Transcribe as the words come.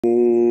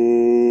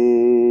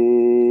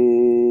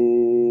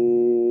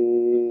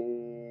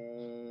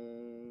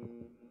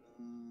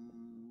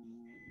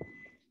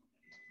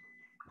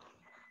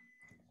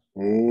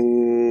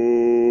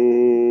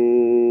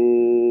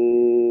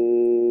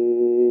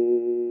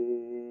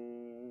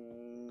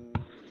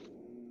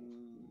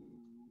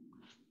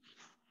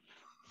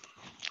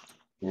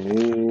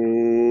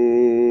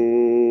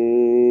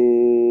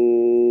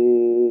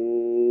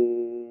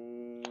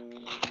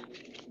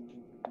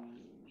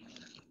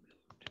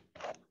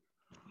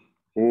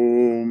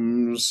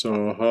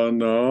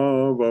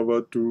Sahana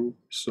Bhavatu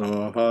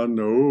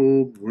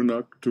Sahano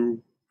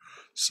Bhunaktu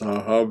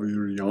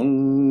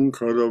Sahaviryam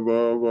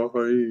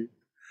Karavavahai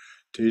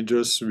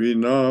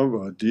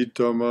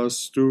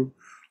Tejasvinavaditamastu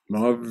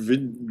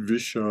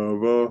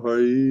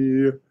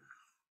Mavidvishavahai.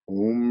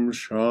 Om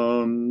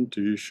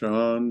Shanti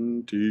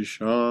Shanti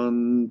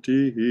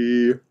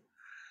Shanti.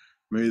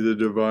 May the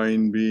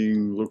Divine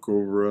Being look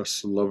over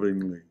us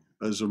lovingly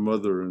as a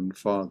mother and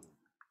father.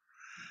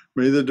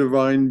 May the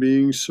Divine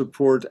Being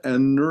support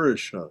and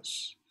nourish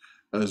us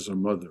as a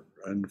mother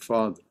and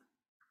father.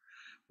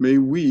 May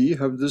we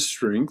have the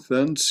strength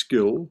and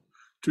skill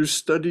to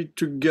study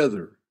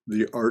together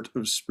the art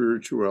of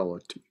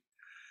spirituality.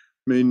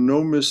 May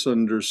no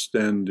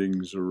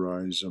misunderstandings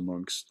arise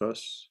amongst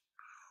us.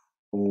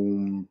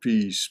 Om,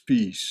 peace,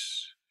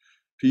 peace.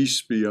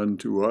 Peace be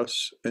unto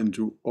us and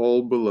to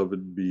all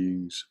beloved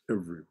beings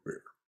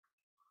everywhere.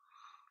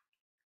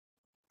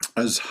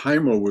 As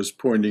Haima was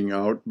pointing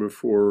out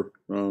before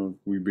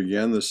we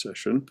began the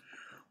session,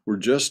 we're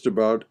just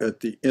about at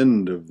the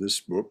end of this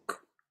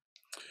book,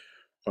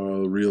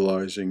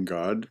 Realizing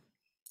God.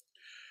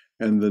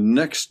 And the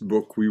next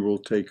book we will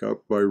take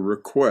up by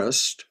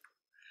request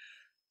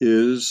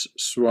is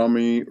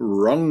Swami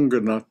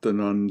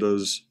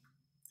Ranganathananda's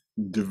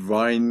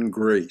Divine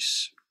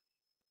Grace.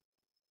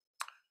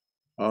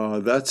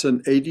 That's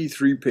an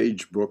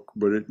 83-page book,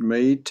 but it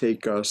may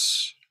take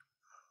us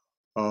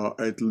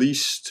at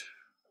least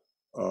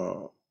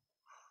a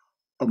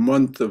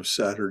month of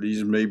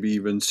Saturdays, maybe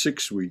even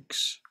 6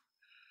 weeks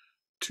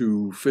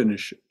to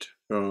finish it.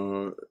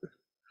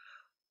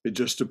 It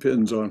just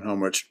depends on how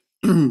much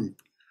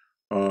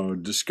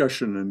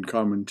discussion and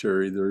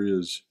commentary there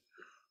is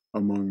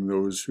among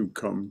those who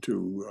come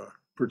to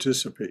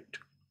participate.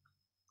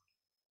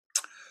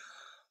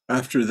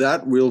 After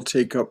that, we'll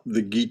take up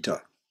the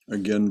Gita,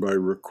 again by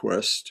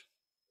request.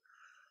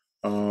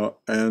 And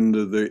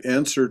the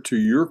answer to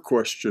your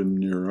question,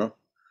 Nira,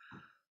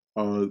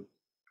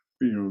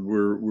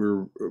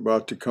 we're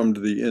about to come to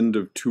the end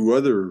of two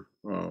other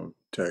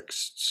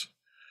texts.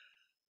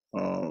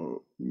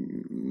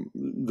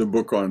 The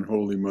book on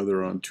Holy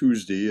Mother on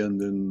Tuesday, and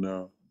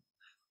then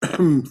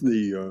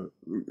the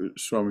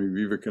Swami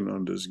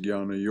Vivekananda's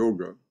Jnana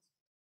Yoga.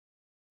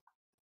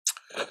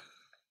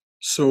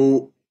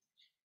 So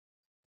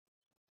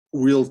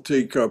we'll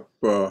take up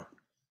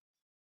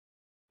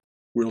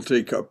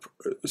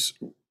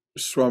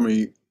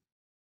Swami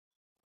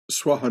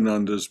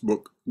Swahananda's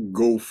book,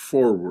 Go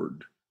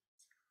Forward.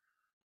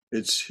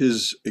 It's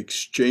his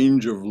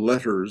exchange of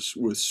letters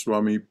with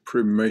Swami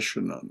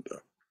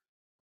Premeshananda.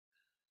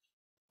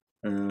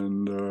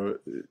 And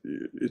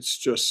it's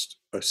just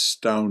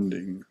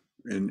astounding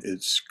in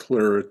its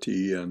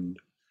clarity and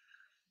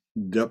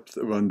depth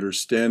of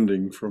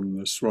understanding from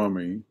the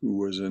Swami, who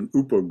was an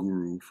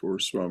Upaguru for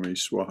Swami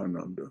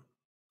Swahananda,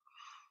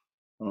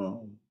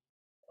 of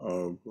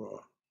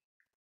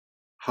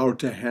how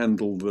to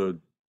handle the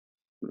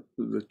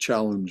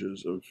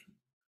challenges of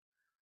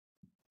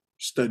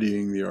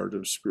studying the art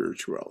of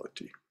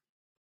spirituality.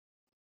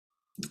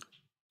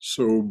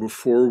 So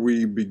before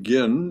we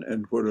begin,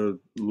 and what a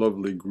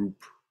lovely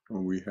group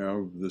we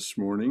have this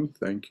morning,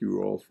 thank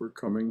you all for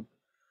coming.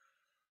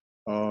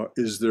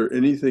 Is there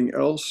anything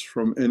else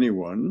from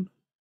anyone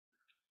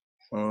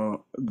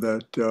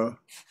that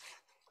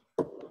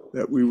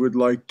we would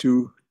like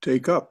to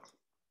take up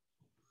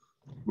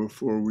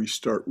before we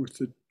start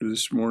with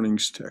this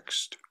morning's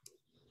text?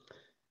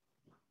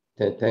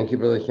 Thank you,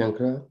 Brother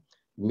Shankara.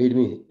 It made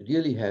me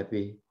really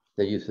happy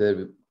that you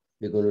said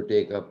we're going to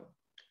take up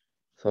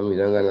Swami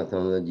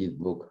Ranganathanandaji's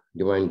book,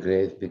 Divine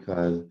Grace,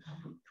 because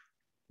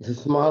it's a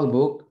small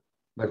book,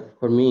 but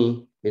for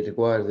me, it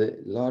requires a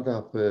lot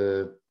of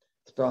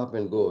stop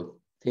and go,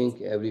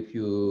 think every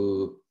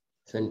few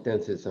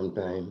sentences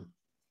sometime.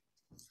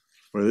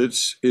 Well, it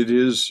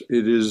is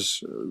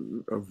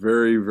a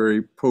very,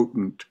 very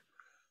potent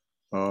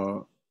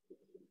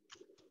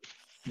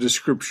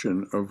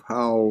description of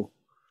how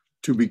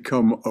to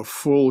become a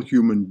full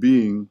human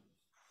being,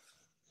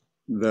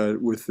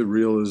 that with the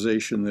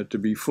realization that to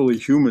be fully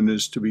human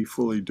is to be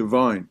fully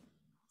divine.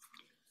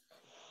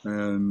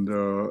 And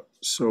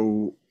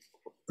so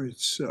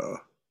it's an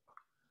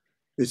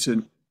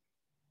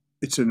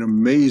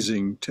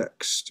amazing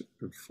text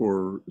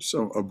for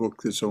a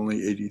book that's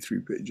only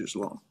 83 pages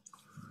long.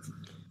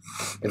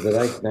 At the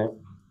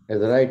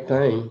right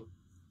time,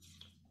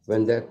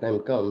 when that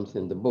time comes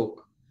in the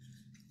book,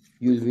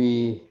 you'll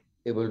be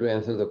able to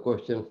answer the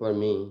question for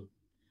me.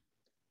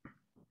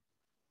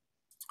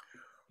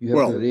 You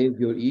have to raise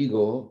your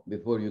ego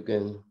before you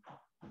can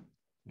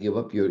give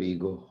up your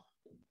ego.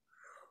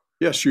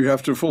 Yes, you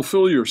have to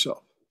fulfill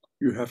yourself.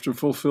 You have to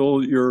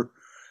fulfill your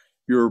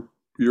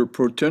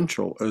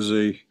potential as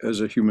a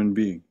human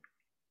being.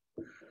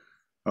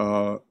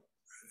 The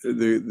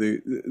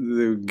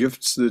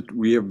gifts that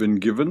we have been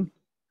given,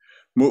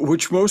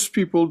 which most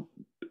people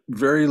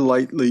very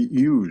lightly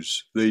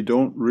use. They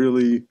don't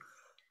really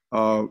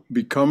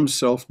become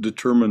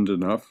self-determined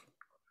enough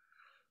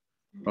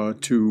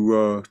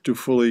to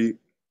fully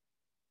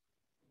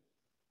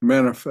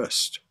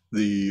manifest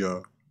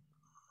the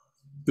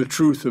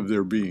truth of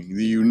their being,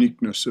 the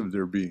uniqueness of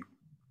their being.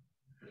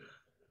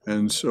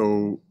 And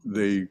so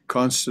they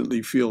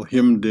constantly feel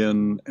hemmed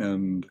in.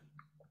 And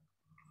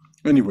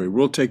anyway,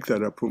 we'll take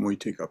that up when we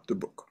take up the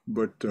book.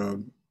 But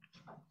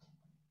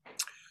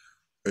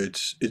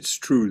it's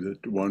true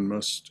that one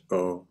must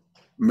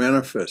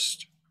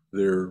manifest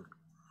their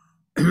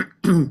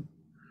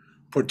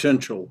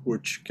potential,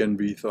 which can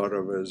be thought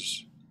of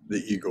as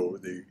the ego.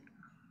 The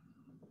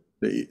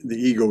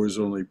ego is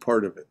only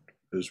part of it,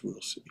 as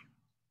we'll see.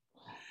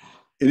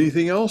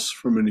 Anything else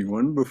from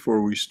anyone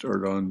before we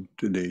start on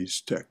today's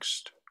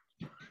text?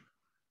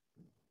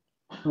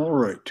 All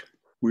right.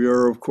 We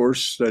are, of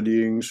course,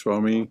 studying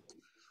Swami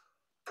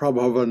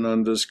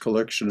Prabhavananda's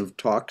collection of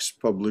talks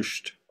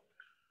published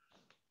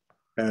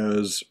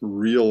as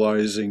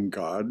Realizing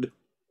God.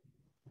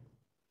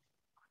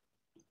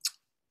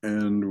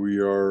 And we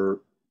are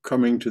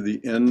coming to the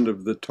end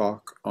of the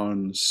talk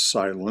on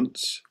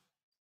silence.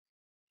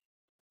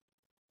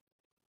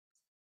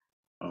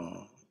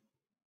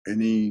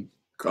 Any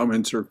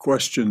comments or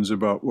questions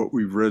about what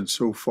we've read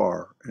so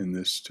far in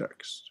this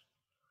text?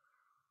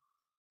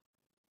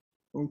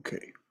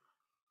 Okay.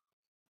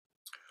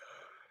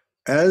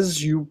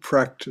 As you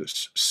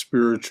practice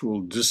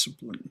spiritual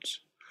disciplines,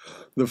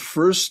 the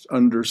first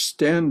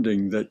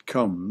understanding that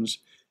comes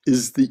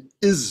is the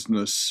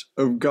isness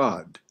of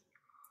God.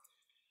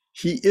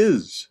 He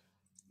is.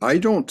 I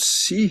don't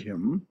see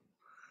him.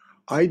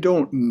 I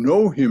don't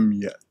know him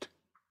yet.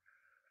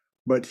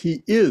 But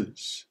he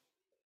is.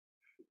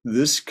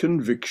 This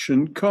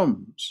conviction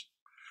comes,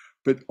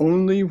 but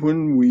only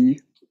when we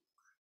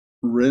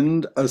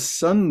rend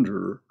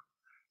asunder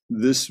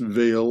this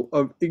veil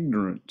of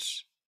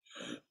ignorance.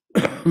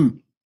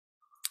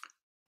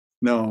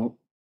 Now,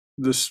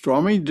 the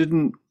Swami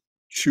didn't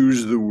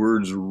choose the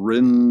words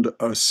rend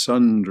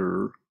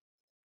asunder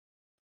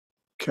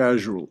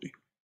casually.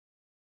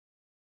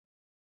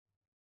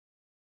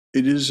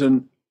 It is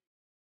it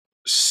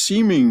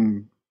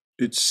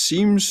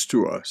seems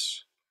to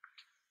us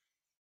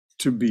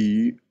to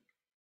be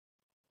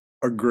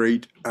a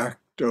great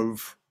act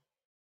of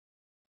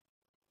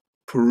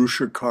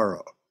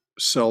purushakara,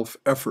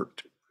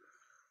 self-effort,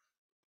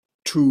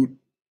 to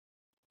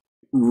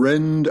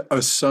rend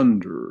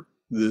asunder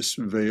this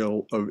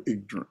veil of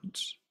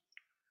ignorance.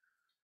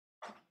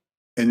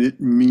 And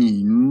it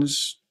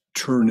means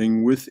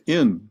turning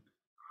within,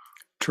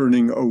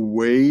 turning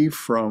away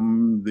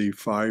from the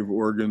 5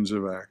 organs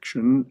of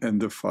action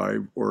and the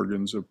 5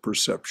 organs of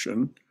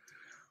perception,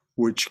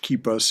 which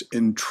keep us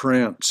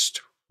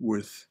entranced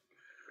with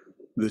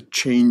the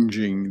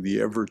changing,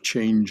 the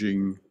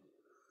ever-changing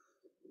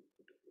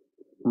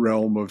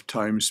realm of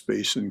time,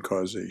 space, and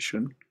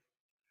causation.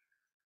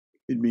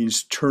 It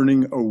means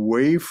turning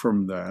away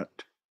from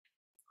that.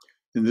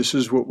 And this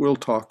is what we'll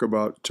talk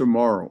about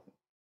tomorrow.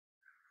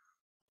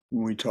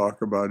 When we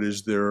talk about,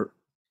 is there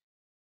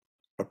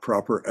a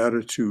proper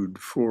attitude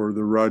for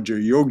the Raja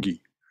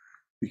Yogi?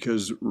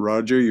 Because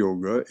Raja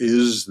Yoga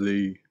is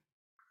the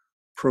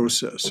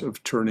process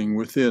of turning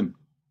within.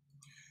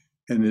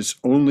 And it's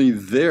only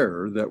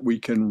there that we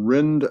can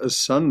rend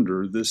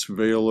asunder this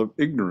veil of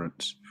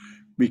ignorance,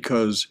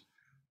 because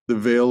the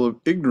veil of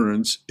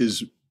ignorance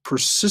is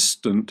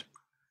persistent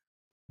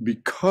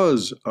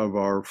because of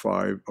our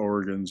 5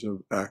 organs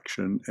of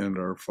action and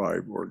our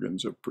 5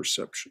 organs of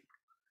perception.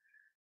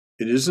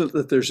 It isn't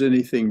that there's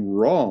anything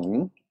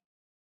wrong,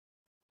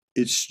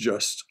 it's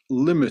just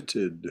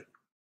limited.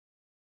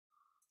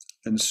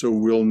 And so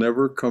we'll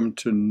never come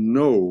to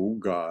know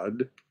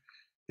God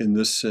in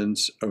the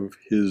sense of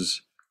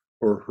his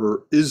or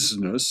her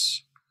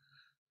isness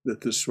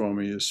that the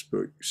Swami is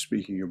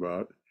speaking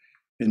about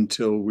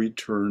until we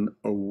turn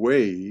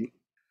away.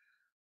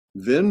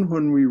 Then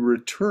when we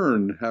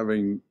return,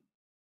 having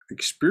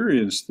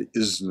experienced the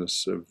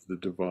isness of the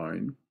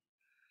divine,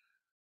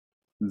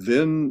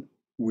 then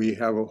we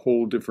have a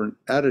whole different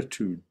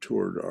attitude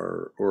toward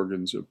our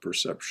organs of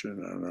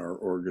perception and our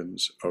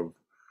organs of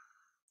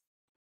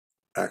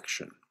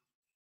action.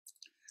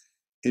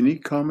 Any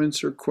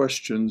comments or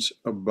questions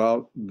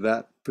about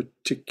that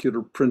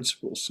particular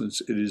principle,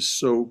 since it is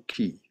so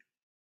key?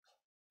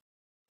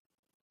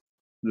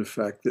 The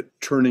fact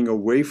that turning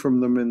away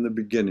from them in the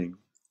beginning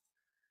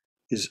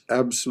is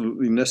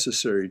absolutely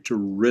necessary to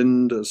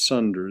rend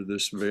asunder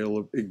this veil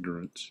of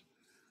ignorance.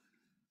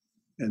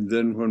 And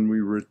then when we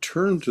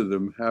return to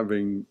them,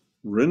 having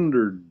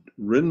rended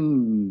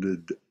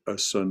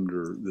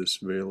asunder this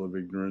veil of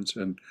ignorance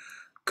and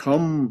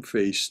come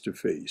face to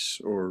face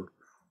or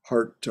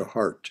heart to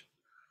heart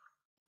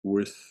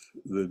with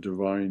the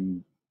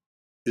divine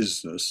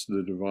isness,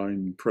 the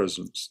divine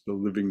presence, the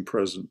living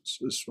presence,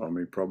 as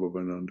Swami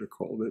Prabhavananda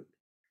called it.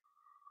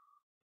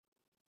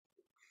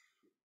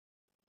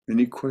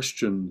 Any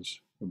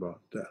questions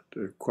about that,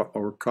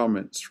 or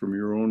comments from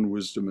your own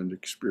wisdom and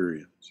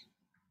experience?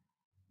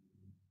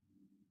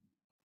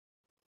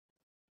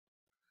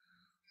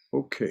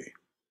 Okay.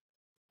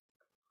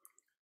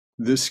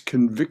 This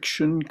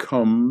conviction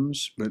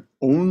comes, but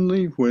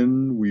only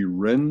when we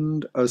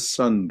rend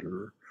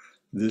asunder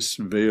this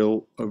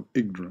veil of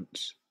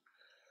ignorance.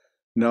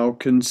 Now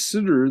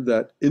consider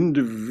that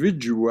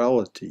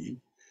individuality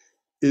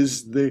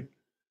is the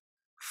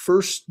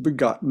first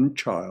begotten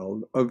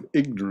child of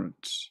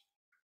ignorance.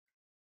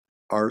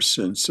 Our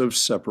sense of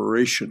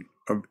separation,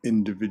 of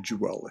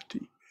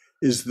individuality,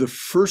 is the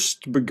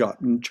first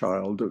begotten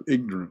child of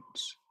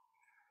ignorance.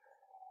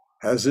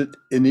 Has it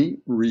any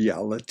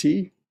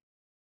reality?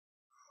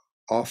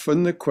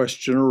 Often the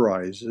question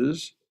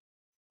arises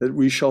that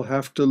we shall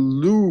have to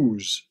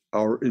lose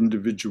our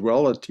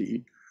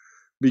individuality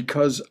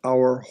because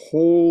our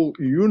whole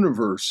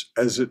universe,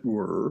 as it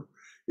were,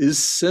 is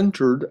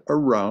centered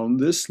around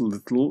this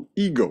little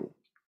ego.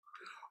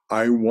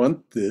 I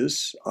want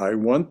this, I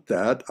want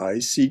that, I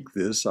seek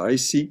this, I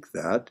seek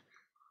that.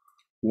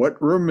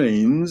 What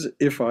remains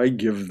if I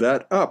give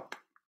that up?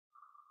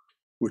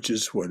 Which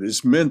is what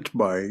is meant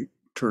by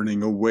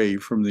turning away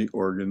from the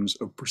organs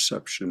of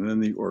perception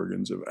and the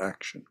organs of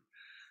action.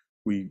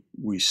 We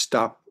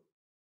stop,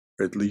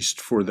 at least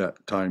for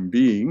that time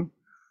being,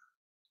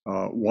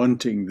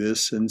 wanting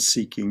this and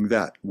seeking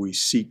that. We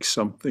seek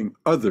something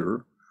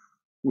other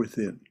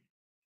within.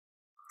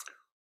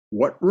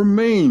 What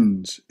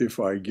remains if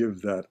I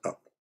give that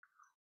up?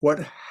 What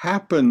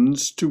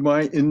happens to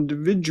my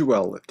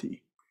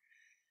individuality?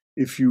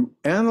 If you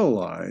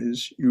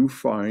analyze, you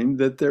find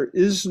that there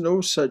is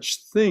no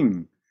such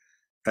thing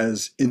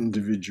as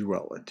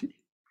individuality.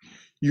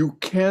 You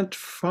can't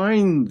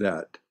find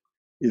that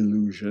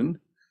illusion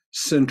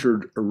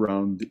centered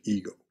around the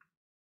ego.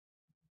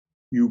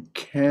 You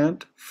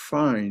can't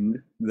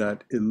find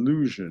that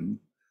illusion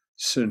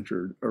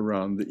centered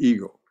around the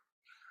ego.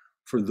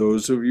 For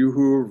those of you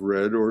who have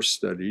read or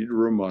studied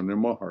Ramana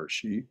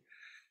Maharshi,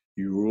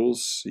 you will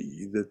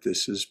see that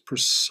this is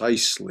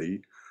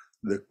precisely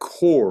the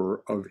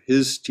core of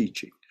his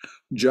teaching.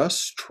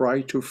 Just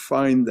try to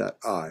find that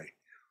I.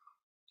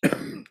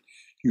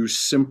 You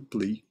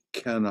simply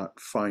cannot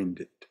find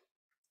it.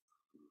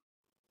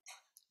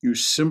 You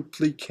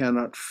simply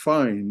cannot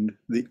find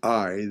the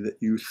I that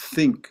you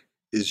think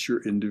is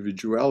your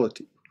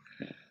individuality.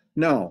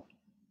 Now,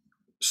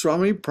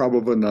 Swami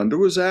Prabhavananda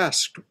was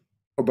asked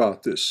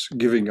about this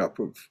giving up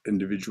of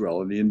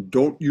individuality, and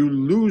don't you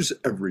lose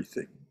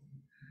everything,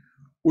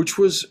 which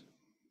was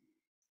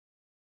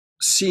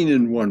seen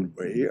in one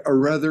way a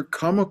rather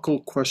comical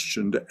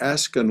question to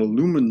ask an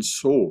illumined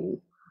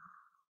soul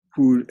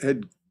who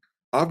had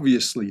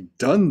obviously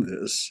done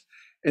this,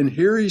 and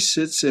here he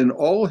sits in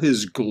all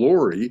his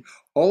glory,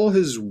 all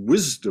his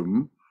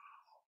wisdom,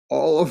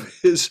 all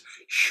of his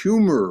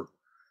humor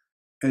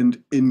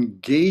and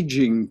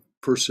engaging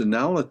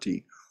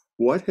personality.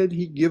 What had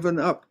he given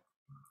up?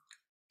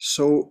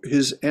 So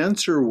his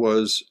answer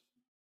was,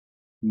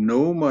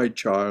 no, my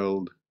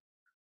child,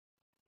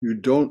 you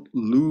don't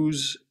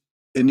lose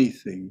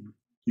anything,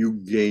 you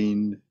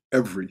gain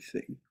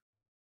everything.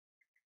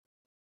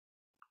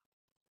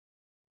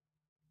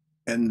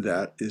 And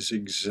that is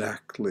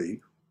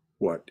exactly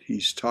what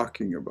he's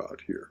talking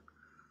about here.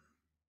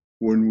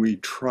 When we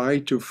try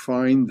to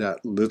find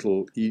that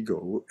little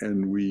ego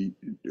and we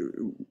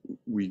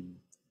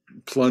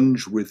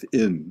plunge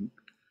within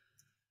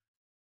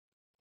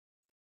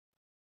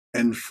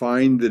and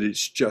find that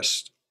it's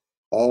just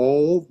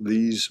all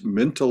these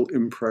mental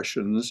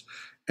impressions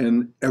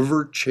and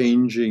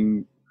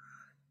ever-changing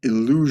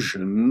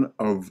illusion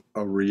of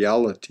a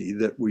reality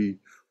that we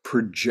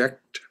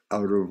project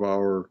out of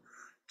our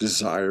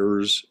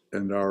desires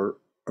and our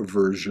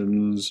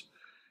aversions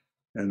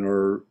and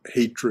our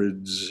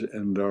hatreds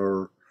and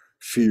our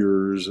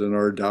fears and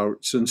our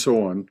doubts and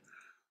so on.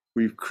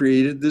 We've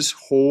created this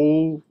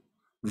whole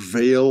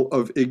veil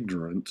of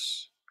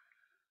ignorance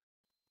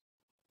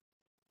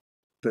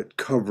that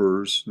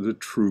covers the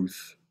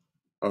truth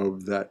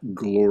of that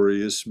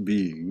glorious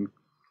being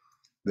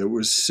that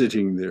was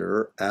sitting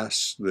there,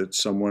 that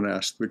someone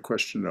asked the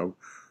question of,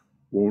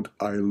 won't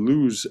I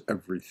lose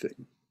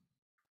everything?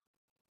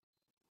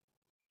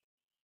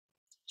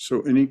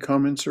 So any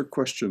comments or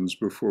questions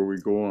before we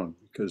go on?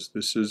 Because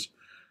this is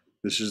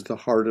the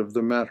heart of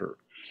the matter.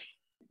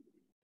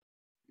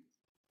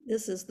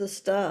 This is the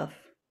stuff.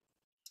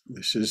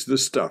 This is the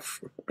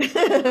stuff.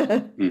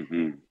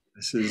 Mm-hmm.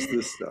 This is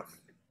the stuff.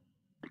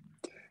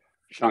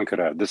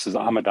 Shankara, this is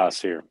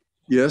Amadas here.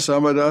 Yes,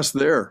 Amadas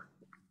there.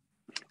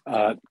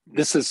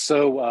 This is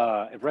so,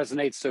 it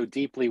resonates so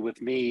deeply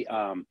with me.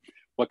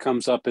 What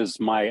comes up is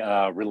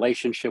my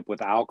relationship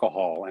with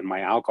alcohol and my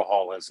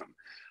alcoholism.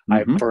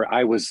 Mm-hmm.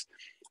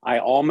 I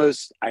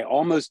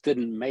almost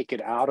didn't make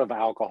it out of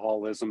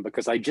alcoholism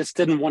because I just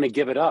didn't want to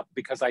give it up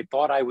because I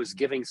thought I was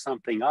giving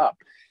something up.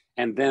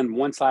 And then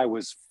once I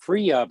was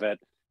free of it,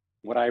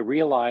 what I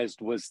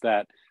realized was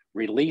that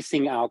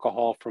releasing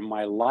alcohol from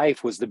my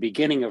life was the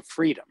beginning of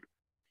freedom.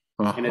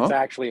 Uh-huh. And it's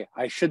actually,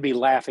 I should be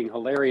laughing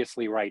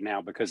hilariously right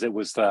now because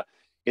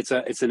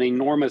it's an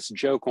enormous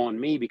joke on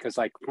me because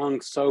I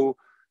clung so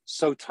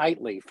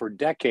tightly for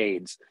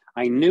decades.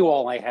 I knew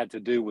all I had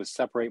to do was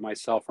separate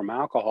myself from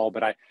alcohol,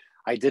 but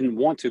I didn't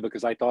want to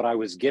because I thought I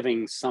was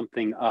giving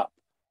something up.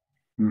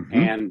 Mm-hmm.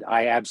 And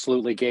I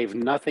absolutely gave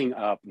nothing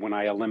up when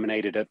I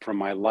eliminated it from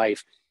my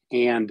life.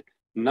 And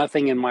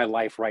nothing in my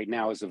life right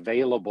now is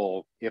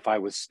available if I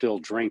was still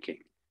drinking.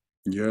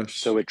 Yes.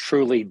 So it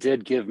truly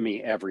did give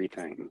me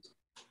everything.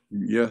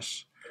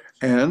 Yes.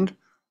 And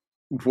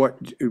what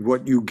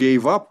you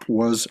gave up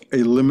was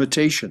a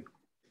limitation,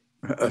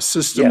 a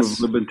system of Yes.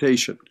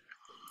 limitation.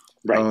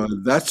 Right.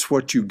 That's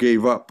what you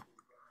gave up.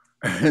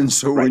 And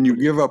so Right. when you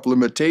give up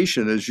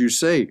limitation, as you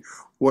say,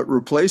 what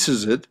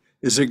replaces it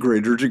is a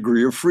greater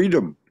degree of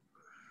freedom.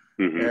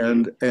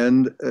 Mm-hmm.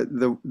 And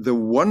the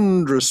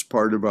wondrous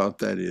part about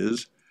that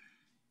is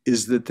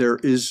that there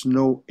is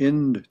no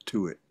end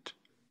to it.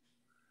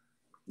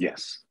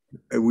 Yes.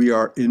 We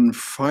are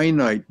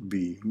infinite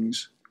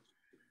beings,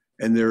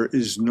 and there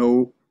is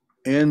no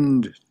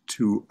end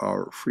to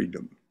our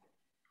freedom.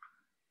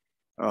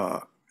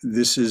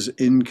 This is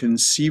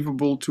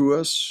inconceivable to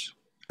us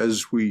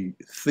as we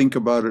think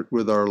about it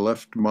with our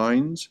left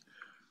minds,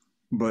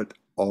 but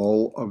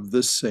all of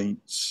the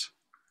saints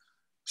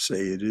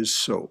say it is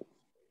so.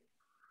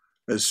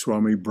 As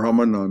Swami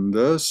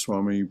Brahmananda,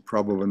 Swami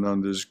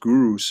Prabhavananda's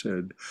guru,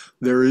 said,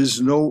 there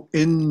is no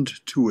end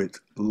to it.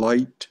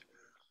 Light,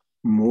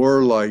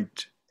 more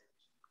light,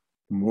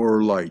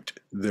 more light.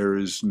 There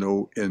is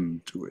no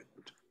end to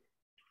it.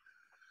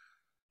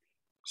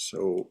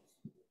 So,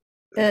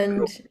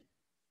 And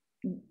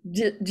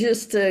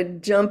just to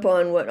jump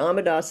on what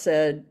Amadas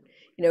said,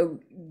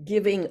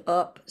 giving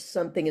up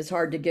something is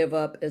hard to give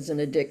up as an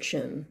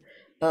addiction.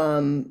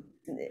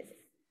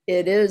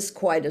 It is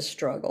quite a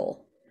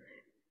struggle,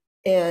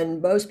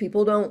 and most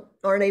people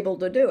aren't able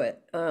to do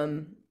it.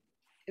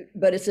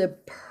 But it's a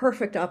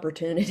perfect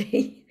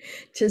opportunity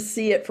to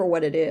see it for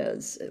what it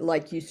is.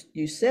 Like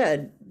you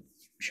said,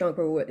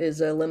 Shankara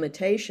is a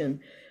limitation.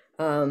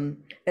 And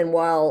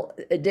while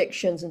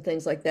addictions and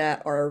things like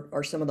that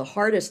are some of the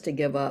hardest to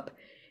give up,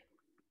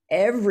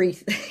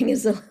 everything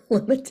is a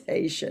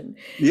limitation.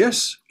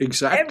 yes,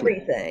 exactly.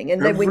 Everything.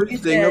 And then when you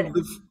said,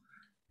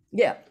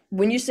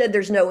 when you said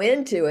there's no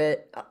end to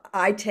it,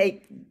 I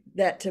take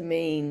that to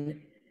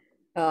mean,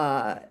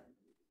 the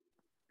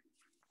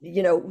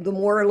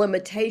more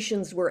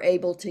limitations we're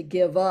able to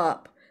give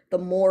up, the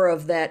more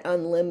of that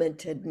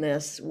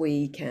unlimitedness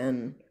we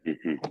can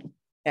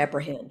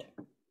apprehend.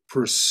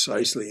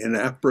 Precisely. And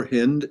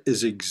apprehend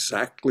is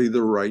exactly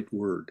the right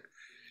word.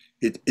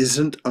 It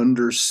isn't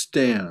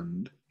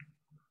understand,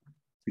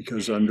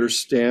 because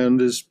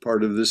understand is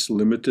part of this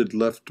limited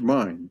left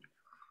mind.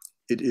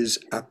 It is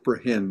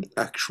apprehend,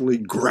 actually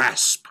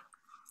grasp,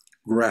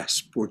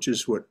 which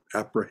is what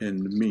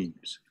apprehend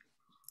means.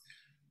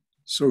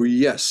 So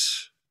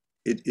yes,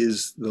 it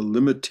is the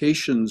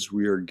limitations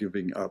we are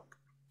giving up,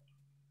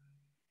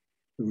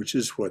 which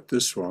is what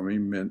the Swami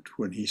meant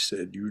when he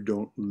said, you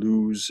don't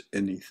lose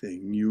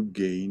anything, you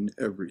gain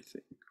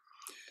everything.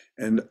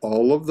 And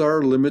all of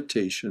our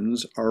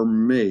limitations are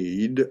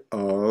made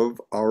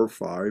of our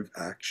 5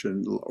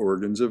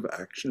 organs of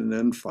action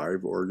and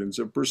 5 organs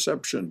of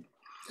perception.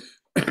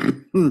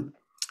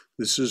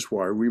 This is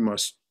why we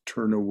must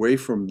turn away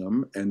from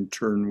them and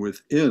turn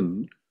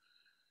within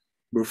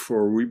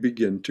before we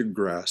begin to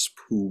grasp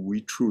who we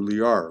truly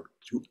are,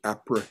 to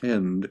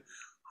apprehend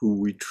who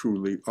we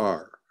truly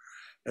are.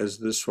 As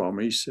the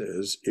Swami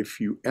says, if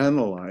you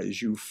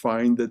analyze, you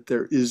find that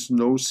there is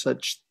no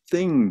such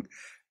thing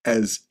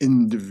as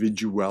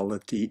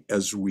individuality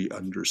as we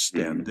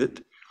understand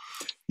it.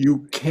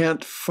 You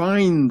can't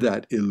find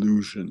that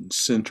illusion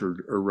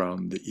centered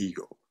around the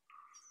ego.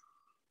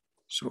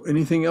 So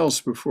anything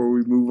else before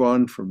we move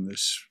on from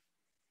this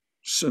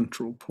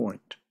central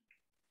point?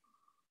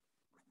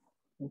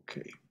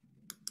 Okay.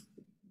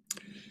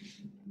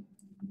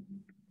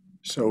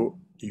 So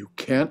you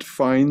can't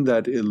find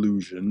that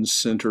illusion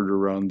centered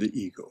around the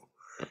ego.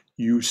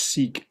 You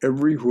seek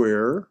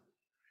everywhere,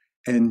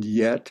 and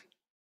yet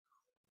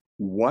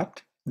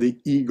what the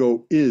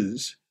ego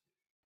is,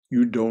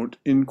 you don't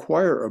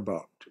inquire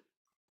about.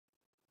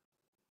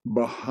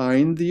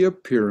 Behind the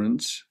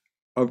appearance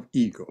of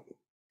ego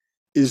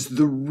is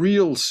the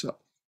real self,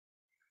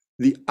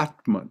 the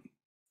Atman,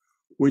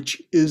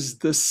 which is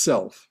the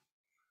self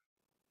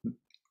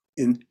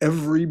in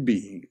every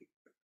being,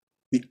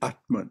 the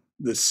Atman,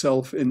 the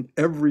self in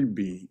every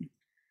being,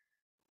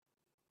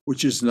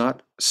 which is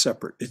not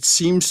separate. It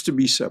seems to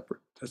be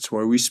separate. That's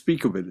why we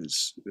speak of it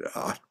as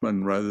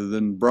Atman rather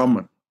than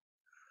Brahman.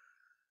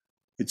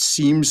 It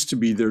seems to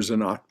be there's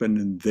an Atman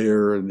in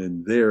there and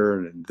in there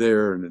and in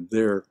there and in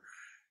there.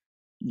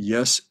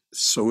 Yes,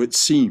 so it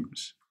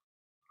seems,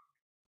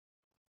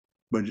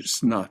 but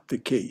it's not the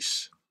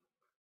case.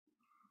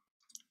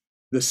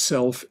 The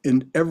self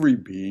in every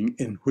being,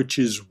 in which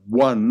is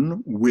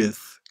one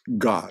with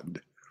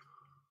God,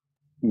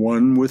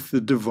 one with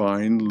the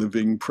divine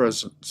living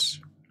presence.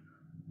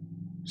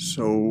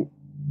 So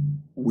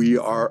we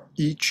are,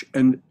 each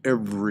and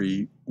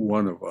every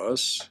one of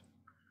us,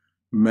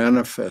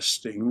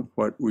 manifesting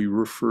what we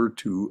refer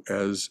to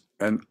as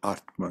an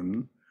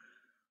Atman,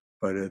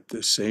 but at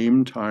the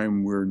same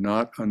time we're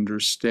not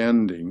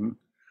understanding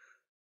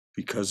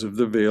because of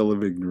the veil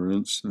of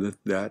ignorance,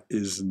 that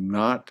is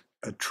not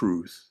a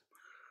truth.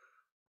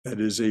 That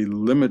is a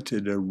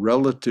limited, a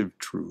relative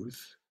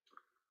truth.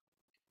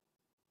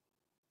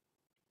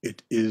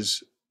 It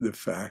is the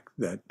fact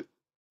that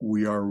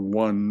we are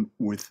one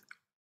with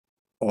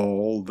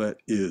all that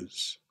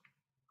is.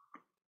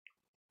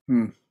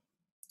 The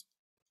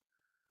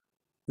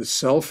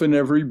self in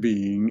every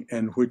being,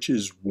 and which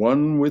is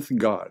one with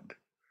God.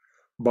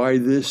 By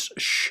this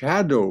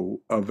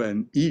shadow of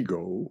an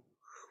ego,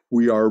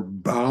 we are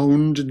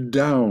bound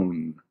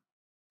down.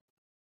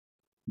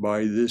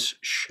 By this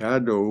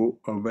shadow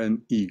of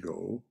an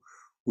ego,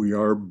 we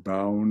are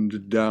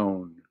bound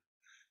down.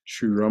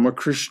 Sri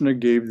Ramakrishna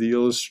gave the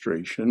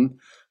illustration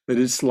that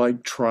it's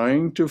like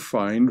trying to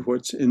find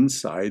what's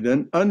inside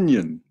an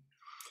onion.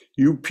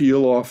 You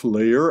peel off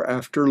layer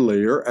after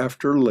layer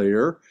after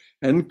layer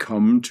and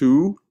come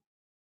to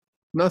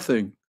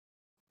nothing.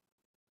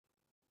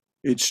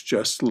 It's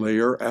just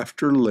layer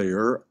after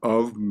layer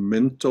of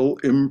mental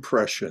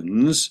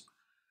impressions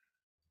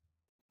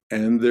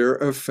and their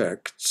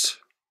effects,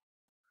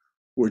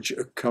 which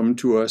come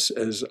to us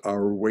as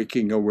our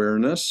waking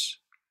awareness,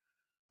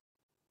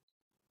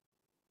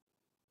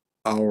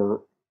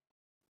 our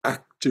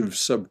active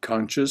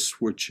subconscious,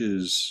 which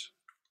is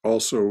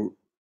also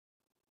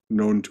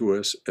known to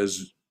us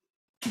as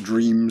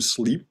dream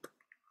sleep,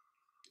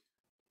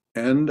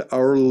 and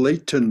our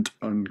latent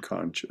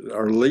unconscious,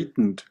 our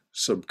latent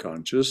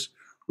subconscious,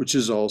 which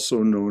is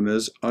also known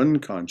as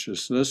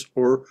unconsciousness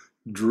or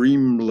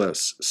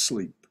dreamless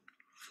sleep.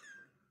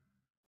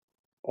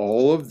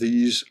 All of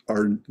these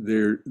are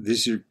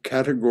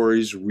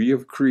categories we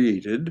have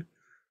created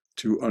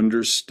to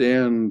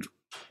understand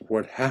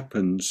what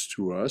happens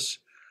to us,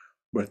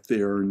 but they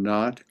are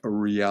not a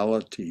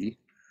reality.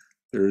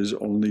 There is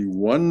only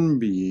one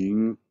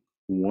being,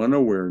 one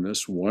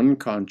awareness, one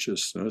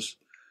consciousness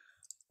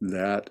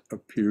that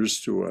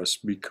appears to us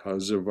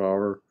because of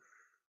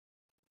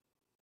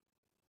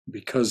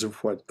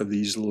what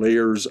these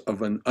layers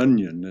of an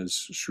onion, as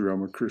Sri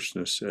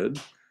Ramakrishna said.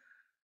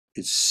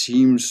 It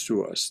seems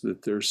to us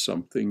that there's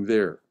something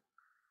there.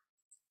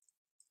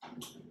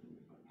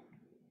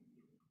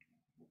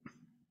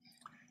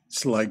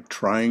 It's like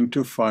trying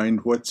to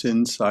find what's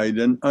inside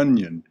an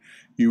onion.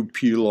 You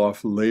peel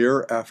off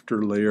layer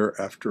after layer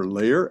after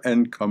layer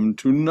and come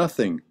to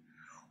nothing.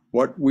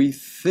 What we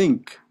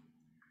think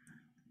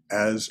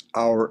as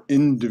our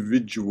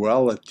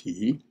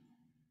individuality,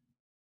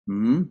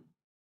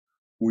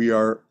 we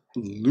are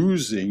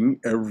losing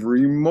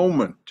every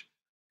moment.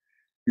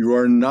 You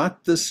are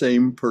not the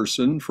same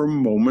person from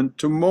moment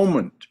to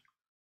moment.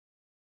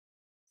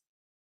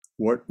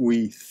 What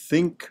we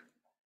think,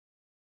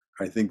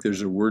 I think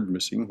there's a word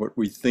missing, what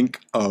we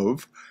think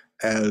of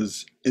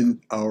as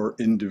in our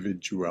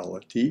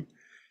individuality,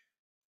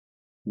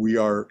 we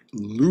are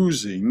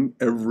losing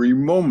every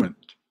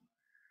moment.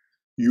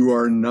 You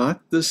are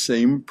not the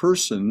same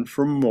person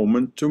from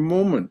moment to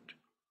moment.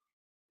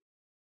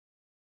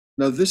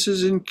 Now, this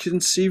is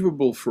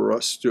inconceivable for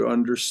us to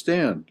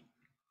understand,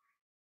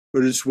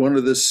 but it's one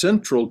of the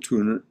central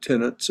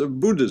tenets of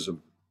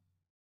Buddhism.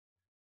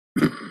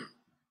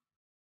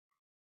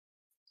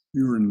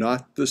 You are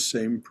not the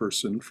same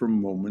person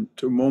from moment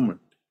to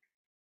moment.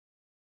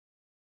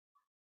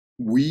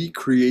 We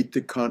create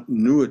the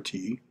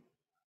continuity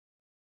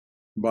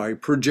by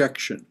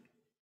projection.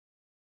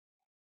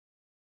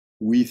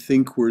 We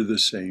think we're the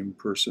same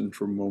person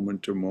from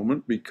moment to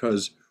moment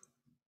because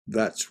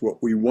that's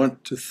what we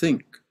want to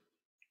think.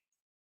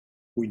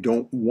 We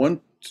don't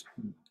want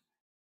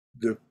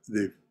the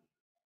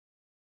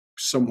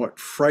somewhat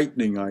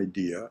frightening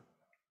idea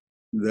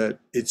that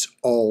it's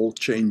all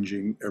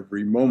changing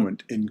every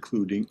moment,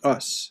 including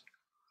us.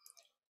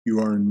 You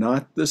are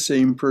not the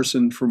same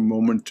person from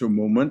moment to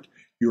moment.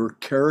 Your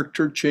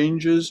character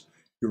changes,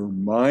 your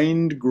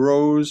mind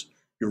grows,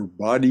 your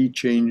body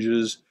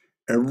changes.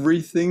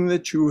 Everything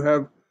that you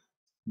have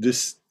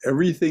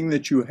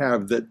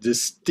that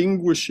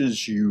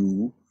distinguishes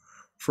you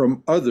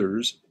from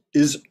others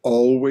is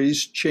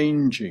always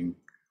changing.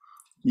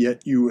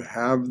 Yet you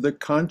have the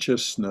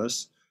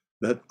consciousness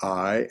that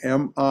I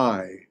am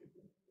I.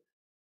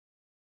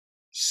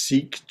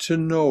 Seek to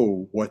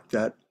know what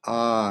that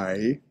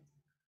I,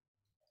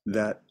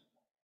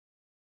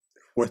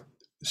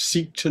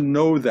 seek to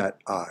know that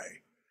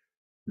I.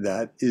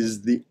 That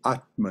is the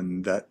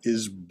Atman, that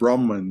is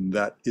Brahman,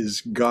 that is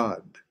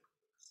God.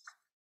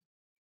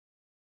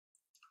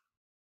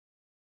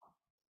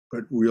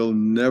 But we'll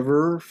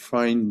never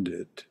find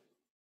it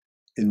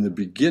in the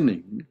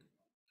beginning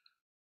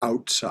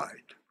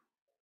outside.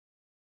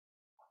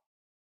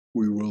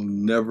 We will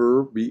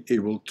never be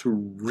able to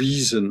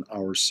reason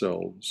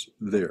ourselves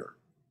there.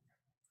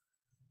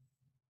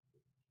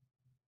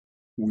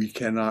 We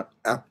cannot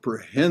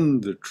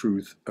apprehend the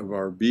truth of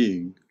our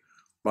being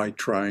by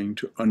trying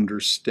to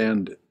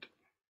understand it.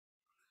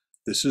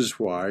 This is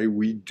why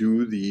we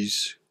do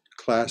these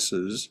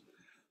classes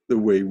the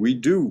way we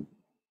do.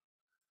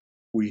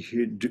 We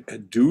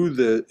do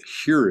the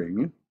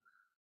hearing.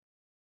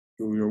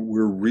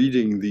 We're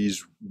reading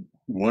these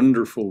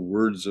wonderful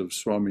words of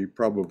Swami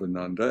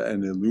Prabhavananda,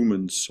 an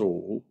illumined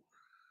soul,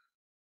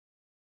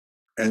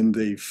 and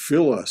they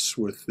fill us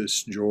with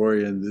this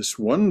joy and this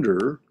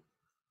wonder,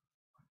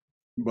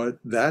 but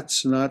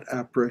that's not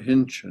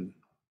apprehension.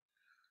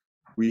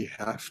 We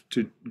have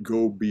to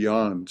go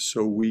beyond.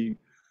 So we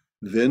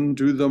then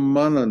do the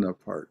manana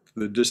part,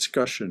 the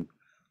discussion,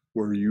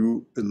 where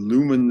you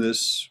illumine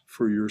this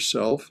for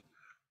yourself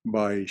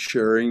by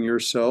sharing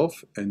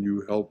yourself, and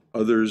you help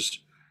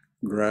others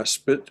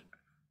grasp it,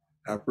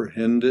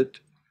 apprehend it.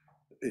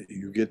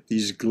 You get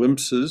these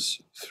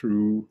glimpses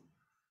through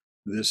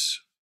this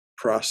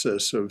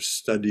process of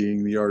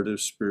studying the art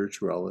of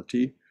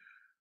spirituality.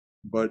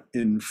 But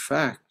in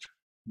fact,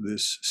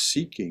 this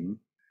seeking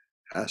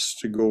has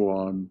to go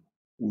on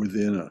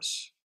within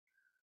us.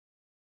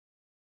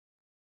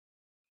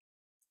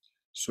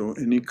 So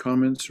any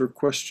comments or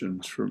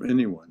questions from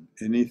anyone?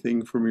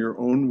 Anything from your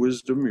own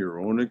wisdom, your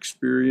own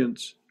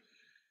experience?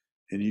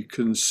 Any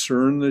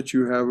concern that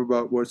you have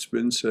about what's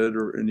been said,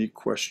 or any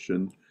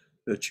question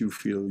that you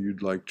feel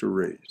you'd like to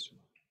raise?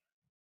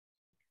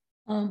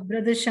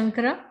 Brother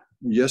Shankara?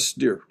 Yes,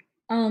 dear.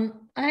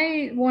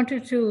 I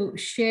wanted to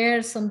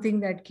share something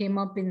that came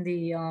up in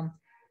the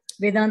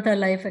Vedanta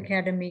Life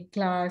Academy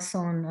class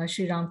on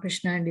Sri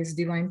Ramakrishna and his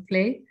divine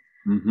play.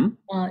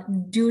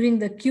 Mm-hmm. During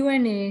the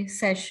Q&A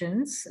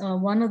sessions,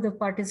 one of the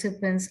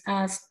participants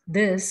asked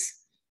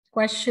this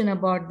question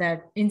about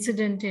that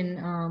incident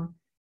in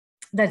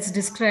that's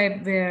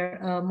described where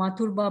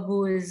Mathur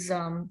Babu is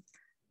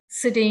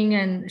sitting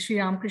and Sri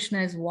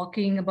Ramakrishna is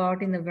walking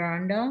about in the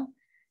veranda.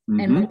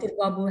 And Mathur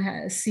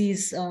Babu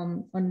sees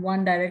on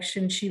one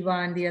direction Shiva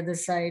and the other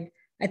side,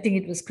 I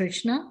think it was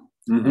Krishna.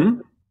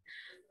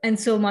 And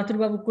so Mathur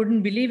Babu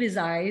couldn't believe his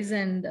eyes,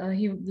 and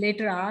he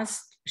later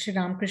asked Sri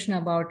Ramakrishna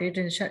about it,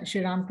 and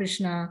Sri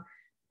Ramakrishna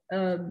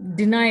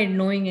denied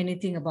knowing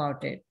anything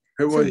about it.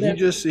 Well,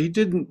 he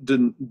didn't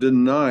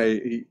deny.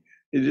 It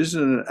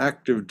isn't an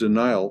act of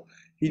denial.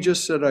 He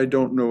just said, I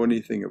don't know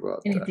anything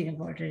about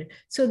it.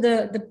 So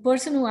the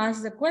person who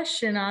asked the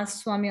question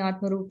asked Swami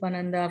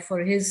Atmarupananda for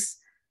his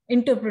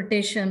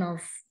interpretation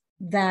of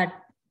that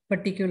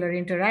particular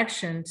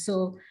interaction.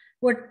 So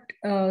what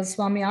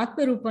Swami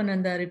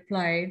Atmarupananda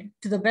replied,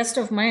 to the best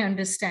of my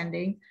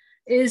understanding,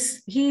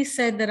 is he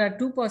said there are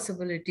two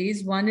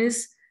possibilities. One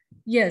is,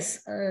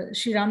 yes,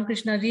 Sri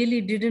Ramakrishna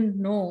really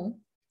didn't know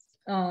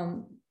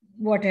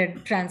what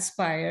had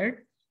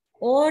transpired,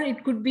 or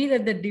it could be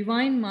that the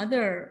Divine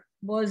Mother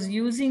was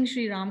using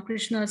Sri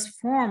Ramakrishna's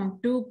form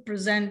to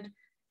present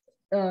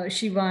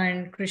Shiva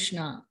and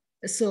Krishna.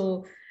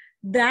 So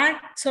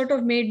that sort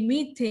of made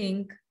me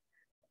think,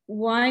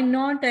 why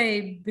not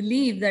I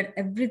believe that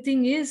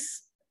everything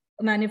is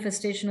a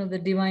manifestation of the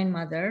Divine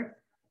Mother?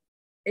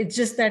 It's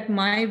just that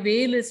my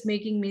veil is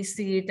making me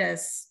see it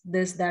as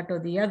this, that, or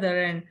the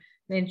other. And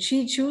when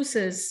she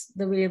chooses,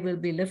 the veil will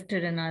be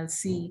lifted and I'll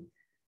see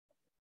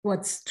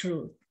what's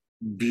true.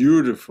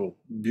 Beautiful,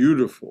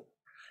 beautiful.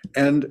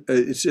 And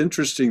it's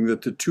interesting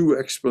that the two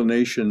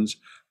explanations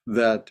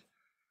that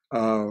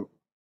that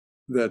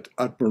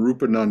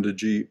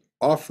Atmarupanandaji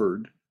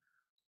offered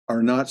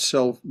are not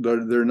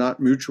they're not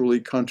mutually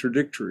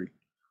contradictory.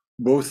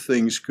 Both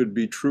things could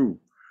be true.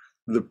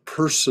 The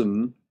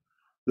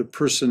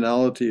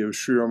personality of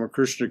Sri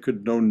Ramakrishna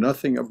could know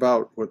nothing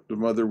about what the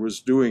mother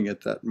was doing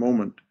at that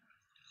moment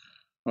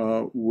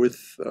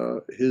with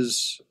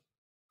his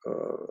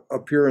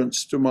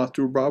appearance to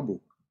Mathur Babu.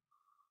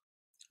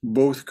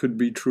 Both could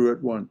be true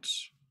at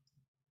once.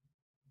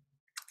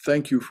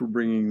 Thank you for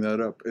bringing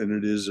that up. And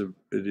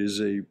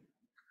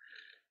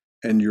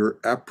and your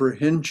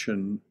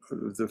apprehension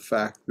of the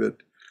fact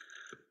that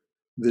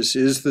this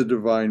is the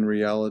divine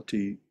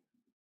reality,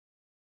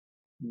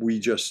 we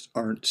just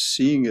aren't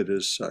seeing it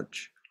as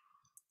such.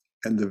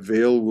 And the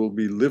veil will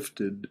be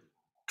lifted,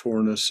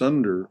 torn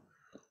asunder,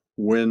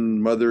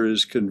 when Mother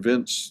is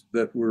convinced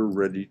that we're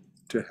ready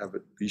to have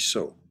it be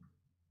so.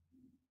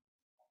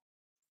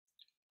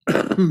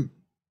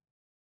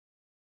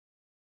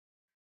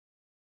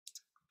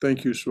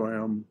 Thank you,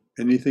 Swayam.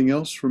 Anything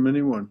else from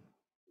anyone?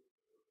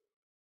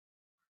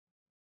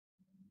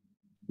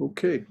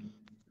 Okay.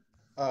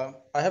 I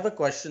have a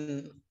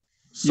question.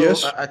 So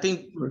Yes. I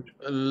think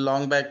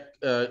long back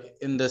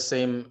in the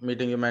same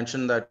meeting, you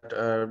mentioned that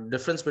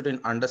difference between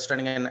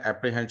understanding and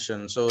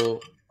apprehension.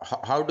 So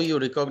how do you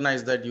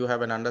recognize that you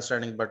have an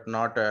understanding but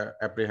not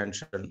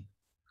apprehension?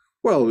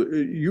 Well,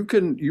 you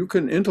can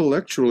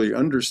intellectually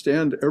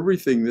understand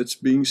everything that's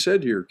being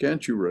said here,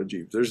 can't you,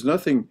 Rajiv? There's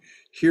nothing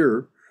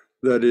here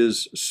that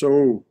is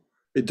so,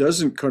 it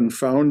doesn't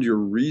confound your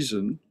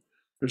reason.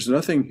 There's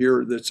nothing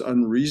here that's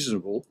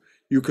unreasonable.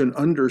 You can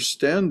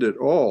understand it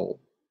all.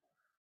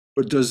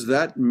 But does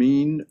that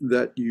mean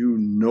that you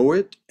know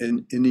it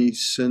in any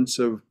sense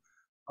of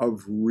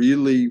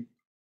really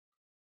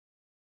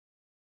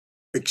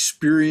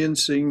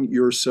experiencing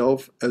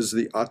yourself as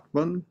the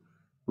Atman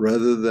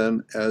rather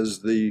than as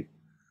the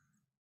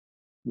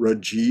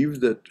Rajiv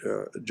that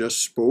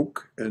just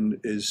spoke and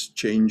is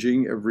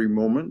changing every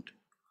moment?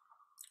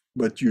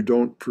 But you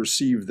don't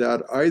perceive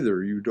that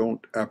either. You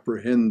don't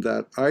apprehend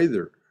that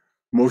either.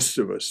 Most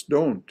of us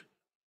don't.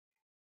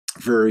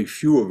 Very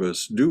few of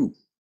us do.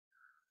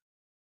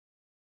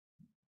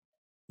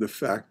 The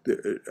fact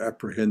that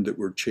apprehend that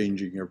we're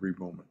changing every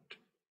moment.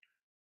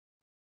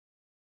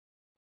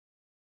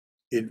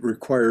 It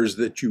requires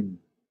that you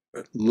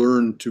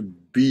learn to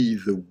be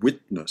the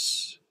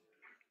witness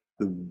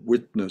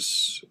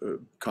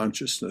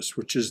consciousness,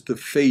 which is the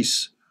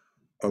face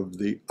of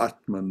the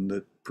Atman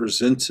that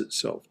presents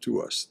itself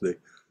to us, the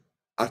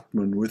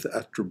Atman with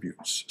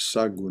attributes,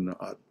 Saguna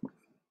Atman.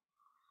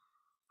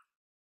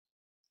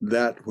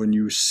 That when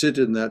you sit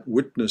in that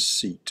witness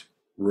seat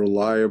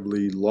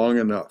reliably long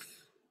enough,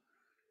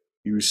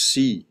 you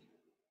see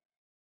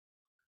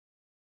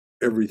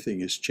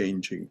everything is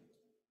changing,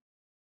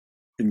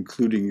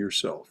 including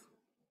yourself,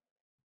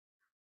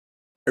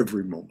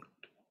 every moment.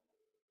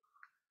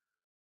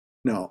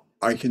 Now,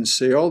 I can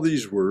say all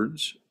these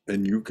words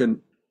and you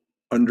can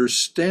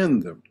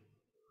understand them.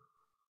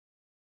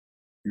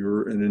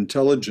 You're an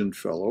intelligent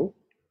fellow.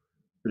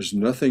 There's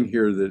nothing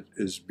here that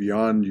is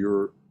beyond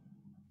your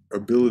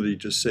ability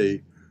to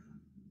say,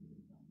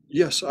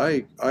 yes,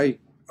 I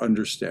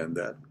understand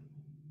that.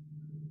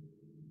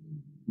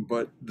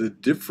 But the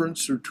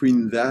difference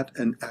between that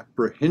and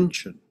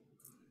apprehension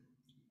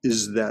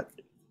is that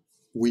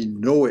we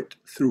know it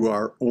through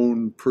our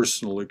own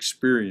personal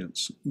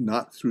experience,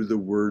 not through the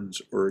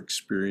words or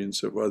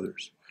experience of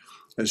others.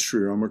 As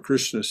Sri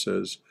Ramakrishna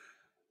says,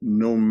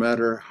 no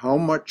matter how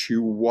much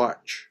you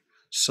watch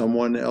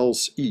someone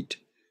else eat,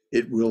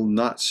 it will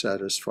not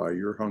satisfy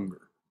your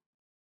hunger.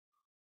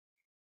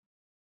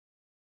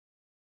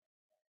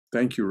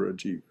 Thank you,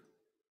 Rajiv.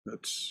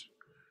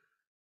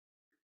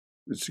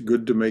 It's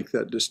good to make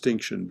that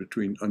distinction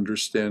between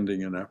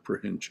understanding and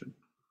apprehension.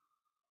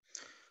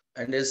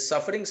 And is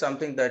suffering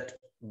something that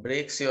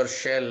breaks your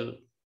shell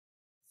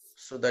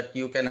so that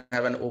you can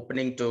have an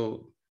opening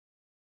to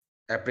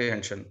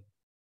apprehension?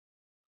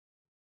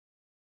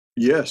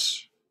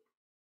 Yes.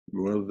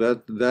 Well,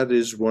 that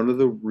is one of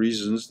the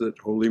reasons that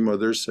Holy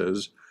Mother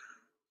says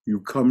you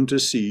come to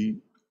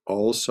see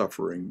all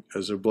suffering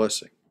as a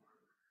blessing,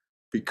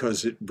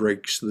 because it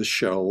breaks the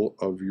shell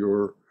of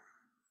your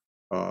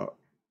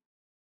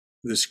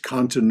this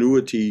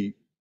continuity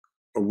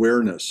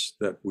awareness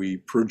that we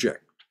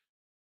project.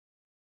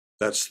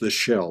 That's the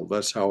shell.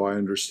 That's how I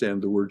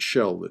understand the word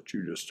shell that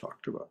you just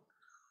talked about.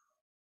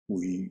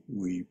 We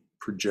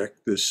project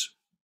this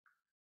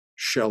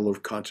shell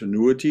of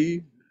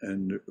continuity,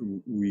 and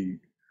we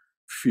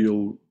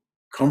feel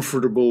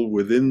comfortable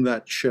within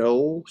that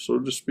shell, so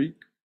to speak,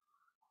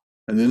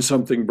 and then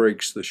something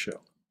breaks the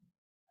shell.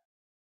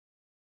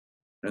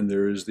 And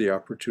there is the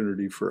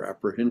opportunity for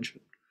apprehension.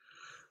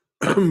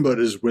 But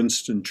as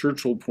Winston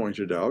Churchill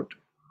pointed out,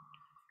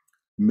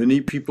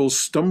 many people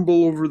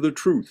stumble over the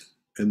truth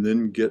and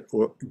then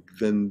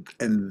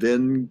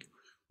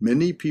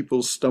many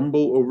people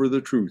stumble over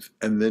the truth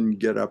and then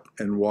get up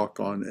and walk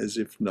on as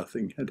if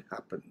nothing had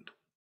happened.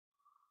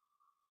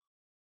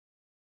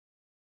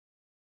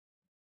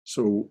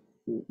 So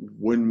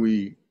when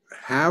we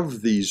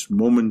have these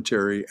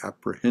momentary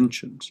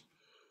apprehensions,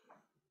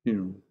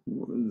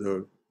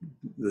 the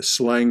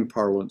slang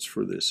parlance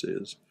for this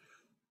is,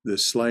 the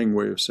slang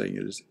way of saying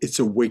it is, it's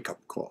a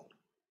wake-up call.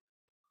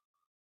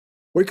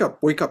 Wake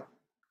up, wake up.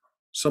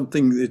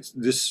 Something,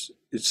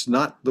 it's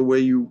not the way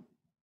you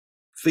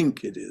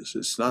think it is.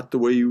 It's not the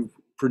way you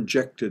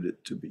projected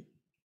it to be.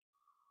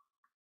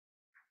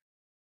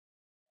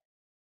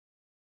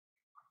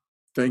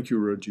 Thank you,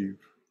 Rajiv.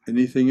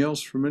 Anything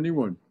else from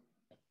anyone?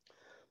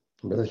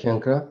 Brother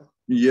Shankara?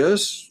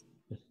 Yes?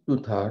 Two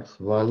thoughts.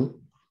 One,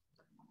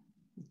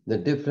 the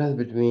difference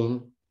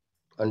between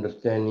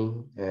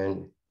understanding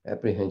and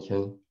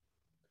apprehension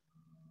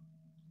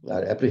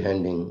or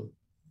apprehending,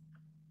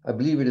 I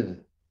believe it is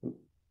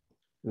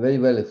very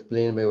well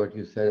explained by what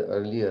you said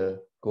earlier,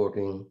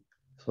 quoting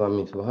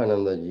Swami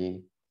Swahananda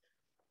ji.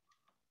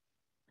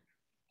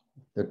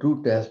 The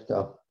true test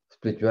of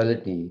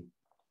spirituality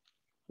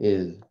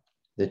is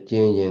the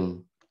change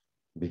in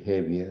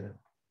behavior.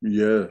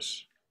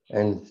 Yes.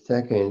 And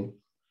second,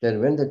 that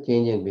when the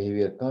change in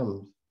behavior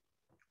comes,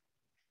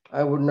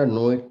 I would not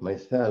know it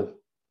myself,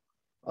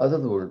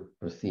 others would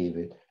perceive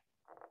it.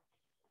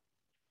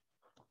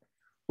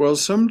 Well,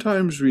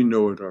 sometimes we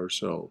know it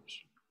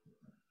ourselves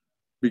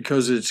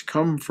because it's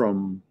come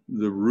from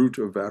the root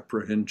of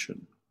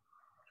apprehension.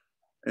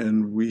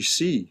 And we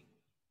see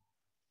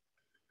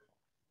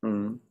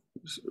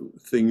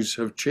things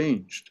have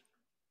changed.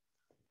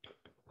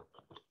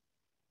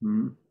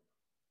 You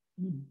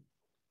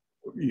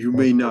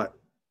may not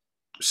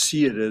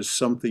see it as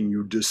something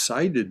you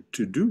decided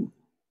to do,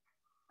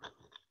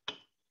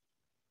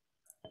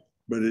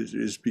 but it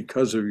is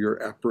because of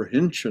your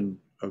apprehension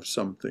of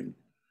something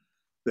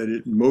that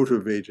it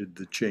motivated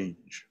the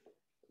change.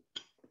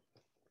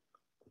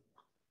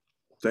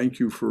 Thank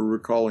you for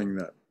recalling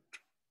that,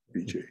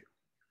 BJ.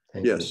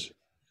 Thank yes,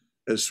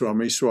 you. As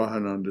Swami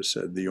Swahananda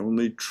said, the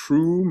only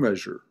true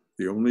measure,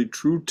 the only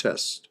true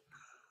test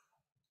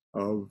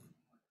of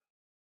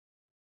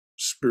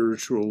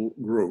spiritual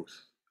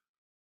growth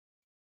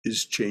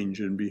is change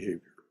in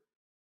behavior.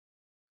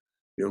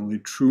 The only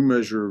true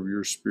measure of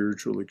your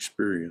spiritual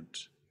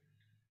experience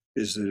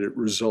is that it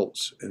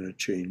results in a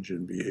change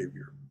in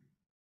behavior.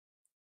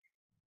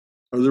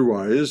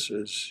 Otherwise,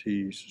 as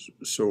he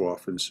so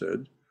often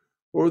said,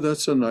 oh,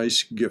 that's a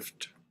nice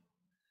gift.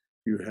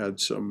 You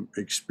had some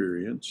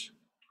experience.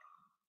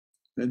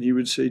 And he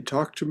would say,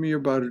 talk to me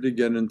about it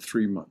again in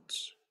 3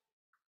 months.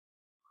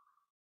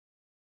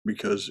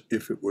 Because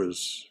if it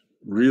was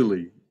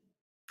really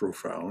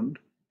profound,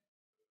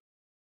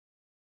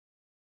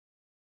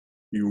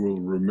 you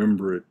will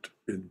remember it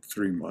in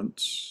 3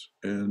 months,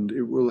 and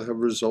it will have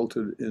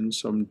resulted in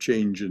some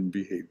change in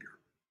behavior.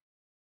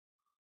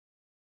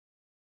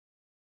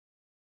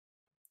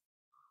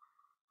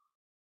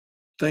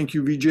 Thank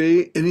you,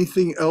 Vijay.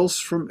 Anything else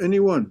from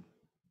anyone?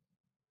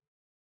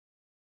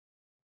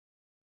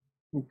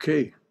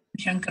 Okay.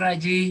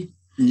 Shankaraji.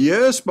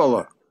 Yes,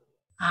 Bala.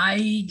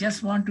 I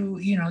just want to,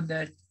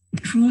 the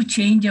true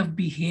change of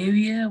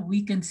behavior,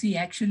 we can see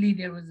actually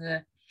there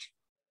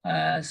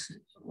was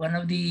one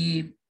of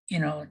the,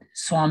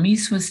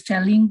 Swamis was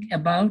telling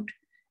about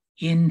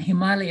in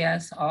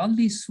Himalayas, all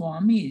these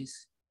Swamis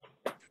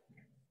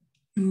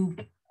to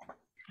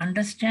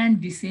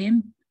understand the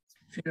same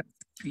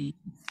philosophy,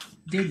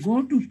 they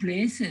go to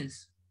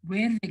places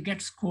where they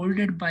get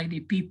scolded by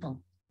the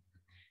people.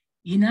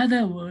 In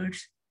other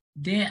words,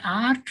 they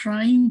are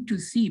trying to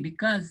see,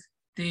 because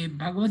the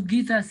Bhagavad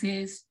Gita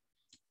says,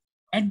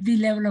 at the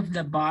level of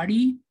the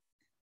body,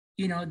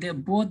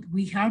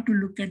 we have to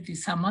look at the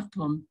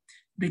samatvam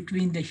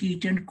between the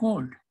heat and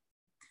cold.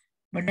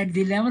 But at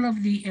the level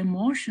of the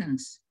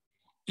emotions,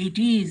 it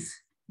is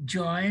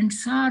joy and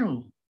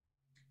sorrow.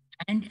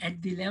 And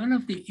at the level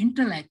of the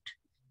intellect,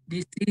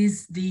 this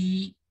is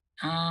the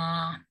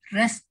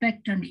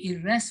respect and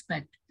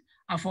irrespect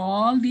of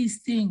all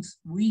these things.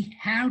 We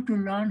have to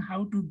learn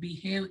how to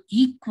behave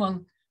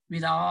equal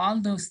with all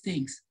those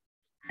things.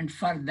 And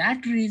for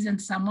that reason,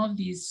 some of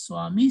these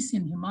Swamis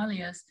in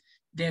Himalayas,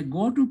 they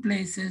go to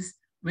places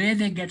where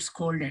they get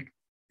scolded.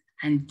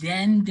 And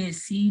then they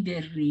see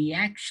their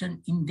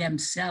reaction in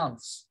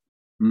themselves.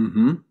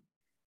 Mm-hmm.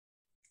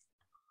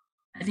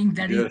 I think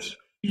that is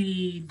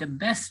the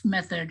best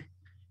method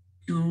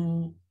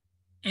to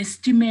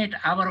estimate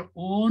our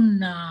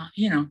own,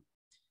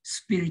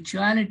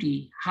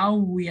 spirituality, how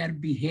we are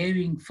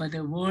behaving for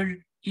the world,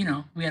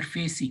 we are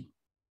facing.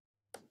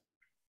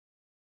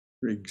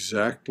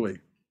 Exactly.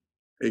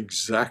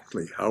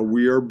 Exactly. How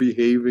we are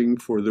behaving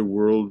for the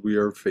world we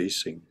are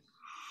facing.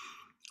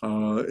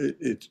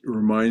 It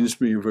reminds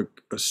me of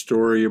a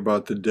story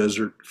about the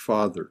Desert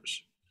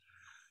Fathers.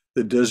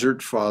 The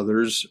Desert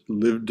Fathers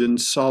lived in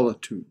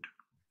solitude.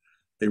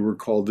 They were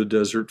called the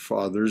Desert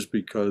Fathers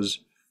because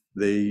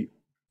they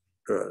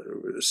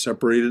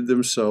separated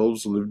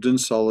themselves, lived in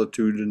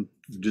solitude, and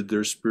did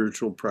their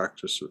spiritual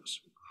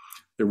practices.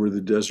 There were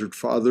the Desert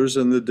Fathers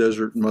and the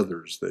Desert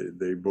Mothers.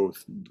 They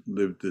both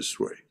lived this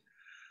way.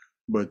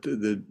 But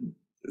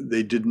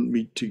they didn't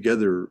meet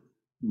together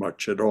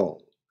much at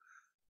all.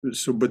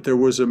 But there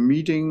was a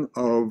meeting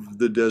of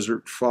the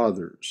Desert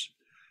Fathers,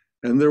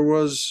 and there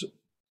was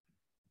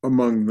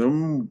among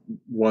them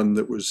one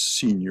that was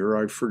senior.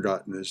 I've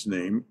forgotten his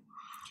name,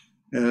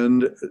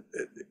 and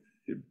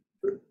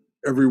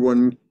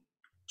everyone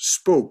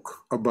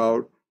spoke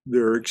about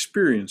their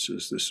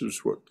experiences. This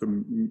is what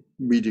the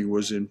meeting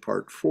was in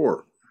part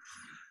for.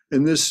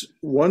 And this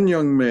one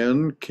young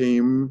man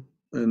came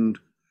and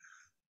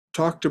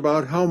talked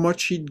about how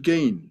much he'd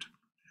gained,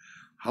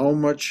 how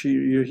much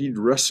he'd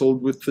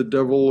wrestled with the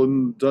devil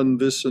and done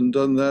this and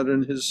done that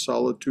in his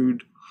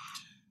solitude.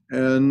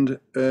 And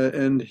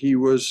he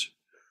was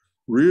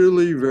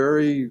really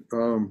very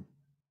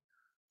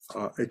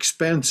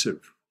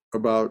expansive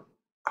about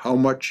how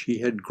much he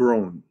had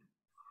grown.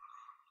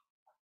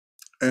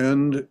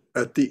 And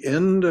at the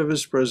end of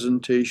his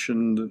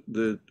presentation,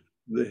 the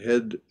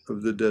head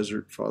of the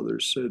Desert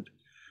Fathers said,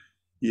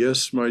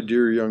 "Yes, my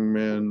dear young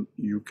man,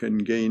 you can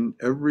gain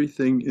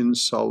everything in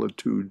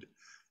solitude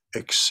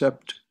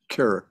except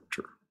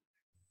character."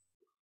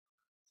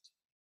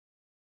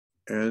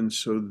 And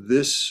so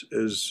this,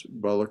 as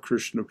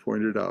Balakrishna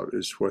pointed out,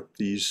 is what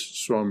these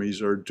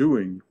Swamis are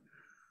doing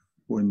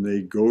when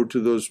they go to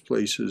those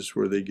places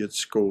where they get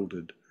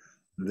scolded.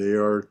 They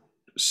are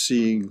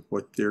seeing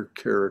what their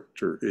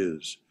character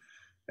is,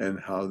 and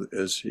how,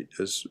 as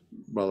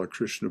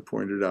Balakrishna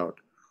pointed out,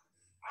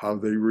 how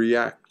they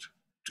react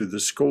to the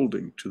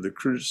scolding, to the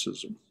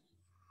criticism.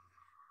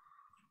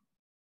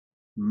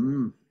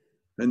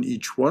 And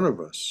each one of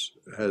us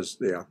has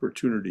the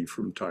opportunity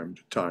from time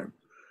to time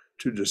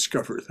to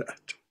discover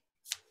that.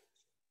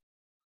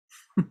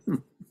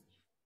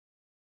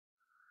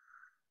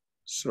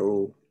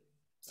 So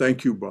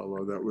thank you,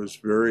 Bala. That was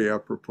very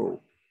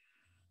apropos,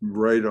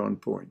 right on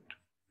point.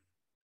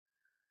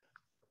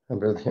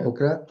 Brother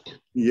Shankara?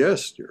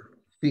 Yes, dear.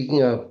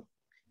 Speaking of,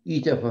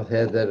 each of us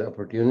has that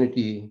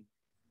opportunity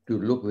to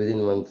look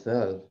within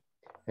oneself,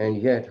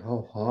 and yet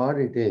how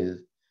hard it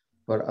is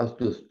for us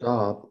to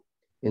stop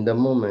in the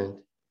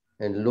moment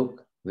and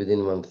look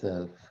within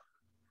oneself.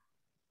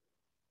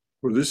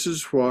 Well, this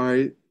is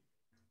why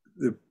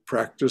the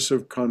practice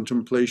of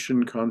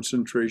contemplation,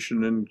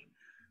 concentration,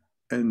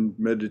 and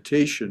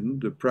meditation,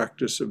 the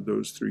practice of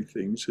those three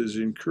things, is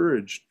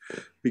encouraged,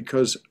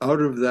 because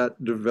out of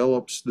that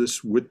develops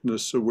this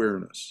witness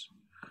awareness,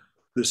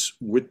 this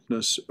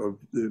witness of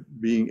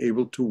being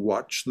able to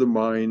watch the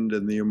mind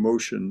and the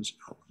emotions,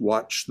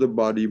 watch the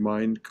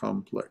body-mind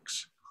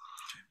complex,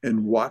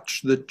 and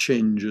watch the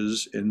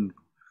changes in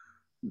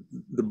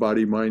the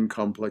body-mind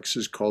complex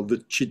is called the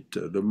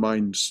chitta, the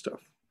mind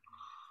stuff.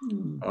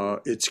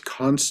 It's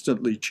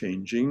constantly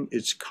changing.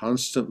 It's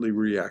constantly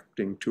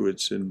reacting to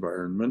its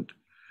environment.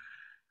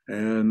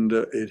 And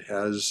it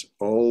has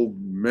all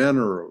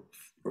manner of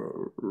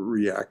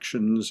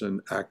reactions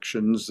and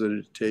actions that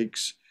it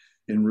takes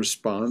in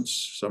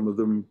response, some of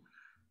them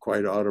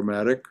quite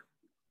automatic.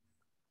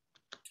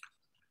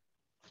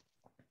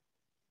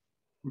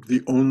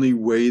 The only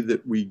way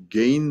that we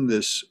gain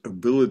this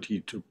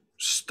ability to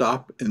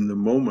stop in the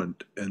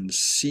moment and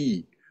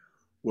see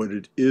what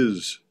it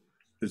is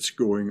that's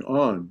going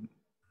on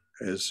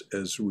as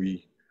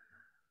we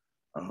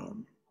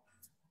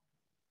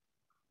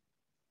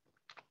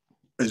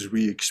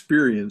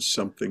experience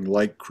something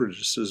like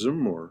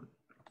criticism or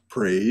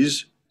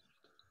praise,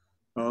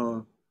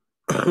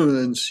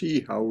 and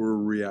see how we're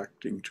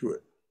reacting to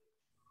it.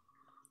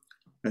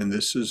 And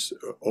this is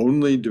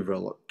only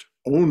developed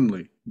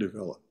through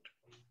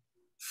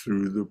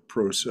the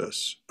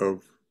process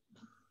of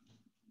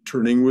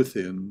turning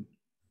within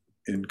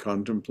in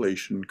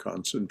contemplation,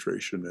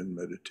 concentration, and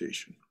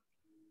meditation.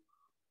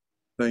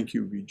 Thank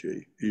you,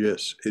 Vijay.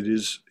 Yes, it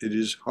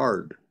is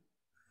hard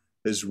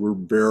as we're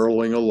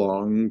barreling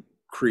along,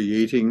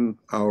 creating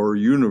our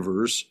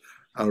universe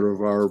out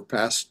of our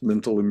past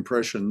mental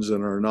impressions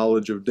and our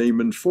knowledge of name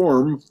and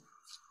form,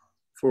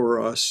 for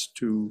us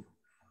to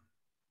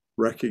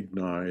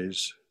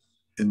recognize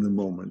in the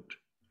moment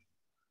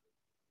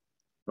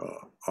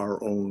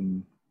our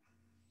own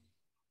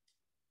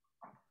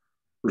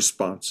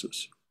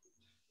responses.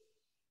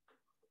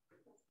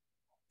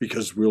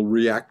 Because we'll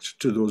react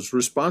to those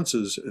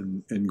responses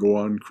and go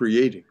on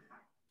creating.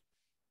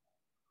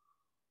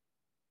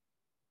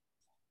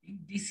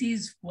 This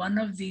is one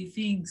of the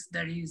things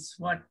that is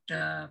what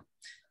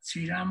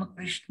Sri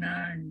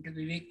Ramakrishna and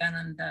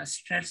Vivekananda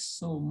stress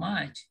so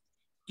much.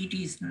 It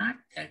is not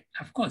that,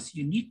 of course,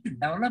 you need to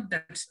develop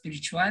that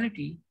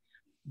spirituality,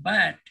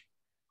 but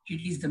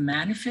it is the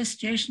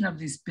manifestation of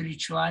the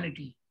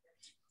spirituality.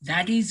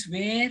 That is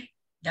where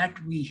that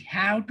we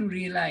have to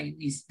realize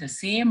is the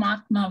same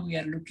Atma we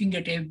are looking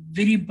at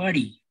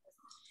everybody.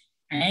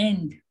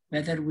 And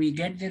whether we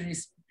get the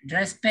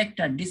respect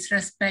or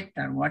disrespect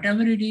or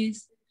whatever it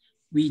is,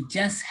 we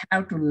just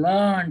have to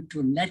learn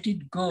to let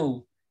it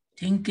go,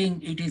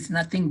 thinking it is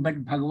nothing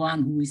but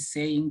Bhagavan who is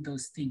saying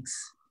those things.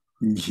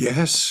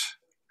 Yes.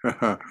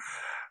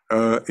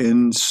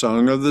 In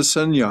Song of the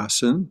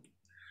Sannyasin,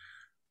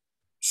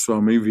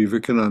 Swami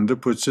Vivekananda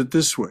puts it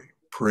this way: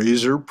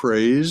 praiser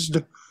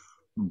praised,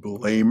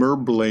 blamer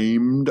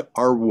blamed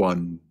are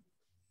one.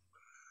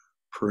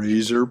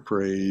 Praiser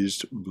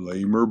praised,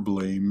 blamer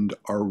blamed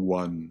are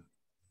one.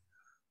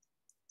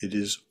 It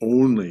is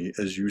only,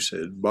 as you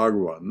said,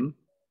 Bhagavan,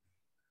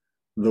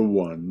 the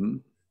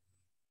one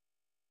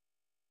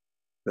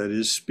that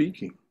is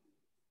speaking.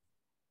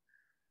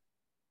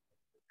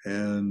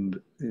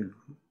 And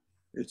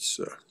it's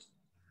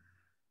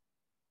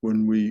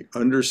when we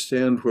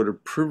understand what a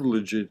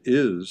privilege it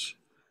is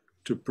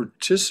to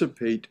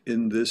participate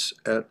in this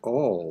at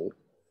all,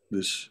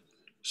 this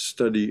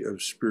study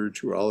of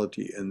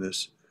spirituality and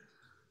this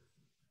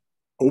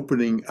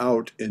opening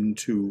out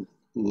into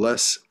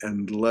less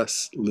and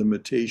less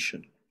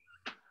limitation,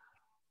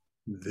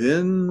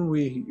 then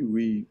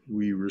we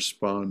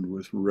respond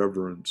with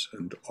reverence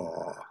and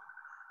awe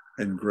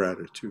and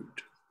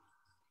gratitude.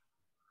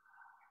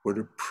 What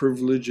a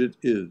privilege it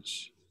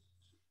is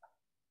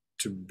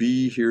to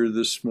be here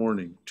this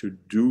morning, to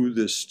do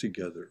this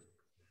together.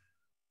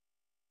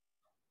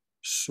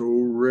 So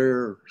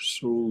rare,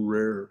 so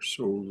rare,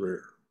 so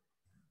rare.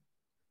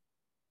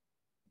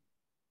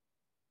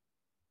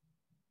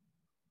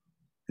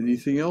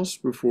 Anything else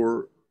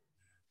before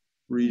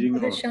reading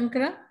Brother on?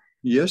 Shankara?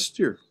 Yes,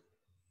 dear.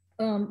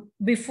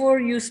 Before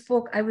you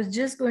spoke, I was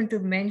just going to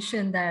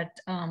mention that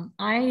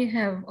I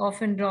have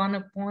often drawn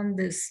upon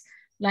these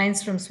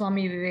lines from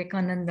Swami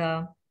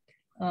Vivekananda,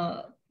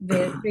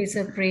 where praise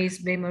or praise,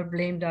 blame or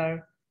blamed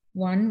are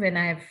one, when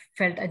I have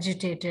felt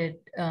agitated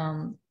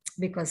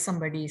because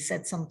somebody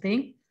said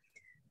something.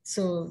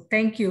 So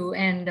thank you.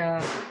 And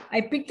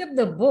I picked up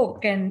the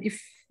book, and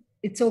if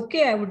it's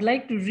okay, I would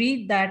like to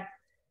read that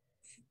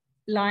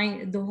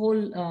line, the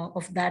whole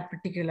of that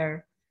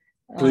particular.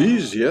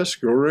 Please, yes,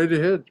 go right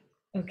ahead.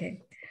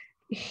 Okay.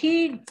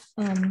 Heed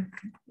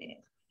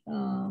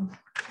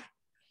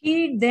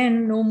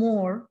then no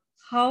more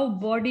how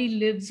body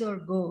lives or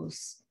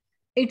goes.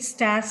 Its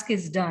task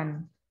is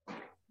done.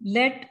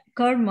 Let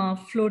karma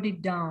float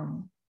it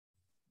down.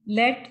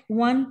 Let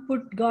one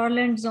put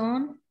garlands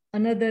on,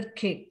 another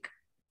kick.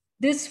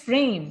 This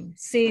frame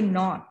say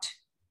not,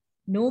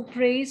 no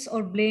praise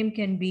or blame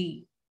can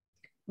be,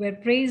 where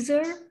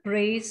praiser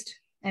praised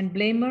and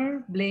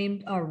blamer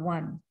blamed are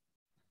one.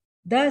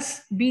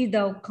 Thus be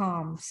thou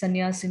calm,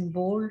 sannyas in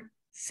bold,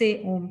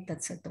 say Om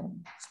Tat Sat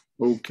Om.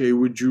 Okay,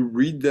 would you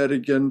read that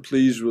again,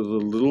 please, with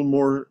a little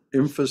more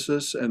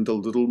emphasis and a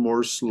little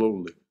more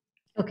slowly?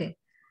 Okay.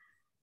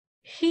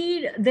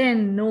 Heed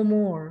then no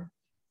more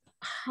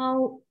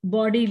how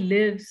body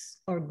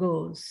lives or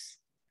goes.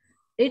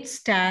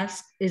 Its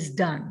task is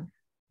done.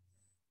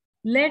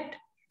 Let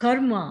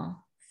karma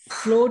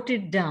float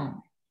it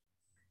down.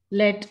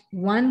 Let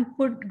one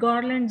put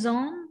garlands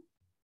on,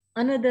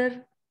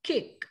 another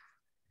kick.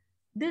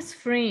 This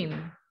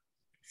frame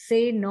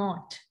say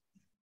not,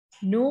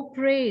 no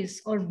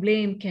praise or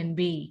blame can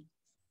be,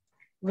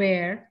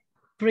 where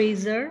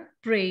praiser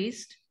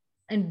praised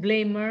and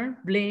blamer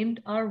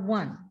blamed are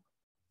one.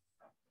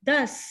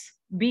 Thus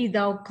be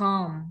thou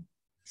calm,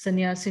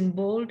 sannyas in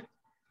bold,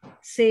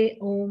 say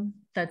Om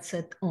Tat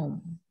Sat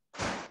Om.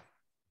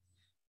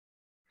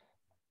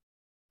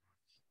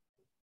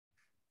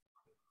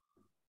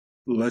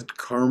 Let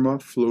karma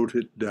float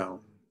it down.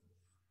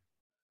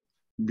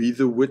 Be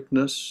the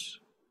witness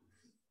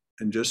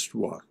and just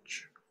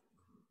watch.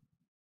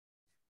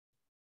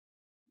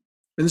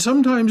 And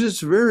sometimes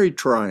it's very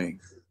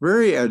trying,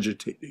 very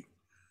agitating,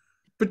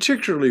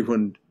 particularly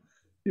when,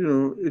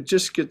 it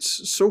just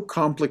gets so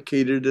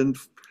complicated and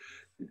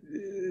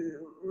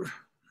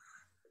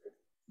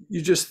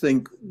you just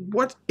think,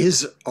 what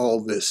is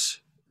all this?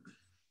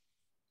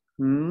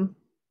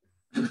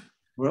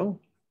 Well,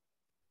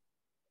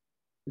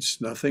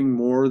 it's nothing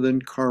more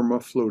than karma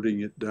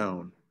floating it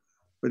down.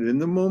 But in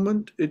the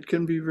moment, it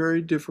can be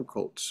very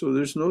difficult. So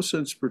there's no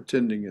sense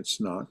pretending it's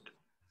not.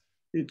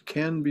 It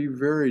can be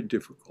very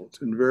difficult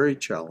and very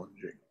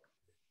challenging.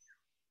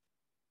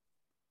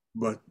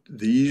 But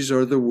these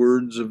are the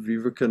words of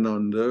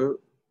Vivekananda,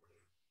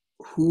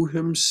 who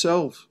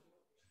himself,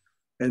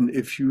 and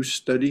if you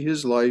study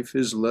his life,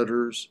 his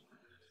letters,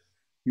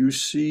 you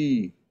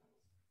see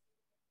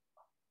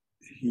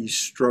he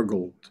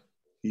struggled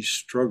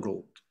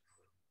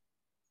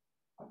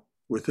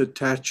with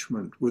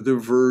attachment, with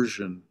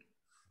aversion,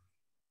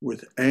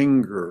 with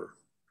anger,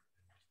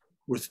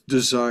 with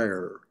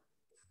desire.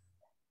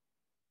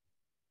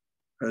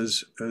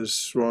 As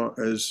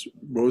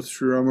both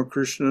Sri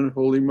Ramakrishna and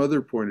Holy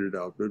Mother pointed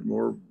out, but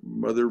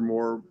Mother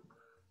more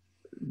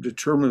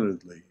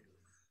determinedly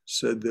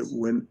said that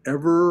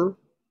whenever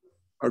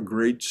a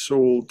great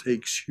soul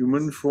takes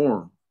human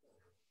form,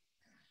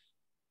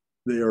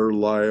 they are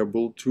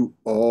liable to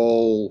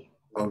all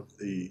of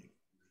the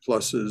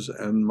pluses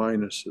and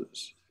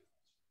minuses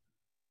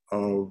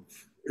of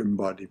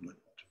embodiment.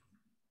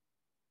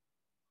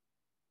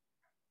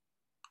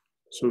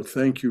 So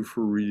thank you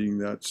for reading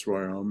that,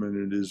 Swayam,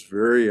 and it is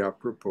very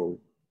apropos.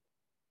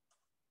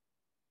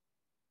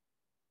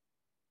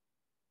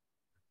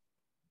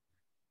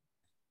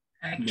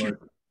 Actually, But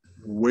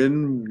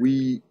when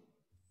we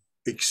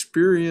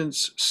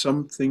experience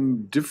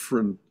something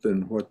different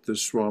than what the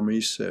Swami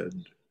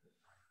said,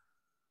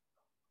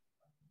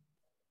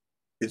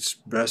 it's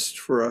best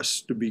for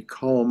us to be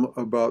calm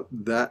about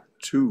that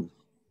too.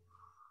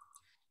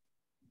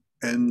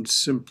 And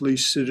simply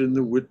sit in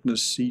the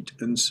witness seat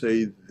and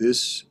say,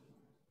 these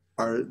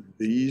are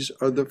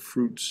the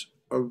fruits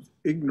of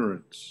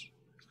ignorance,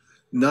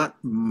 not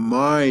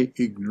my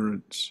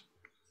ignorance.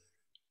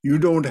 You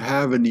don't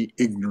have any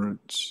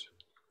ignorance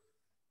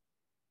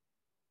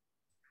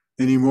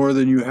any more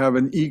than you have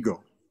an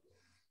ego.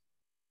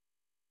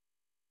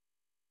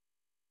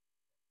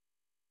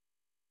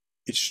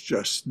 It's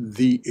just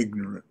the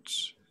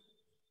ignorance.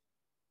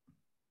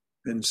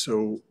 And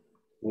so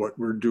what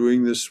we're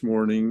doing this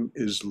morning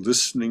is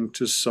listening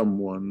to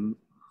someone,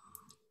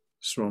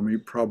 Swami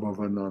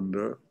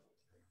Prabhavananda,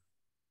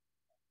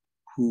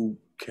 who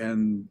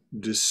can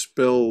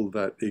dispel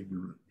that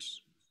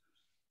ignorance.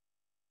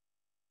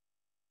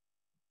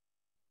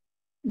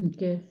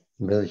 Okay.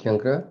 Brother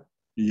Shankara,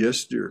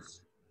 Yes, dear.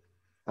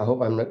 I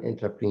hope I'm not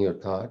interrupting your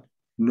thought.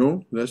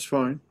 No, that's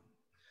fine.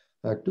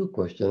 Two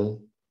questions.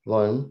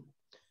 One,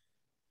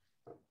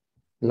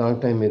 long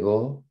time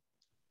ago,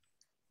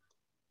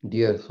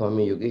 dear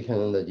Swami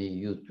Yogeshananda ji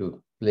used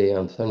to play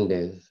on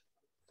Sundays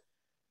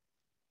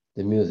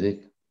the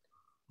music,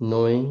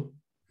 knowing,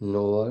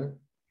 knower,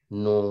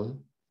 known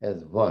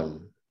as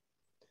one.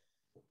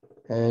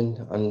 And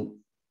on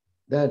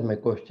that, my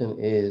question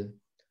is,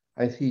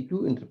 I see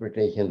two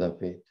interpretations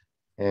of it,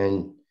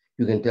 and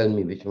you can tell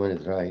me which one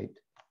is right.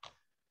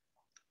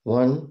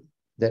 One,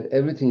 that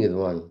everything is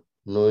one,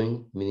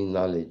 knowing meaning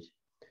knowledge.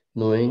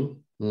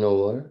 Knowing,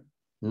 knower,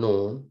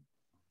 known,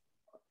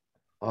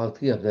 all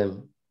three of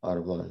them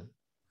are one.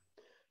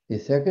 The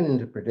second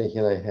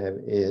interpretation I have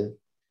is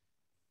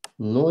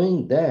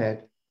knowing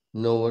that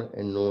knower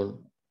and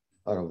known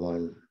are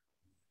one.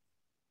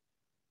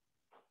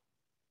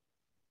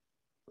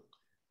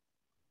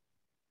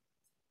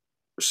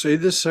 Say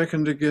the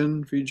second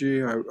again,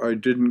 Vijay. I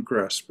didn't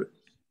grasp it.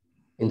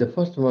 In the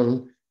first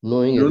one,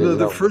 knowing No, is no, in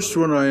the knowledge. first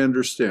one I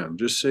understand.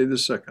 Just say the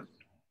second.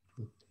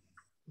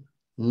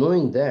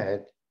 knowing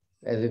that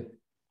as if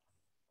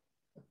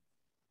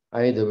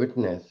I, the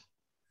witness,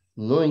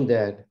 knowing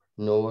that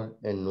knower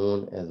and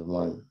known as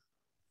one.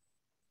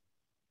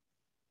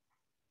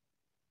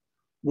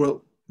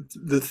 Well,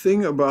 the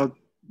thing about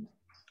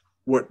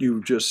what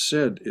you just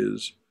said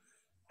is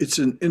it's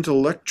an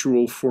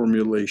intellectual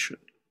formulation.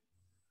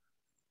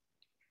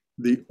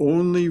 The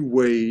only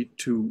way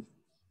to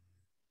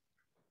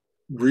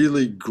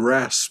really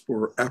grasp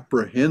or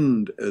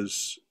apprehend,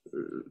 as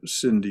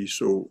Cindy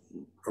so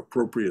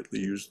appropriately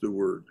used the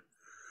word,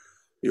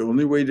 the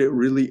only way to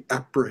really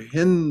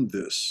apprehend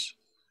this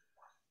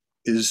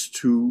is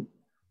to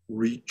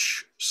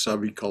reach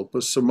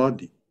Savikalpa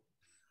Samadhi.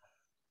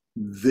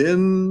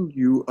 Then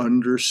you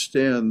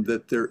understand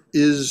that there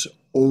is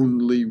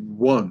only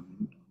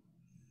one,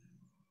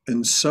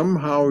 and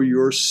somehow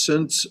your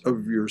sense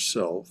of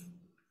yourself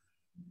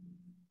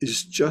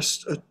is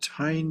just a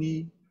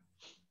tiny,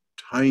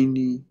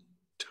 tiny,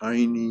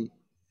 tiny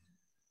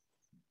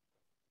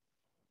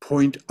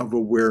point of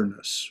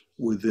awareness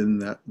within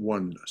that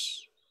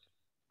oneness.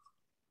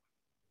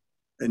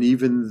 And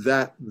even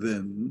that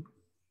then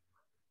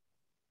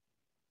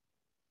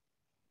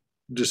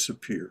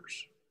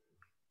disappears.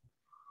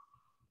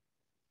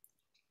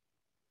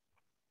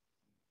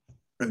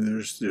 And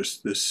there's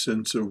just this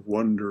sense of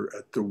wonder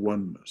at the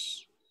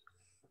oneness.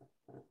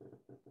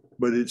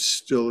 But it's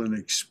still an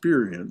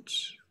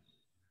experience.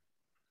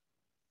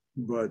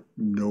 But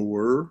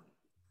knower,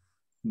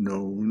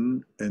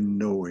 known, and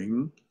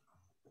knowing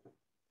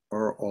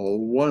are all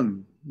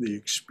one. The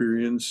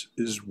experience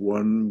is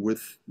one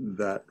with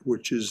that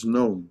which is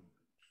known.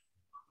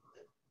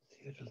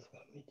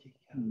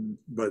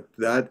 But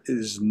that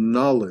is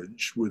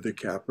knowledge with a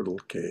capital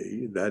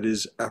K. That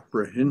is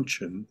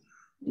apprehension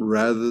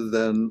rather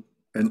than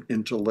an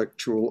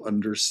intellectual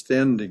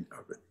understanding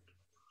of it.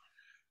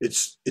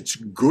 It's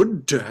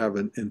good to have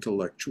an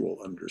intellectual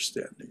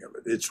understanding of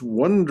it. It's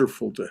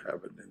wonderful to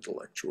have an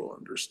intellectual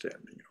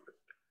understanding of it.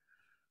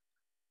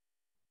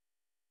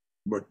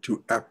 But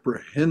to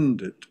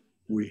apprehend it,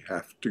 we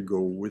have to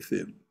go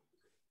within.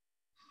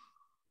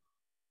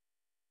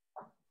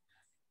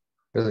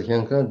 Brother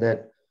Shankar,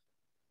 that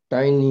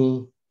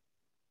tiny,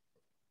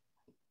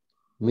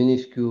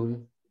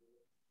 minuscule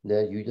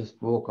that you just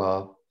spoke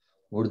of,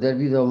 would that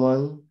be the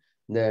one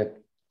that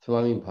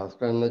Swami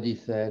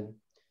Bhaskarandaji said,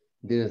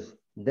 there's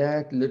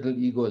that little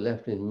ego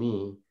left in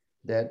me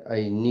that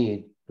I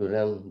need to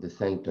run the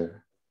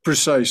center?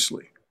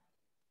 Precisely.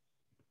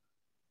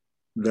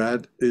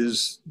 That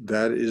is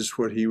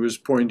what he was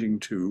pointing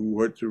to.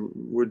 What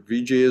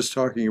Vijay is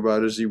talking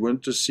about is he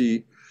went to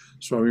see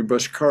Swami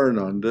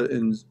Bhaskarananda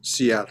in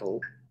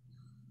Seattle.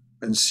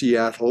 And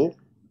Seattle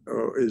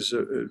is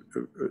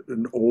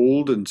an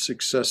old and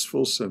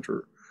successful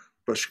center.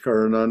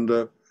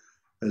 Bhaskarananda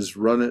has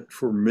run it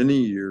for many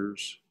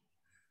years.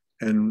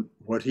 And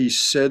what he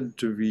said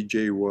to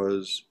Vijay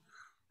was,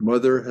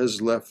 Mother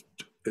has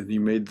left, and he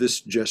made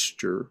this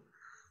gesture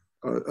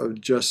of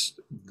just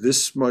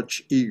this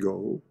much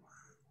ego.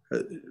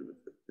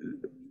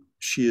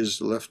 She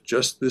has left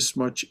just this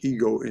much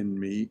ego in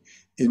me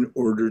in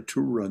order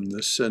to run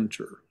the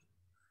center.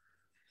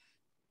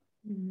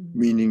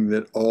 Meaning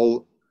that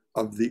all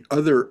of the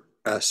other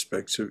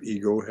aspects of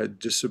ego had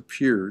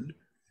disappeared,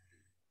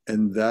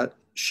 and that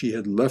she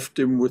had left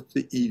him with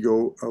the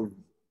ego of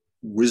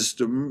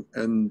wisdom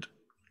and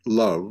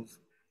love,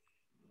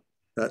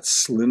 that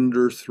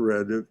slender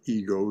thread of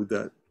ego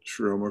that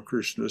Sri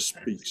Ramakrishna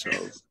speaks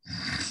of,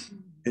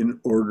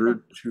 in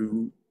order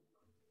to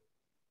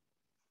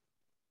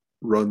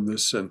run the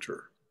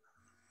center.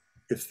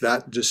 If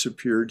that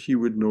disappeared, he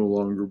would no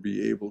longer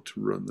be able to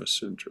run the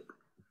center.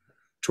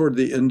 Toward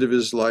the end of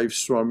his life,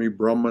 Swami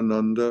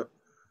Prabhavananda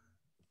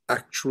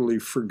actually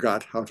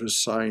forgot how to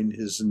sign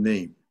his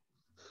name.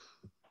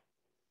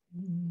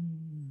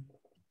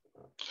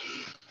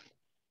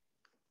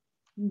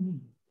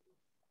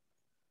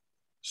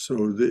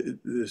 So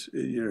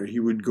he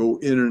would go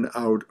in and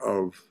out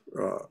of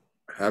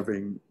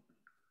having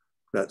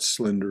that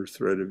slender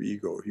thread of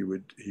ego. He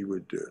would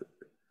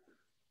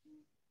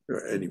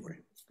anyway,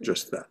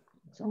 just that.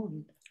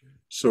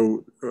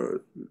 So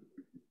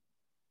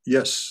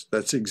yes,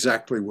 that's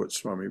exactly what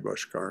Swami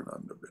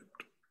Bhaskarananda meant.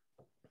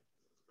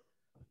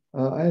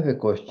 I have a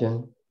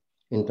question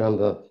in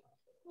terms of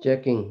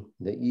checking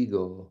the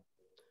ego.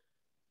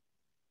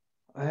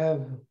 I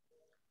have,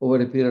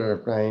 over a period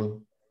of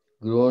time,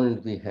 grown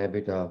into the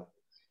habit of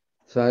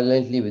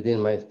silently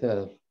within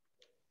myself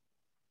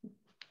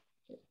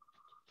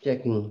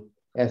checking,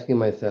 asking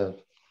myself,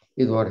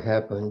 is what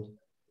happened,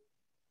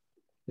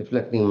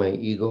 reflecting my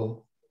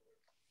ego.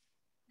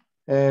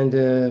 And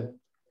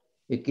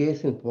a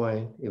case in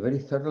point, a very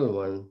subtle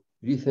one,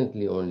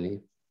 recently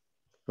only,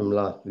 from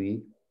last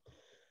week,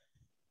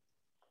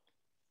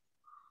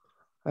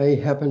 I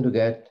happened to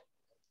get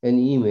an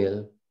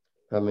email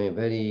from a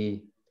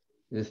very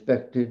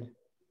respected,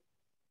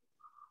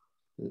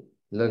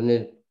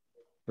 learned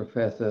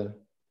professor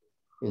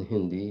in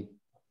Hindi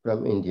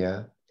from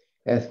India,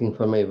 asking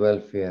for my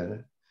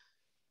welfare.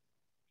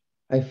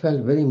 I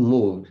felt very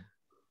moved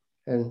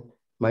And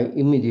my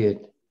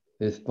immediate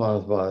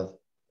response was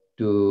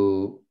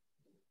to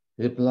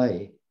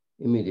reply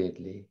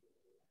immediately.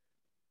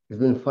 It's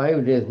been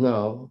 5 days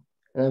now,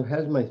 and I've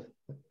held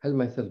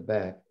myself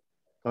back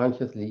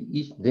consciously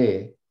each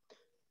day.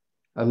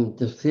 I'm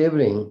just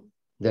savoring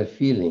that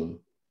feeling,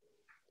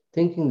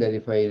 thinking that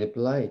if I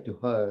reply to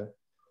her,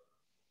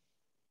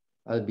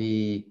 I'll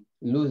be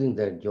losing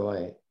that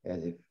joy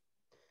as if.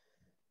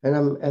 And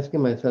I'm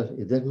asking myself,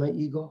 is that my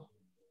ego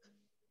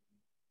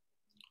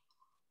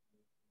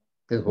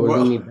that's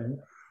holding me Well,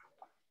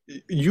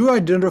 back? you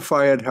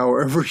identify it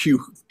however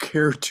you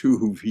care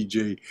to,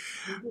 VJ.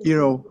 You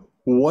know,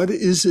 what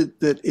is it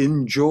that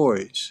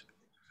enjoys?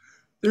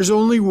 There's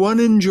only one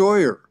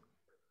enjoyer,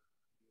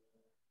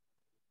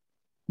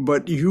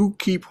 but you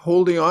keep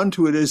holding on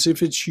to it as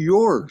if it's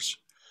yours.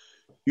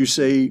 You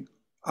say,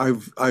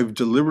 I've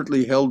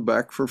deliberately held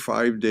back for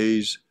 5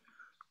 days,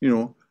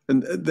 and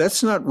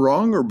that's not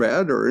wrong or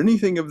bad or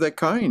anything of that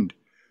kind.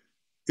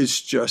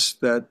 It's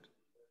just that,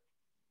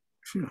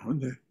 you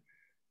know,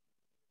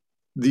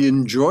 the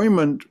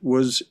enjoyment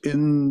was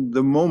in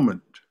the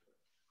moment.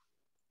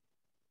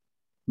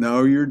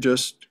 Now you're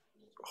just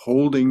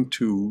holding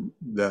to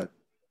that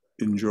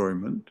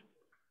enjoyment.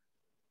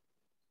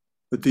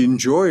 But the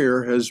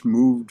enjoyer has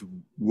moved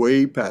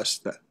way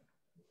past that.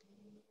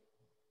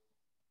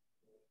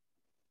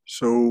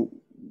 So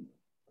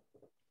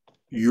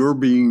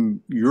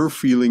you're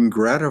feeling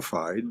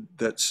gratified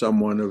that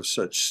someone of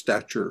such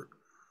stature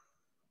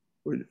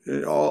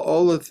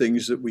all the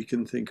things that we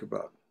can think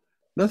about.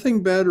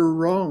 Nothing bad or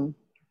wrong.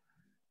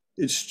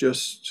 It's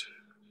just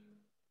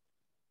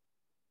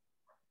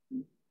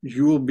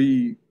you will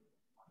be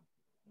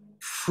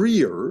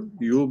freer,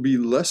 you'll be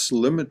less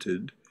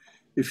limited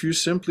if you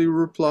simply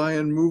reply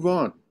and move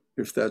on,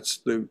 if that's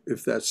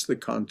the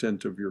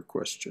content of your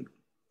question.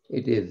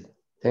 It is.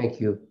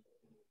 Thank you.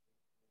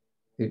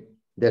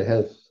 That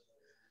helps.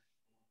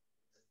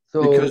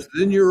 So, because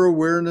then your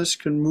awareness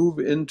can move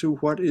into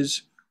what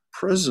is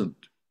present.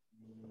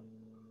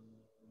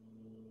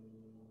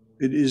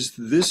 It is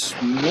this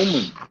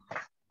moment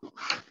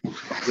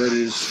that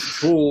is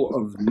full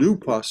of new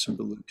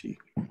possibility.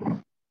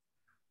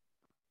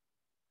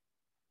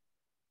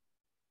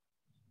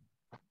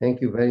 thank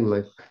you very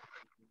much.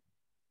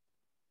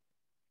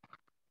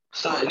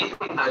 So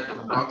anything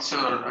that blocks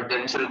your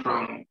attention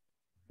from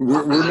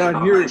We're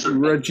not hearing,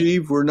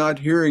 Rajiv, we're not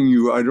hearing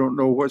you. I don't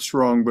know what's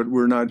wrong, but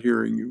we're not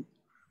hearing you.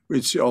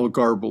 It's all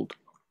garbled.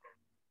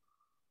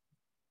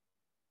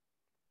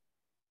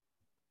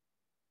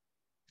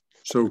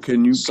 So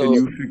can you,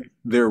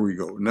 there we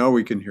go. Now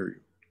we can hear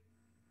you.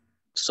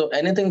 So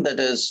anything that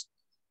is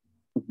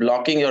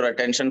blocking your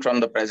attention from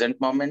the present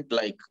moment,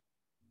 like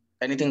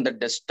anything that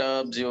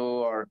disturbs you,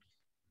 or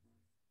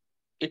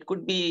it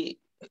could be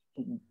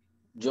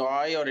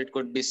joy, or it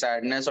could be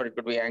sadness, or it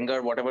could be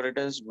anger, whatever it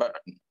is, but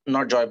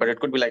not joy, but it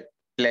could be like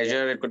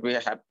pleasure, it could be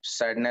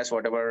sadness,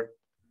 whatever.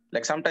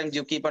 Like sometimes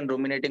you keep on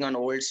ruminating on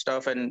old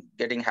stuff and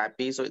getting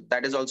happy. So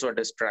that is also a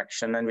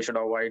distraction, and we should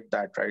avoid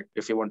that, right?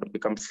 If you want to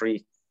become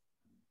free.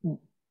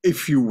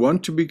 If you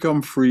want to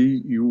become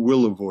free, you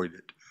will avoid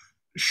it.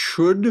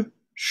 Should,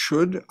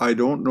 I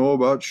don't know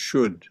about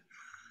should.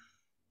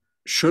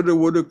 Shoulda,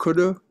 woulda,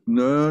 coulda?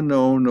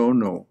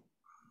 No.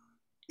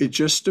 It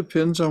just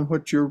depends on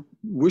what your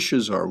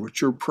wishes are, what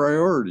your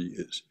priority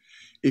is.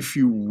 If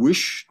you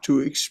wish to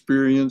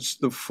experience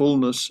the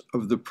fullness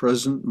of the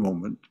present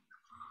moment,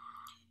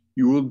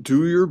 you will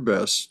do your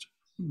best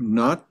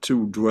not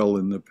to dwell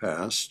in the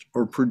past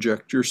or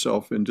project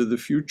yourself into the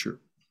future.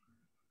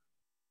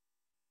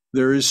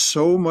 There is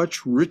so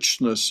much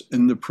richness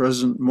in the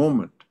present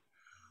moment,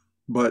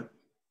 but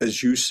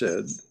as you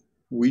said,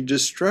 we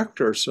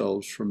distract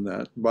ourselves from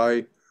that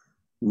by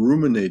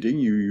ruminating.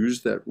 You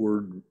use that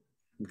word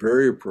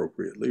very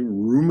appropriately,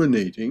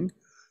 ruminating.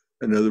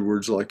 In other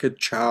words, like a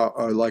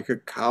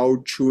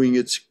cow chewing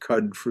its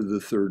cud for the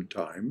third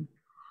time.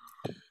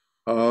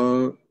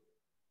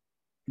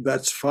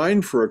 That's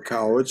fine for a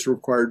cow. It's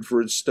required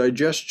for its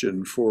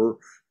digestion. For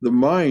the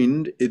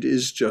mind, it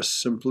is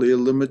just simply a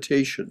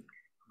limitation.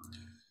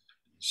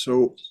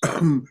 So,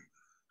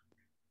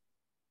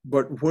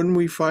 but when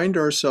we find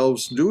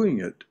ourselves doing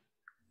it,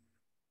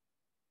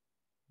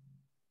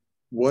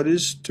 what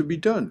is to be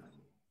done?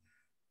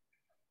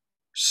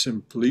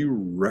 Simply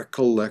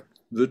recollect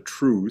the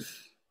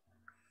truth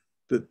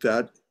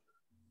that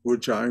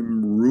which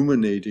I'm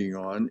ruminating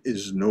on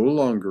is no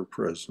longer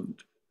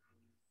present.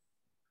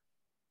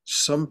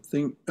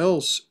 Something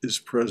else is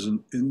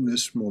present in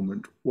this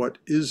moment. What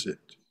is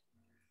it?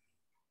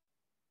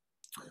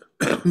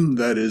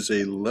 That is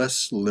a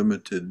less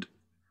limited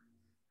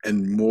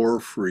and more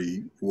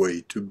free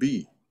way to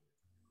be.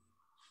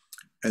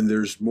 And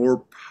there's more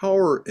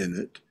power in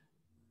it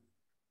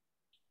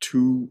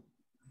to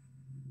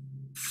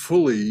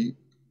fully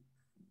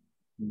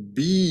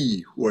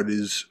be what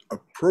is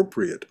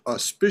appropriate,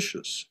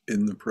 auspicious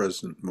in the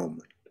present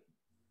moment.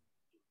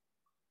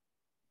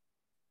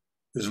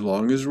 As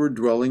long as we're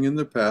dwelling in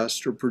the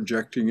past or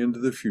projecting into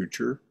the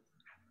future,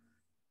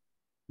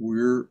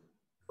 we're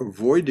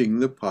avoiding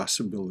the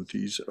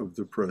possibilities of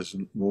the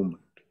present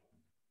moment.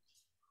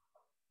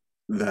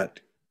 That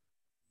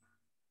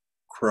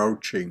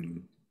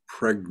crouching,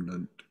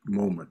 pregnant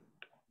moment.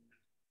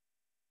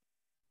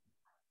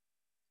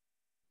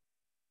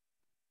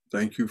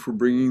 Thank you for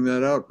bringing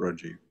that out,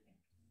 Rajiv.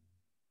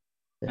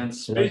 And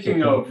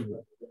speaking of...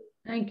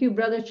 Thank you,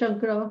 Brother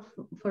Shankara,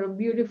 for a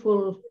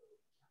beautiful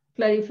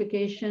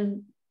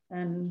clarification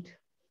and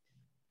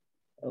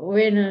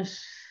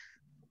awareness.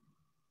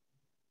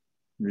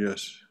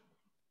 Yes.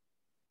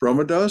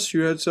 Brahmadas,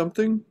 you had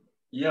something?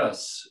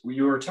 Yes,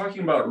 you were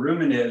talking about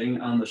ruminating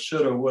on the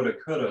shoulda, woulda,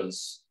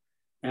 couldas,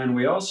 and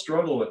we all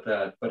struggle with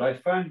that. But I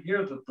find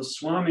here that the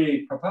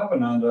Swami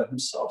Prabhavananda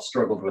himself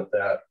struggled with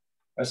that.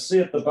 I see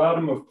at the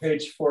bottom of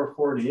page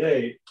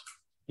 448,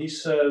 he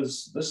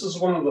says, "This is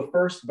one of the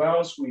first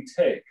vows we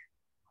take.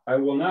 I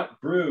will not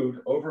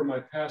brood over my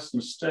past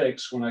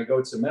mistakes when I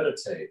go to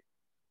meditate.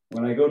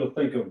 When I go to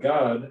think of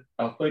God,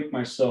 I'll think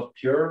myself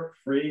pure,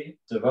 free,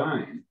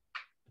 divine."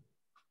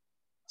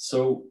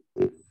 So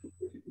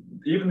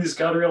even these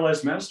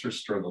God-realized masters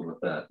struggled with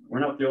that. We're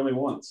not the only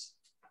ones.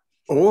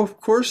 Oh, of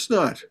course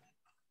not.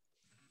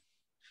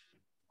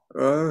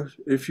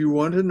 If you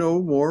want to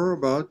know more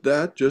about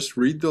that, just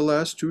read the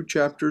last 2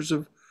 chapters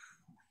of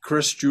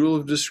Crest Jewel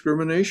of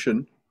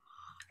Discrimination.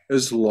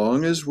 As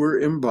long as we're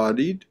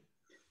embodied,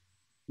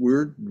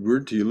 we're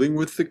dealing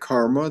with the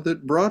karma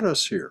that brought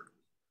us here.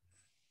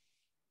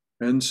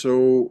 And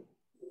so,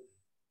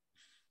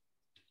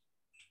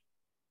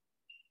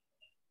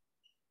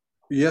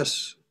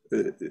 yes,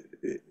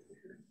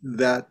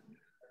 that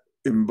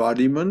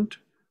embodiment,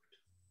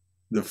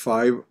 the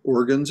 5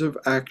 organs of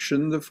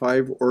action, the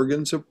 5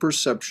 organs of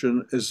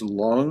perception, as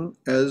long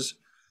as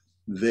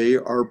they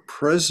are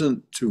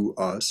present to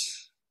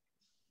us,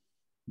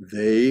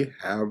 they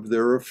have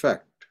their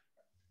effect.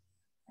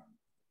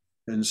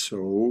 And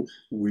so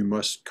we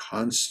must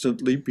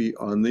constantly be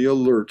on the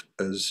alert,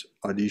 as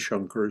Adi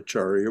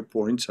Shankaracharya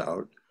points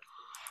out,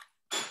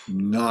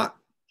 not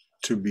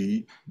to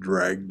be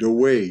dragged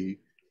away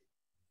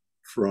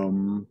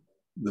from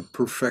the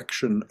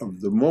perfection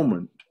of the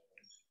moment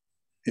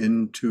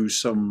into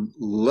some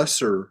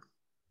lesser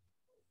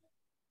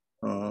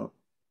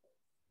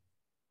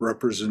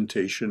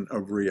representation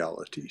of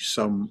reality,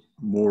 some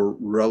more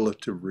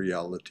relative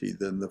reality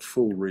than the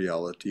full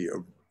reality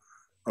of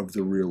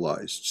the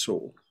realized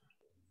soul.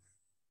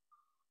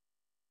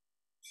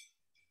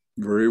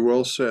 Very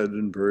well said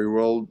and very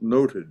well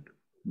noted,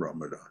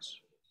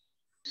 Brahmadas.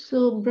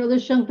 So, Brother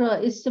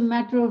Shankara, it's a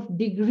matter of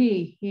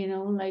degree,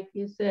 like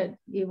you said,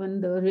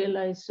 even the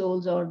realized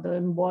souls or the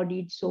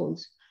embodied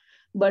souls.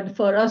 But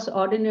for us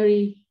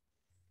ordinary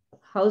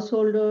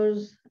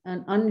householders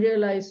and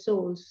unrealized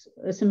souls,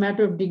 it's a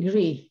matter of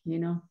degree,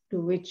 to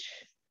which.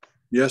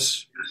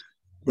 Yes,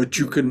 but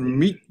you can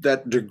meet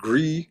that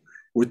degree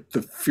with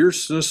the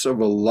fierceness of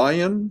a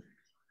lion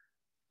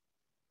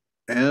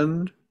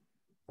and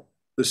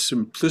the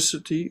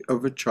simplicity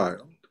of a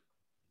child,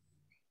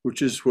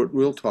 which is what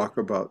we'll talk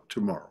about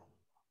tomorrow.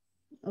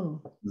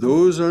 Oh.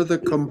 Those are the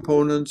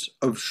components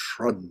of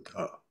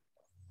Shraddha.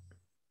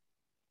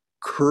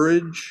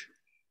 Courage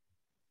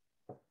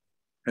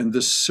and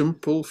the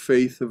simple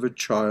faith of a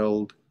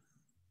child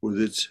with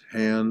its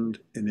hand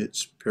in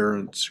its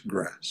parent's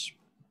grasp.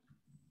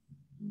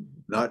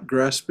 Not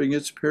grasping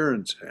its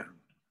parent's hand,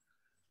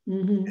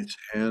 its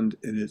hand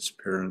in its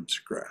parent's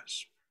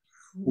grasp.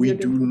 We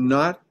do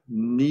not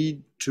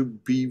need to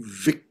be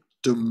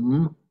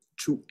victim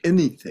to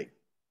anything.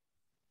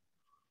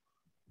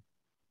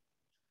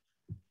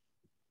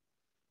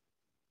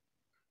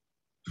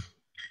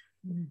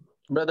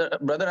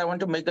 Brother, I want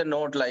to make a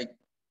note, like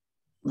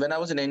when I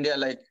was in India,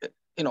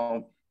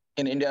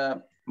 in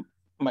India,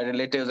 my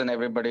relatives and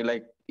everybody,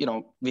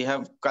 we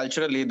have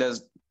culturally,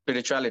 there's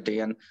spirituality,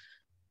 and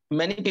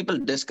many people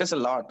discuss a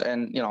lot,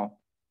 and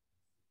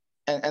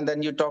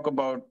then you talked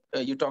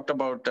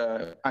about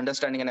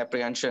understanding and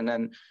apprehension,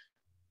 and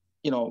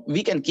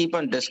we can keep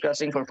on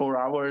discussing for 4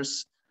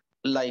 hours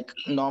like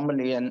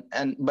normally,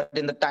 but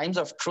in the times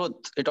of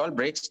truth, it all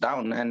breaks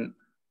down, and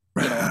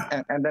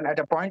and then at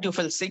a point you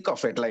feel sick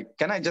of it, like,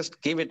 can I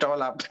just give it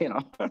all up?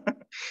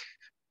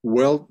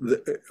 Well,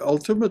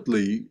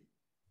 ultimately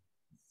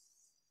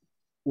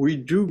we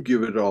do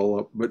give it all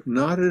up, but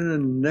not in a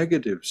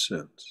negative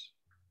sense.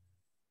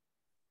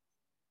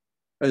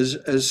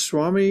 As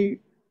Swami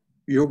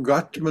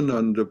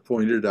Yogatmananda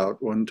pointed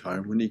out one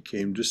time when he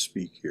came to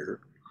speak here,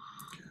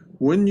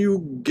 when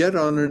you get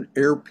on an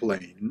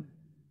airplane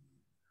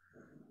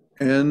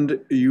and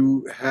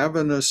you have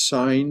an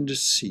assigned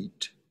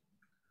seat,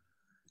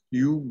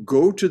 you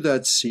go to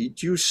that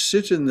seat, you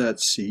sit in that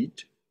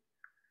seat,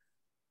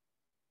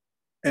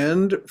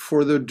 and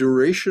for the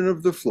duration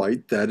of the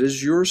flight, that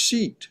is your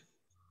seat.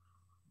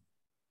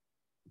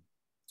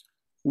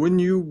 When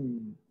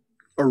you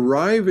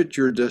arrive at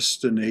your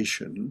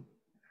destination,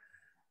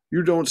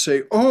 you don't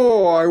say,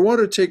 "Oh, I want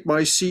to take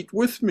my seat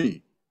with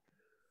me.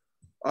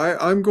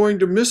 I'm going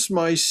to miss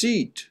my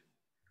seat."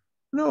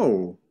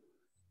 No,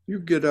 you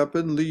get up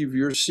and leave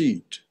your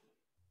seat.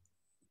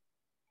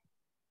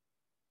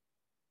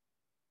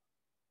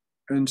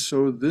 And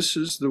so this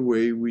is the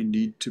way we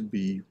need to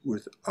be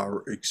with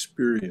our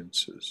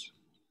experiences.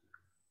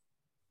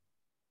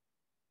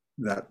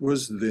 That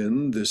was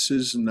then, this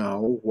is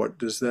now. What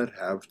does that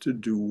have to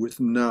do with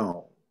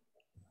now?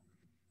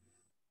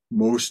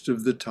 Most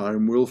of the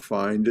time we'll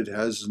find it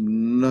has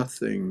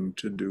nothing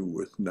to do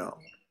with now,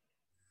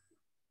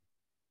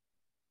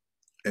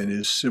 and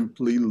is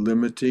simply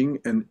limiting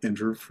and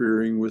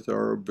interfering with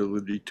our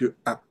ability to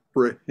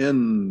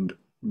apprehend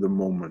the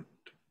moment.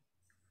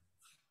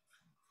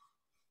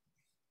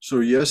 So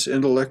yes,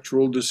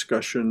 intellectual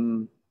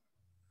discussion,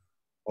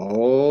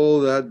 all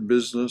that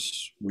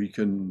business we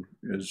can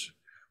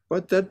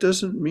but that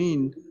doesn't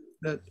mean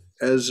that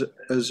as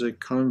a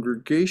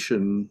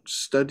congregation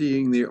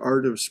studying the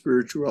art of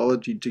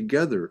spirituality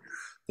together,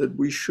 that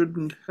we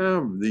shouldn't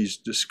have these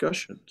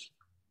discussions.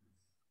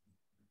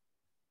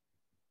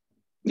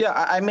 Yeah,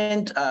 I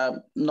meant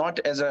not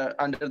as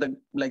under the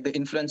the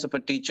influence of a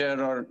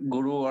teacher or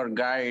guru or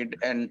guide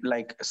and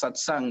like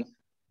satsang,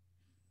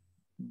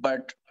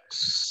 but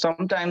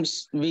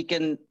sometimes we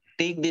can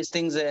take these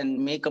things and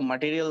make a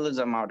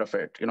materialism out of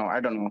it.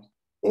 I don't know.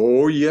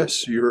 Oh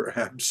yes, you're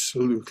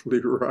absolutely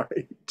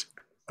right.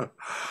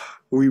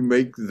 We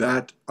make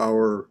that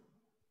our.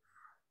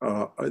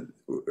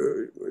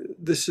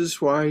 This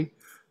is why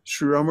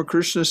Sri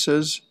Ramakrishna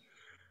says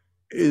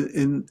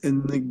in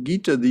the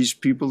Gita, these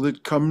people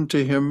that come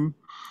to him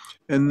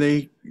and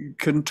they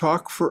can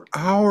talk for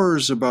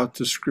hours about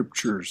the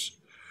scriptures,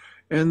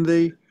 and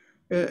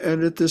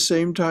at the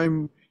same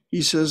time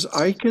he says,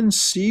 I can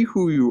see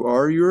who you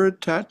are. You're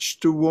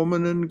attached to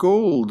woman and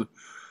gold.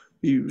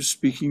 He was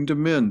speaking to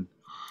men.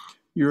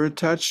 You're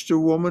attached to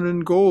woman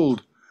and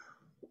gold.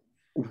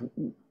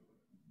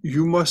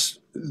 You must,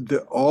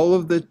 all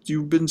of that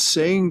you've been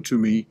saying to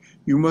me,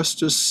 you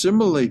must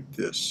assimilate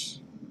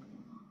this.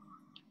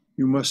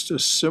 You must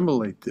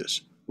assimilate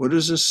this. What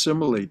does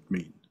assimilate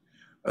mean?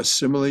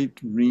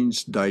 Assimilate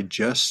means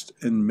digest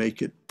and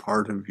make it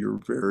part of your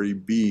very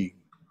being.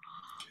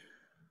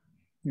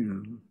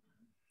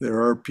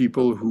 There are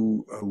people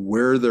who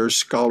wear their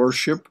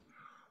scholarship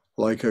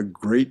like a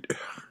great,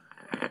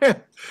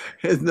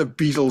 in the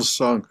Beatles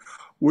song,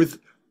 with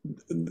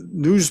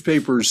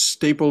newspapers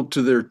stapled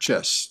to their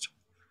chest.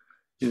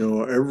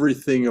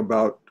 Everything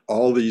about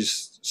all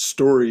these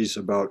stories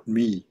about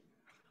me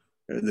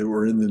that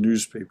were in the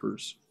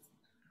newspapers.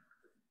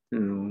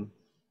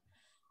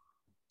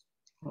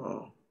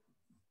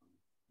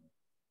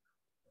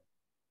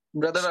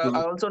 Brother,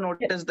 I also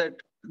noticed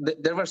that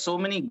there were so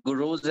many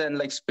gurus and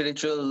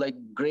spiritual,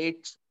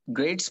 great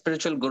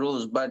spiritual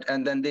gurus,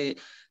 and then they,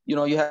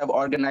 you have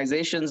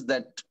organizations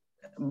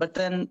but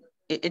then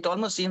it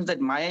almost seems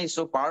that Maya is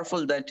so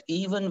powerful that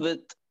even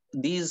with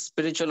these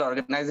spiritual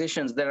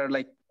organizations, there are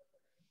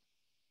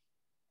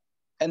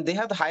and they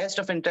have the highest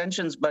of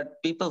intentions,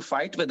 but people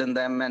fight within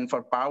them and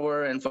for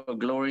power and for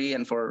glory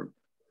and for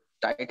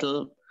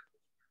title.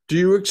 Do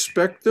you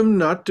expect them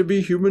not to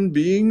be human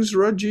beings,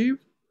 Rajiv?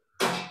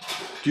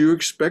 Do you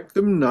expect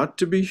them not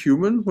to be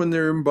human when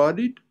they're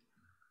embodied?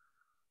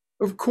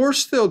 Of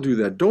course they'll do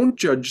that. Don't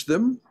judge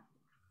them.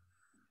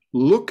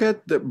 Look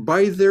at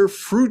by their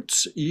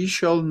fruits ye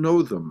shall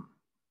know them.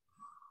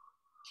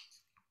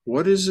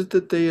 What is it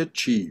that they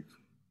achieve?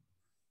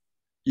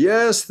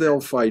 Yes,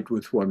 they'll fight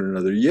with one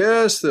another.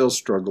 Yes, they'll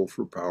struggle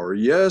for power.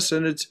 Yes,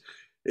 and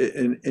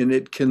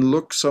it can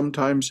look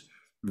sometimes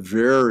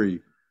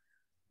very,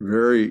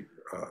 very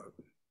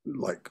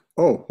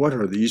oh, what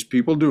are these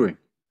people doing?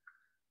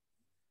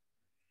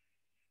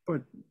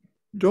 But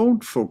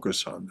don't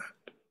focus on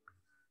that.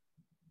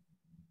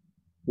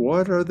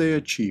 What are they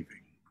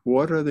achieving?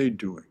 What are they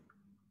doing?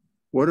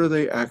 What are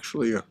they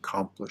actually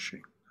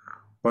accomplishing?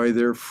 By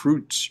their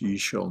fruits ye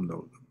shall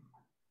know them.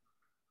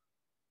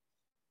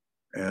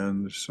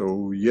 And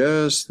so,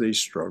 yes, they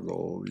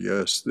struggle.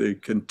 Yes, they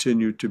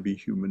continue to be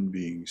human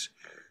beings.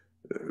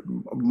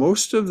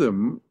 Most of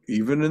them,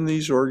 even in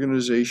these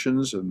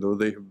organizations, and though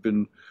they have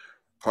been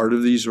part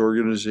of these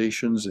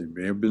organizations, they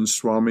may have been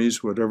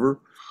swamis, whatever,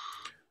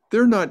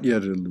 they're not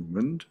yet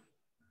illumined.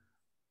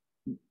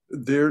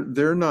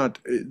 They're not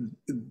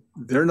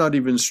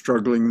even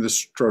struggling the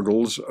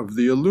struggles of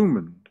the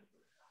illumined.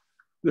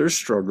 They're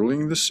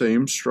struggling the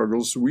same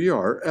struggles we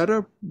are, at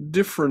a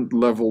different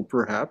level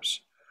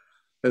perhaps.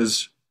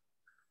 As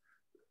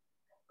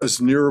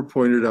Neera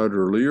pointed out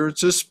earlier,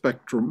 it's a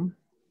spectrum.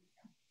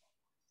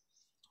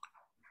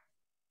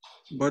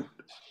 But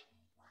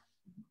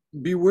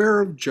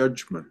beware of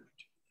judgment.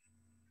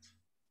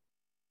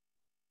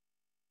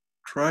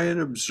 Try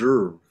and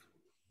observe,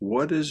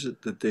 what is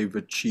it that they've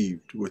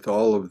achieved with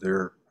all of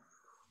their,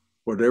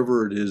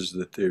 whatever it is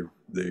that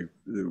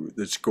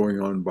that's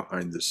going on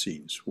behind the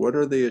scenes. What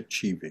are they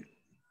achieving?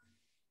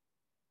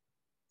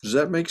 Does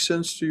that make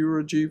sense to you,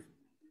 Rajiv?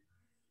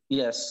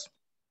 Yes.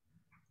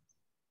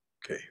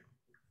 Okay.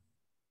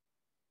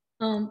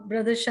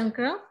 Brother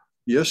Shankara?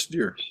 Yes,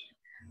 dear.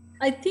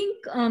 I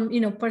think,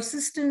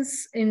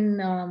 persistence in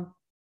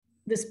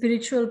the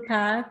spiritual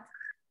path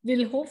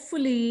will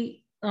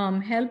hopefully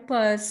help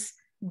us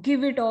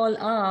give it all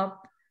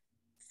up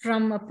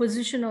from a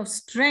position of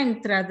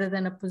strength rather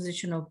than a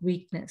position of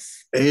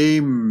weakness.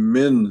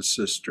 Amen,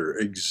 sister.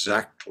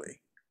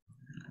 Exactly.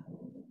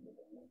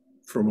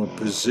 From a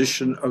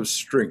position of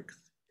strength.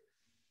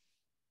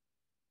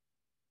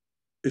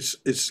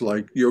 It's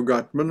like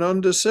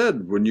Yogatmananda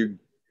said, when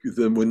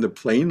the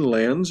plane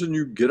lands and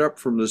you get up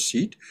from the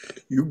seat,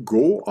 you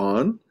go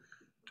on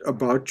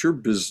about your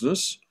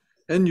business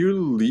and you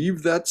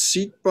leave that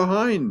seat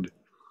behind.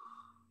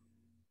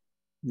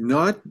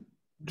 Not,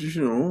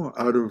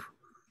 out of,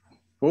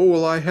 oh,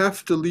 well, I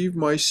have to leave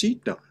my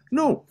seat now.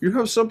 No, you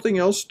have something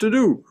else to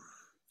do.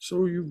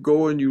 So you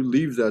go and you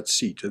leave that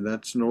seat, and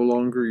that's no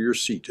longer your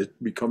seat.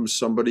 It becomes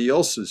somebody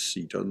else's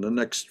seat on the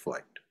next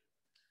flight.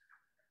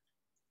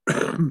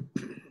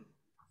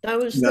 I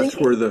was that's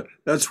thinking,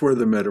 where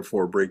the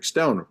metaphor breaks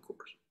down, of course.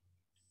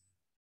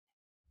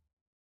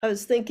 I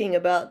was thinking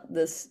about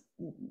this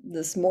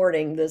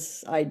morning,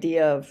 this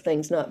idea of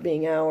things not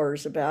being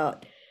ours,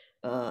 about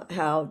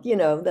how,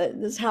 that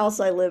this house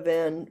I live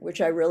in, which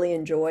I really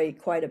enjoy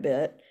quite a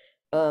bit,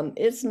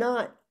 it's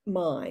not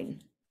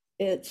mine.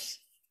 It's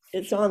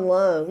on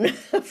loan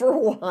for a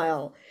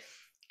while.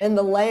 And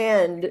the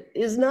land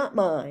is not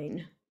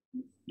mine.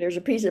 There's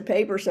a piece of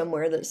paper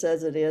somewhere that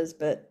says it is,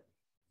 but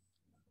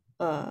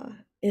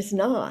it's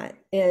not.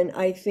 And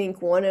I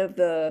think one of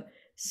the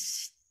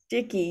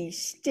sticky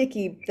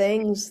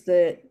things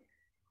that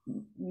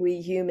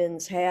we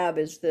humans have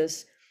is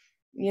this,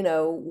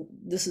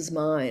 this is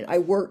mine. I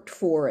worked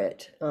for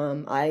it.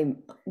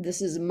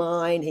 This is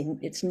mine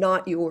and it's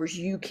not yours.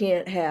 You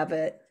can't have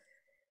it.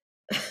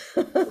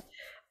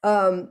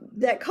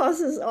 That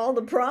causes all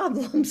the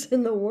problems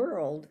in the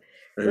world,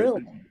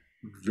 really.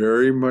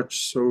 Very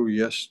much so.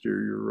 Yes,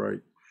 dear, you're right.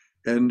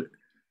 And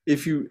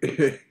if you,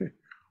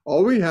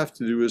 all we have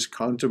to do is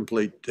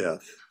contemplate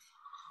death.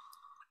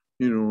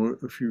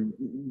 If you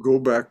go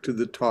back to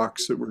the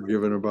talks that were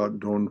given about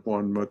Don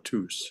Juan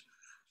Matus,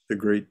 the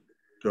great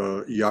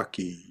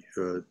Yaqui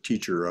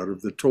teacher out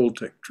of the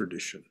Toltec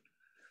tradition,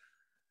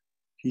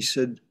 he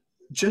said,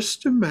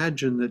 just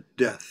imagine that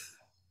death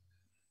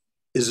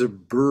is a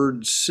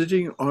bird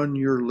sitting on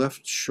your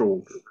left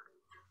shoulder,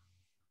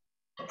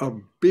 a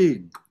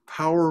big,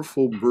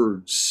 powerful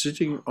bird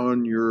sitting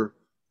on your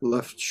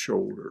left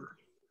shoulder,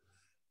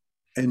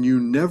 and you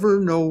never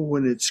know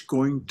when it's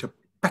going to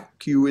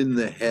peck you in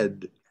the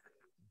head,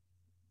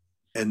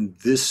 and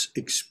this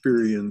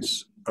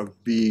experience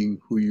of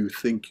being who you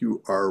think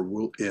you are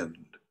will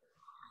end.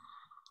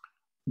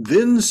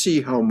 Then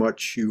see how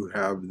much you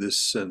have this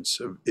sense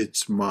of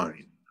it's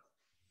mine.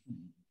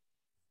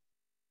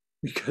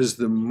 Because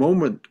the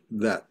moment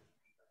that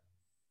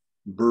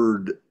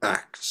bird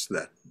acts,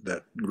 that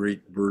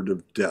great bird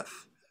of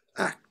death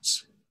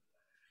acts,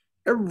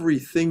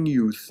 everything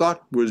you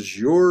thought was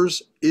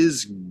yours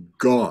is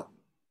gone.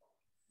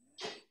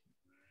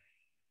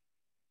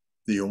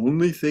 The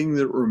only thing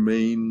that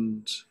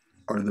remains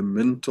are the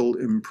mental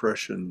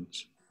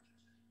impressions,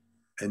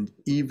 and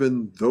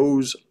even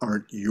those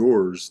aren't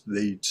yours.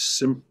 They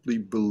simply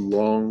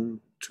belong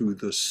to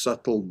the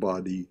subtle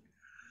body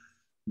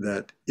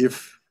that,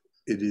 if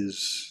it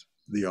is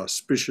the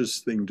auspicious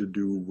thing to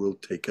do, will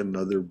take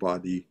another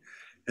body,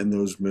 and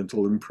those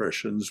mental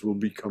impressions will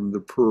become the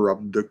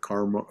prarabdha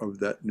karma of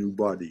that new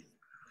body.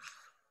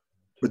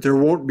 But there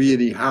won't be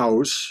any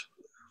house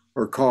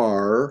or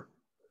car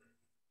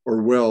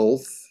or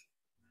wealth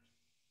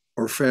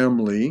or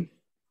family.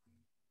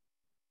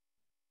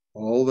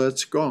 All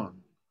that's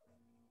gone.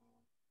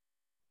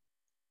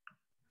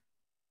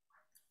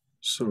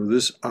 So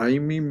this I,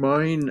 me,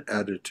 mine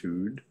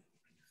attitude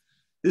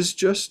is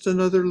just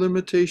another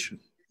limitation,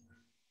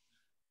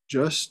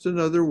 just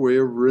another way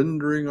of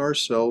rendering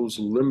ourselves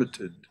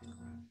limited,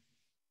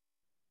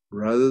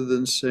 rather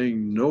than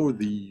saying, no,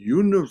 the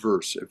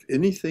universe, if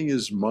anything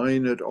is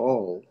mine at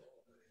all,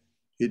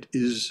 it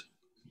is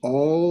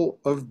all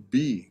of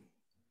being.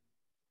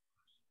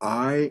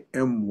 I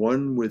am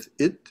one with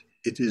it,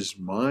 it is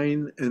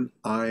mine, and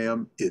I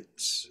am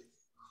its.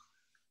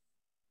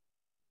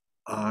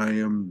 I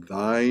am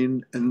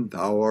thine, and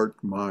thou art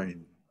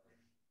mine.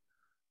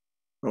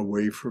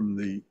 Away from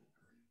the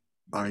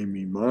I,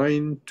 me,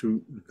 mine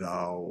to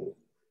thou,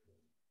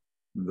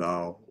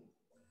 thou,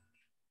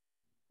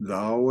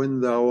 thou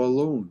and thou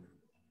alone.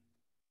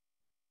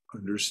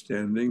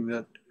 Understanding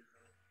that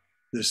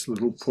this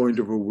little point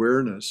of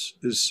awareness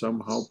is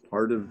somehow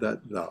part of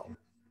that thou.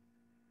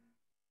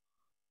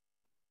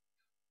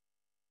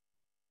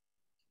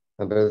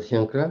 Brother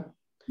Shankara?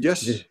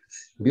 Yes. This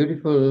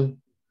beautiful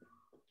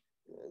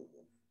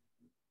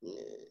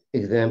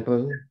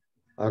example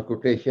or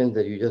quotation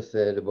that you just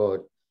said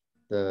about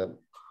the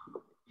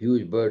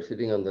huge bird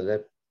sitting on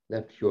the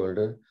left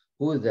shoulder.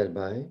 Who is that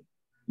by?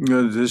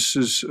 This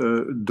is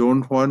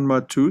Don Juan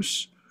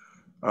Matus.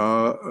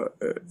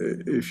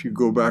 If you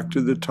go back to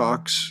the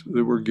talks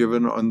that were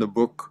given on the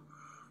book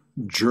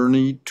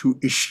Journey to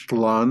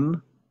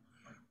Ixtlan,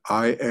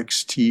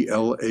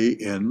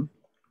 Ixtlan,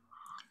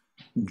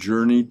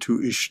 Journey to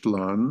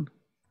Ixtlan,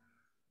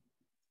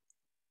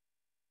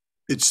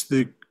 it's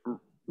the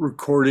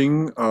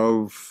recording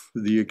of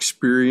the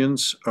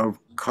experience of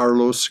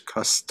Carlos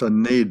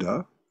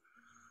Castaneda,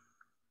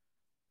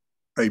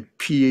 a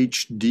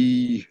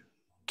PhD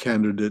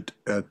candidate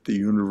at the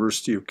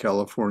University of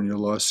California,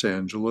 Los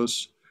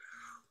Angeles,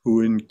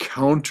 who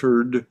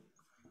encountered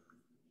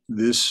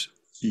this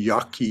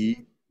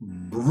yaqui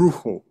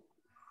brujo.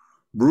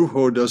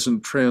 Brujo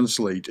doesn't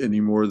translate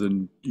any more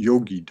than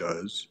yogi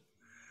does.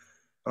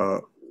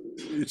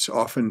 It's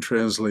often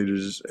translated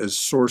as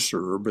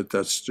sorcerer, but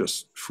that's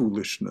just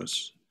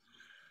foolishness.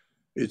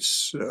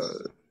 It's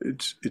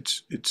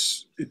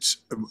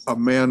a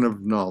man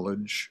of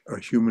knowledge, a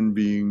human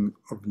being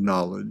of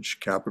knowledge,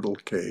 capital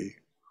K,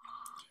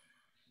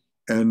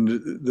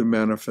 and the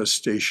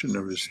manifestation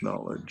of his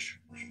knowledge.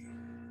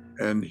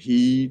 And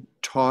he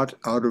taught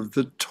out of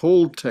the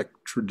Toltec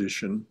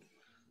tradition,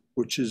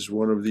 which is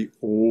one of the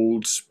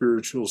old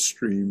spiritual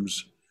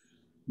streams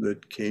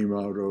that came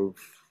out of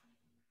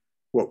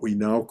what we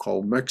now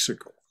call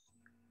Mexico.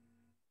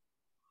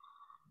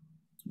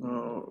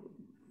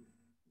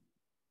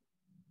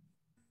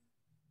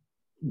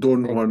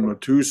 Don Juan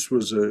Matus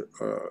was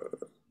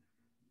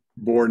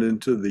born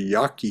into the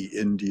Yaqui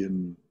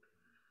Indian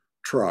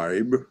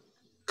tribe,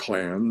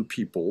 clan,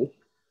 people,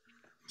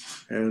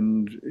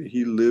 and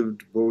he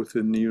lived both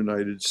in the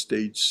United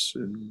States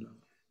and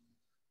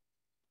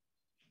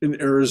in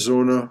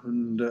Arizona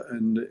and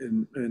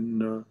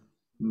in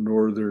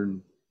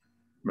northern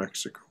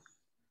Mexico.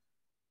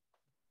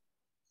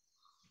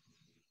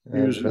 He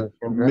was an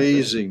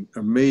amazing,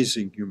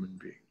 amazing human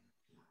being,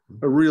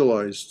 a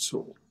realized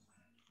soul.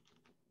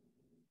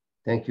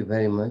 Thank you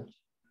very much.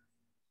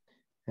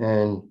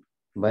 And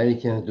by any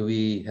chance, do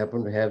we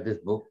happen to have this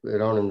book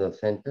around in the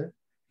center?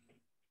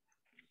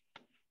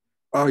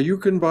 You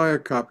can buy a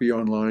copy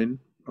online.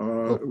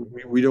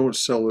 We don't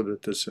sell it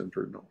at the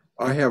center, no.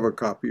 I have a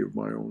copy of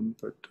my own,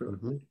 but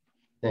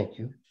thank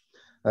you.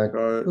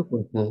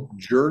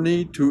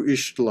 Journey to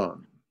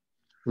Ishtlan.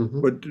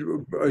 But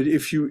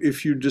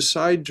if you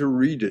decide to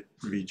read it,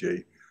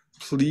 Vijay,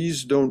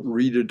 please don't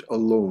read it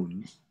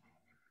alone.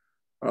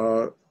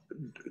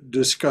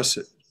 Discuss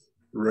it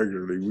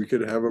regularly. We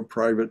could have a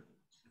private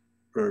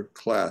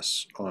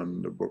class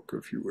on the book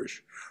if you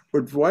wish.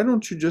 But why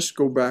don't you just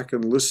go back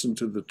and listen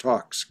to the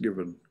talks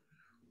given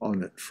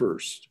on it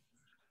first?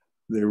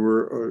 There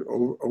were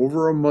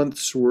over a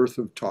month's worth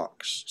of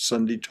talks,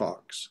 Sunday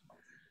talks,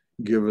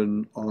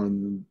 given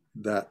on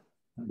that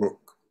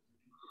book.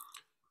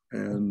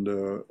 And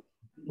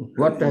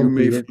what time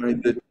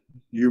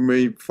you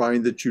may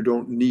find that you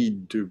don't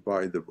need to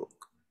buy the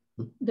book.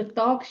 The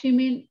talks you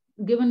mean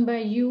given by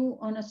you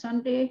on a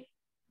Sunday?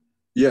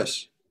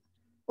 Yes.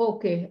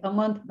 Okay, a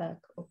month back.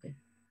 Okay.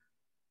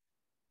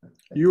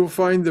 You'll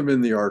find them in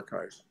the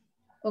archive.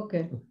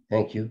 Okay.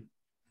 Thank you.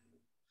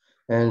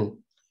 And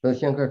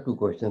Shankara, two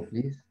questions,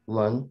 please.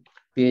 One,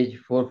 page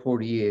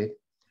 448,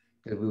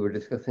 that we were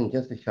discussing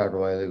just a short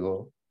while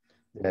ago,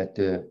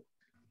 that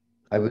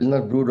I will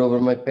not brood over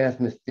my past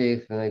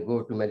mistakes when I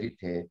go to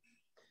meditate.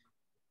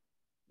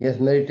 Yes,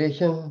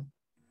 meditation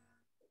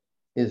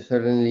is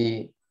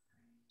certainly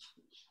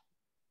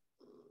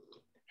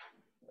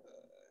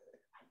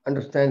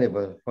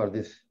understandable for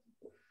this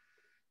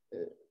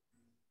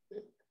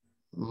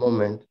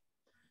moment.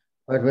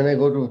 But when I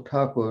go to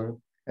Thakur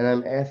and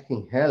I'm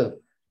asking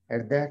help,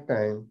 at that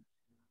time,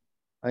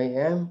 I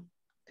am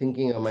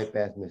thinking of my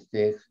past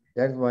mistakes.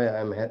 That's why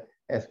I'm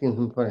asking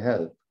him for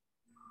help.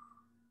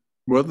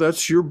 Well,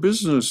 that's your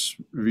business,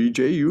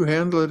 Vijay. You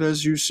handle it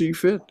as you see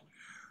fit.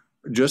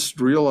 Just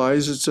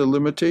realize it's a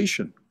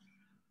limitation.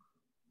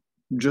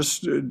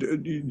 Just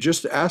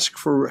ask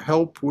for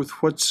help with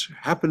what's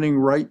happening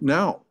right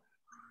now.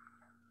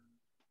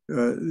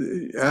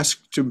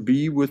 Ask to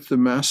be with the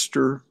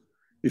master.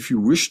 If you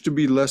wish to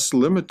be less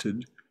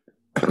limited,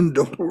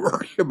 don't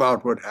worry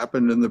about what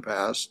happened in the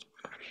past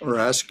or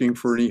asking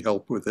for any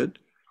help with it.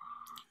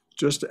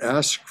 Just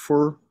ask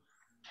for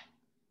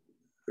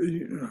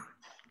the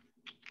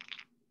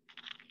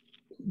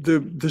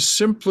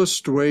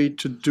simplest way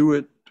to do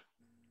it,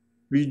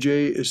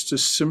 Vijay, is to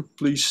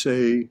simply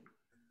say,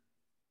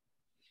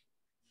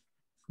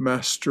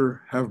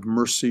 Master, have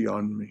mercy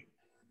on me.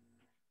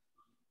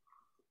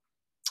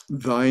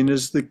 Thine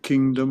is the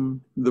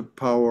kingdom, the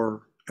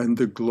power, and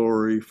the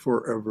glory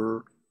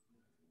forever.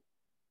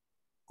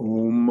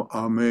 Om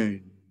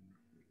Amen.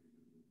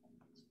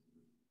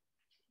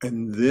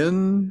 And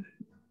then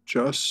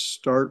just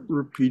start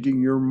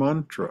repeating your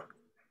mantra.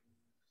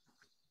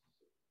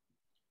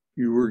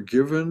 You were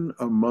given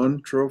a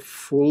mantra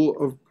full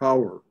of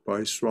power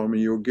by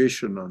Swami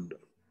Yogeshananda.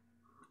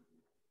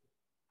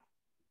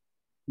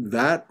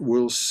 That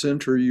will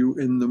center you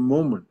in the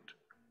moment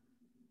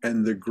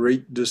and the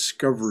great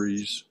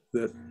discoveries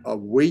that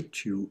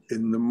await you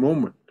in the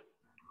moment.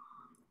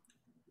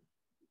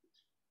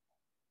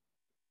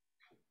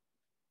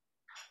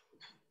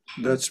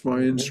 That's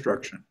my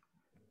instruction.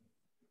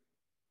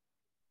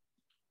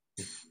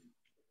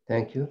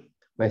 Thank you.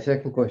 My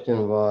second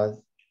question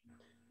was,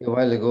 a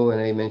while ago when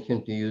I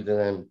mentioned to you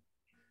that I'm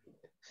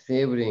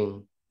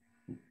savoring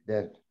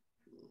that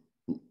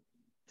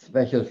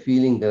special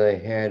feeling that I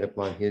had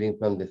upon hearing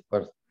from this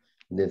person,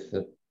 this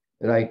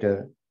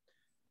writer.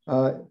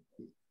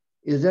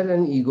 Is that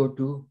an ego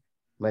too?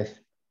 My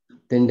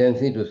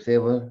tendency to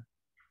savor?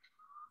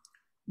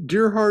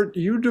 Dear heart,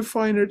 you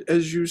define it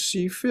as you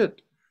see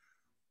fit.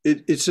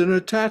 It's an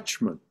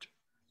attachment.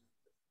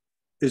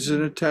 It's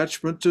an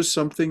attachment to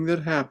something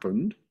that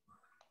happened.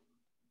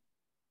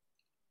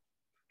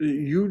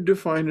 You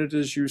define it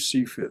as you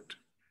see fit.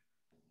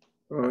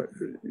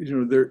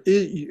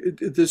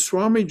 The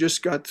Swami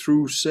just got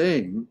through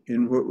saying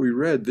in what we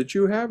read that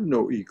you have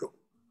no ego.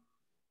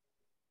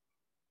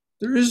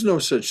 There is no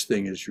such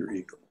thing as your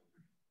ego.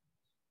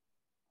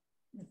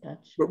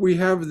 But we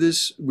have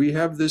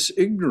this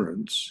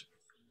ignorance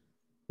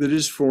that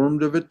is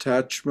formed of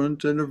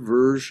attachment and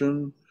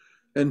aversion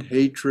and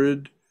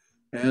hatred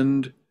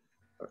and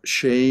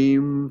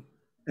shame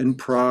and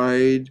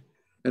pride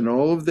and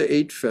all of the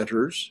 8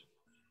 fetters.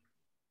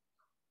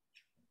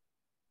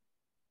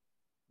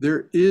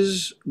 There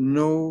is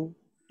no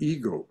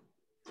ego.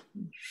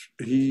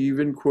 He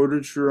even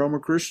quoted Sri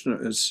Ramakrishna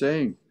as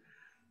saying,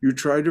 you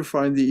try to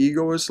find the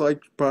ego, it's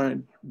like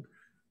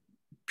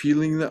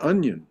peeling the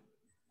onion.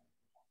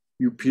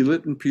 You peel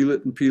it and peel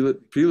it and peel it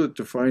and peel it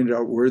to find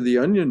out where the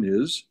onion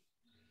is,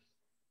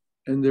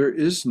 and there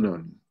is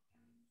none.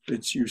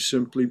 It's you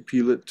simply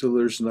peel it till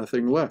there's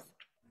nothing left.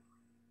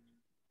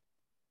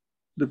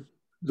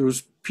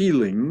 Those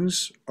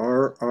peelings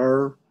are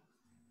our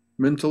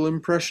mental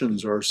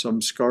impressions, are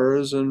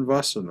samskaras and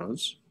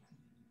vasanas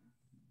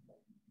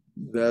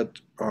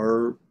that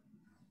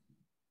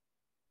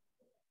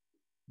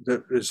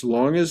as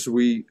long as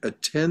we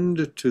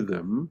attend to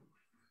them,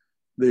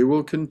 they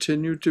will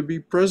continue to be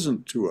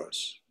present to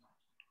us.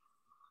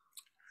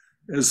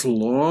 As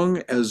long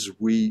as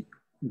we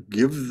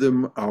give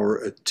them our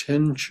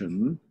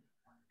attention,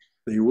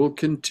 they will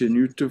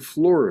continue to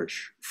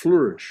flourish.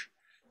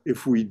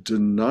 If we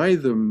deny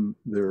them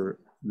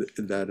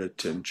that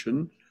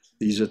attention,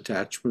 these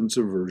attachments,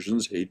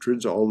 aversions,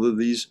 hatreds, all of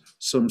these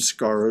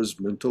samskaras,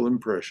 mental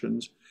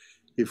impressions,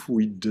 if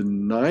we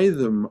deny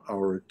them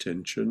our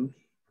attention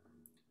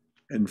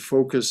and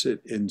focus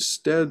it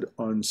instead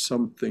on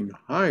something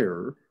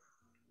higher,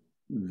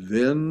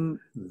 then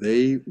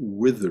they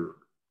wither.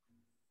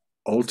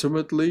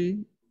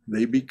 Ultimately,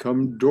 they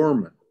become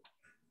dormant.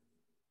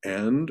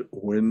 And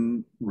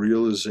when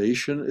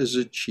realization is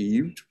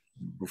achieved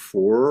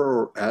before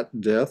or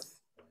at death,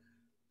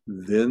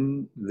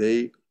 then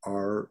they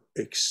are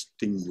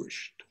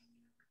extinguished.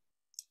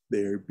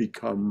 They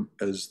become,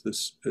 as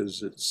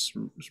it's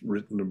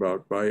written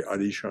about by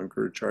Adi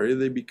Shankaracharya,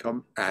 they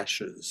become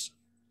ashes,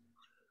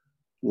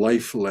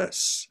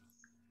 lifeless,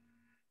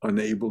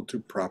 unable to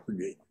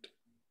propagate.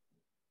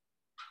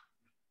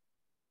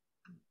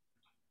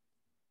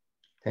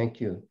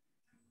 Thank you.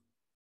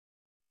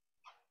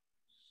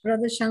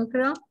 Brother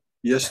Shankara?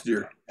 Yes,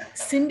 dear.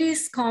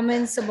 Cindy's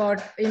comments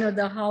about,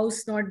 the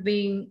house not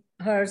being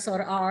hers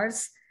or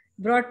ours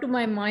brought to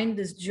my mind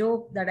this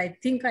joke that I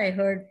think I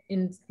heard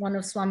in one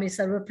of Swami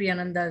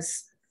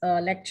Sarvapriyananda's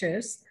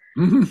lectures.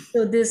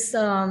 So this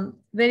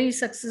very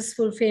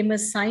successful,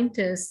 famous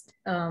scientist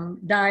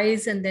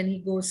dies, and then he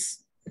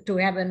goes to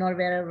heaven or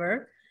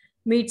wherever,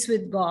 meets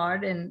with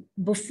God. And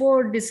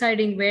before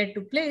deciding where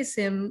to place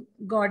him,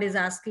 God is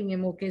asking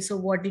him, okay, so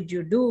what did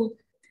you do?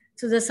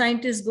 So the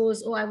scientist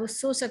goes, oh, I was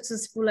so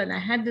successful, and I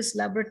had this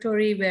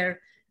laboratory where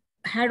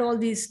I had all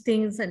these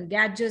things and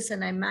gadgets,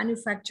 and I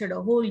manufactured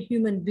a whole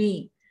human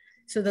being.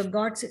 So the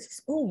God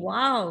says, oh,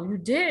 wow, you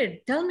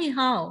did. Tell me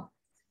how.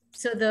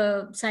 So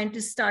the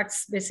scientist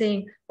starts by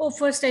saying, oh,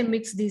 first I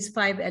mix these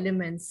 5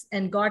 elements.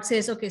 And God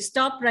says, okay,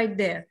 stop right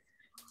there.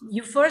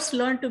 You first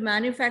learn to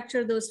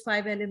manufacture those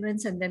 5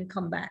 elements and then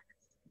come back.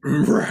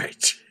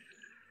 Right.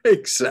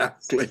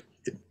 Exactly.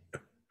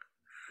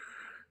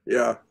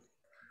 Yeah.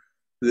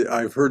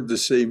 I've heard the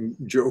same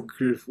joke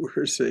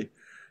where say,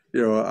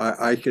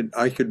 I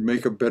could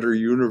make a better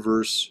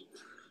universe,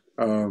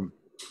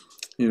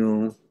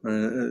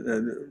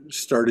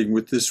 starting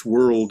with this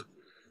world,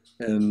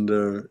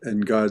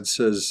 and God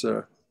says,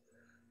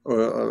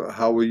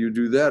 how will you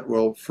do that?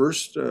 Well,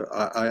 first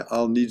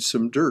I'll need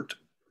some dirt,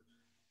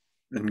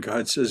 and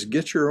God says,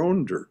 get your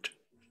own dirt.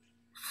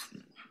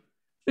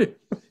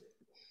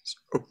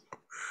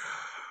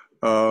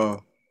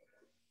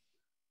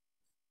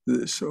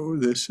 So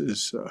this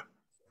is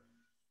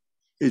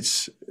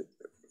it's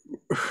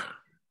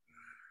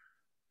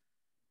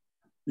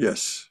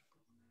yes,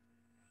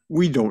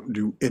 we don't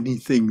do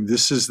anything.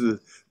 This is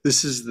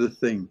the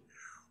thing.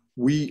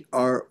 We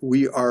are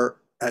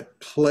at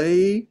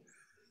play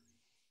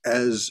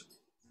as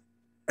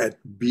at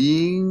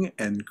being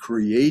and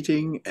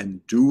creating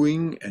and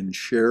doing and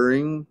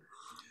sharing.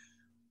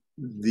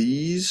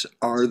 These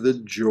are the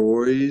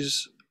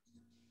joys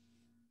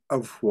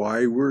of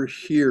why we're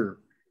here.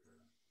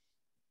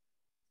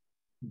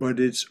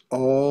 But it's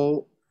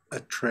all a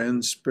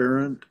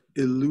transparent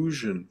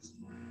illusion.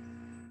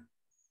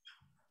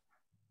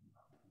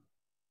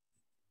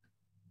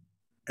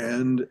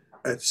 And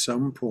at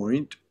some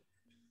point,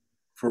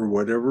 for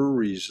whatever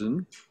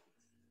reason,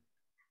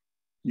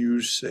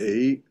 you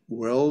say,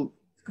 well,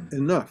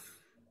 enough.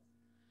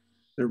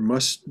 There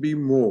must be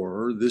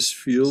more. This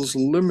feels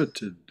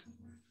limited.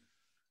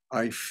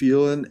 I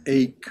feel an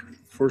ache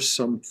for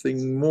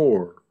something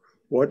more.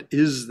 What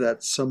is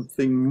that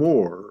something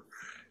more?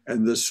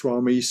 And the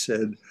Swami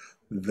said,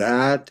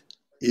 that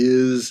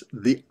is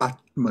the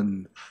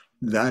Atman.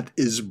 That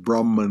is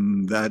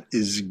Brahman. That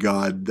is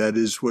God. That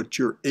is what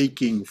you're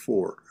aching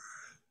for.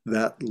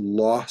 That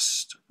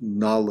lost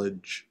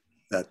knowledge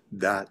that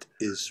that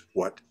is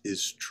what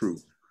is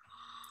true.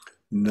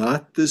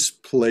 Not this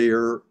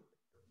player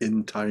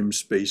in time,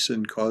 space,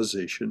 and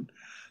causation.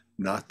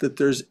 Not that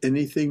there's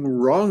anything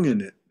wrong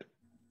in it.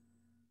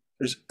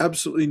 There's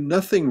absolutely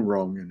nothing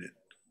wrong in it,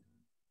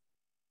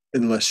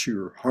 unless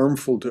you're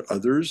harmful to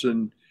others.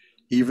 And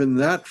even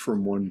that,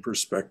 from one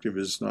perspective,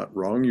 is not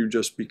wrong. You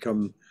just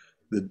become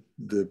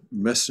the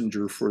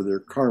messenger for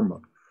their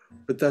karma.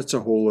 But that's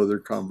a whole other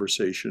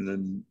conversation,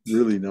 and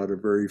really not a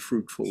very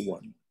fruitful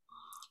one.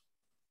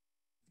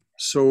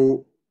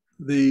 So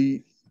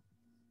the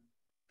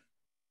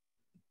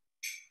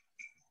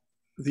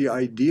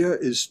idea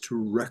is to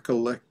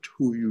recollect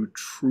who you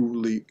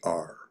truly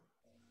are.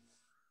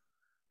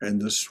 And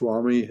the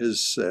Swami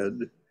has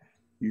said,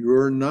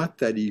 you're not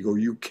that ego.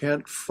 You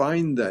can't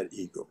find that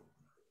ego.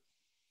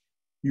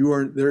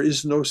 There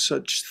is no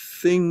such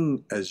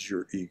thing as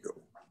your ego.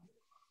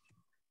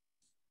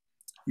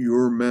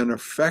 You're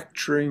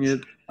manufacturing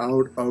it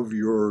out of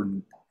your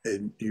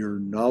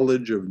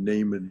knowledge of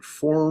name and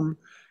form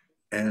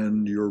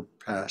and your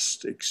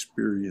past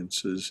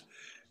experiences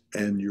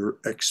and your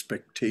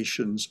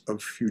expectations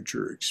of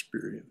future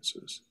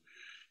experiences.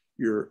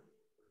 You're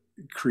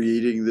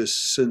creating this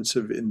sense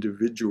of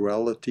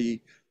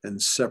individuality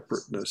and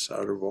separateness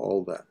out of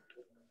all that.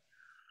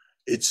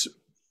 It's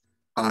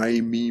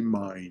I, me,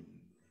 mine.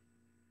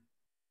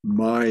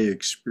 My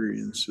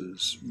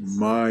experiences,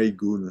 my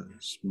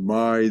gunas,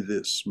 my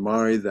this,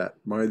 my that,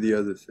 my the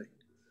other thing.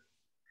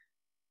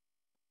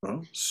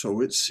 Well,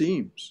 so it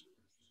seems.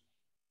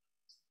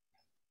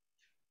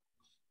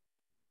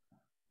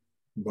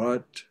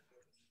 But,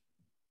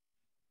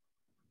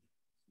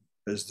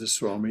 as the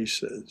Swami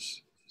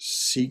says,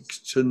 seek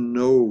to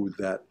know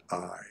that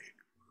I.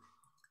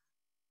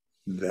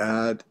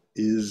 That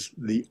is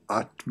the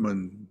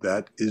Atman,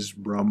 that is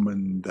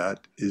Brahman,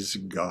 that is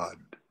God.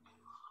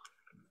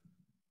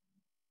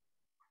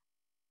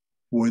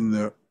 When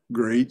the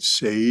great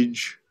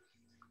sage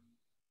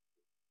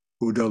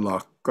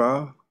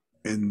Udalaka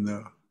in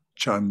the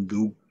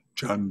Chandogya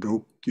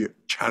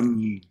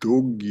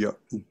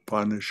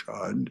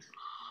Upanishad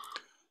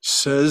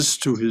says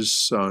to his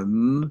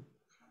son,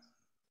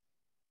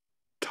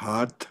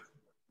 Tat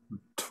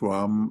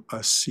Tvam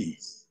Asi,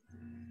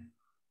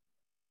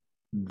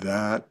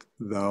 that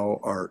thou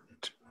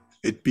art.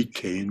 It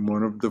became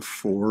one of the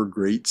four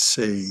great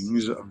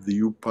sayings of the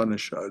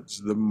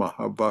Upanishads, the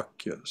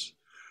Mahavakyas,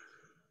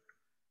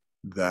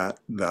 that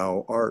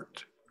thou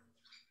art.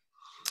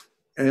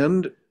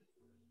 And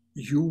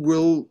you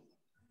will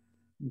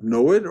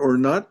know it or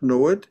not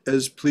know it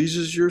as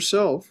pleases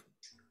yourself.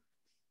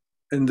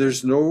 And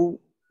there's no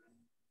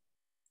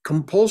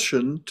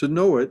compulsion to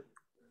know it.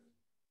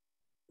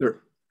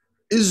 There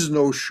is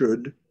no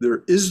should,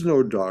 there is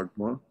no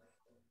dogma.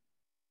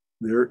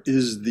 There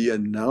is the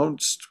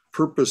announced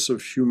purpose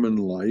of human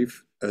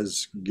life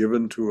as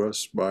given to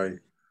us by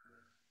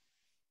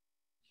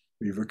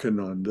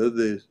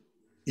Vivekananda.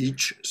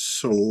 Each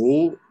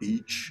soul,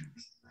 each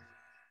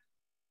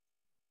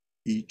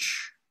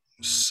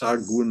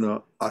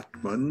saguna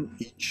atman,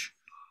 each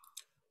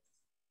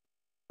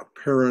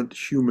apparent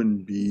human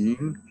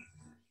being,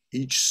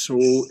 each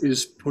soul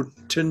is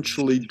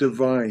potentially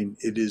divine.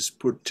 It is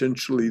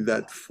potentially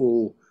that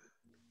full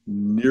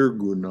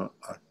nirguna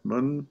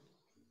atman.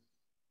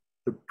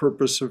 The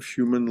purpose of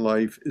human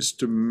life is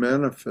to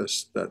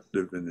manifest that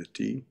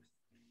divinity.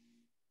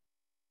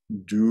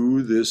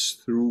 Do this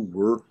through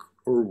work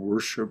or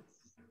worship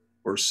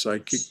or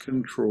psychic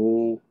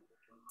control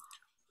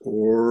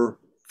or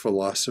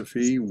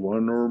philosophy,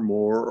 one or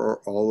more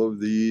or all of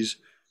these,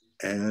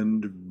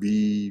 and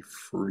be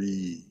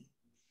free.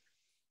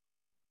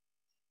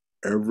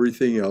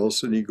 Everything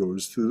else, and he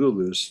goes through the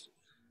list,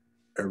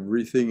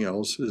 everything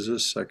else is a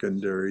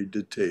secondary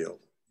detail.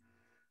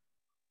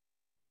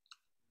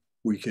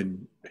 We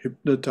can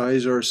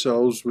hypnotize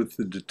ourselves with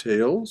the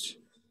details,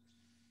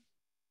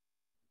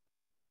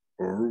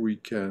 or we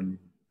can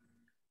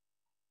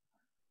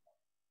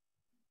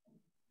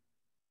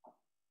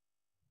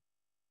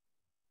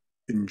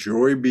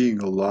enjoy being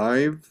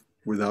alive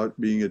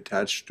without being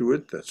attached to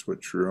it. That's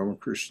what Sri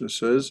Ramakrishna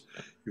says.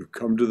 You've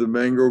come to the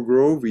mango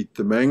grove, eat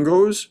the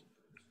mangoes,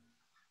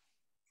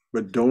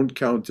 but don't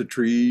count the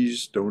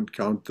trees, don't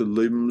count the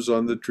limbs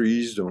on the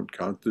trees, don't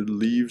count the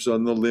leaves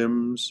on the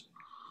limbs.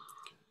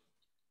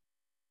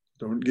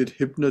 Don't get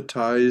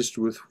hypnotized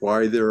with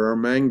why there are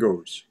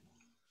mangoes.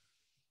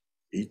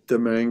 Eat the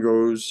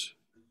mangoes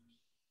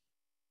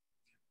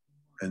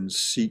and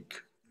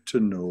seek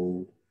to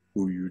know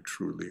who you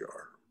truly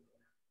are.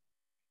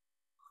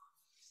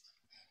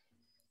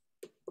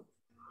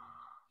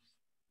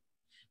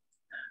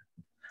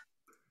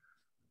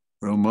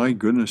 Well, my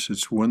goodness,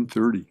 it's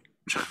 1:30.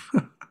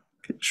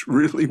 It's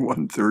really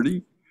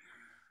 1:30?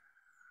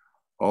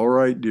 All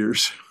right,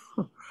 dears.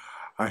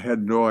 I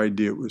had no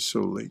idea it was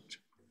so late.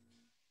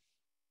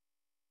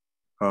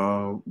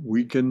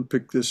 We can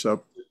pick this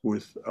up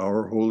with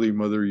our Holy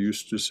Mother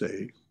used to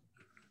say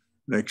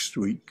next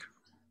week.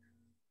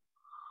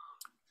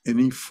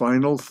 Any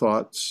final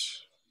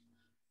thoughts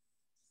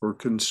or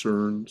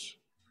concerns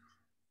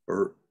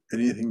or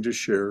anything to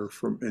share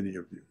from any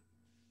of you?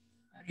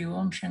 Hari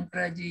Om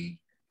Shankaraji.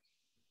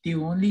 The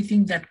only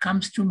thing that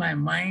comes to my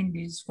mind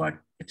is what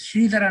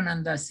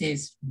Sridharananda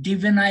says,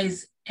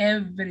 divinize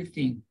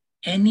everything,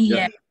 any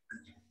act,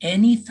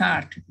 any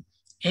thought,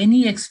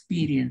 any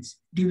experience,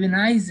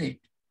 divinize it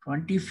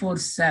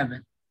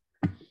 24/7.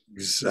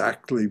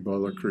 Exactly,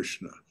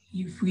 Balakrishna.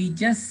 If we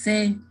just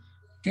say,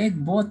 take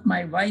both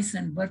my vice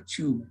and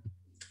virtue.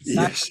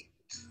 Yes.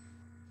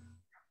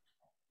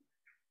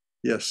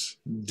 Yes.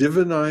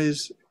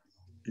 Divinize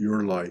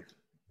your life.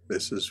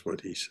 This is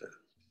what he said.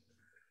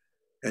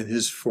 And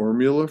his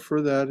formula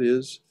for that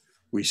is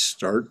we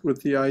start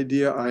with the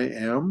idea I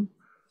am,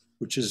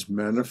 which is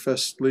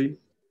manifestly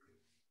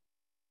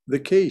the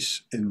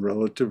case in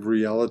relative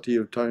reality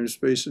of time,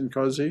 space, and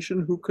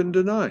causation. Who can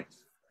deny?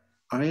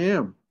 I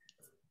am.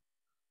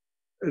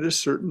 At a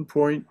certain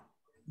point,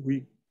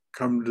 we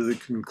come to the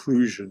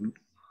conclusion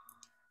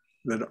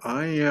that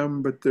I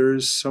am, but there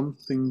is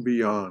something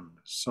beyond,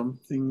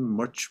 something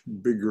much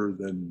bigger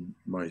than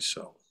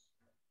myself.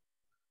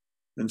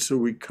 And so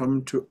we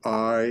come to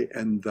I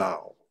and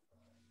thou.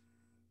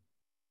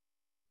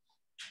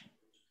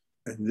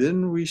 And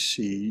then we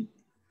see,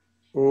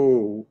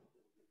 oh,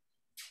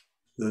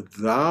 that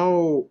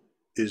thou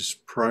is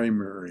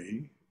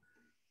primary,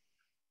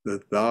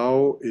 that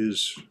thou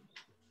is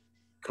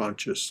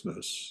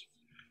consciousness,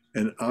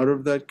 and out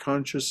of that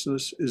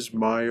consciousness is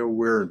my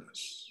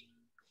awareness.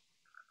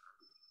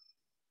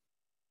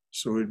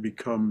 So it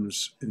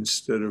becomes,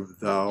 instead of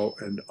thou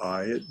and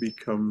I, it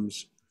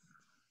becomes,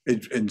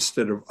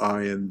 instead of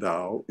I and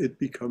thou, it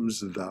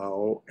becomes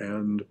thou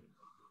and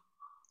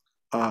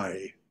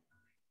I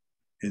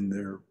in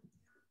their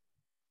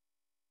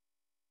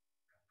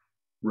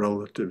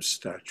relative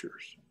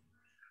statures.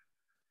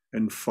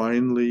 And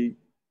finally,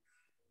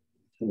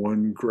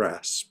 one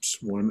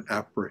grasps, one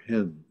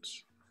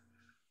apprehends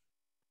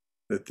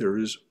that there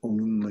is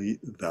only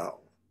thou.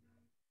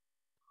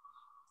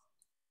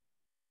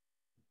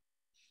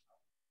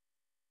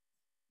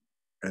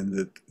 And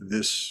that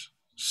this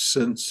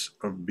sense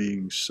of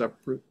being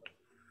separate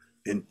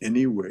in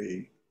any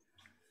way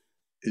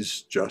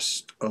is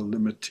just a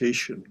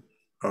limitation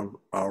of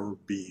our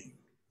being.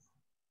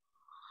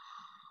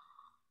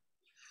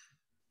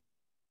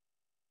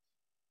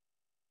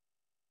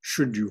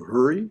 Should you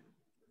hurry,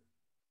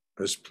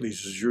 as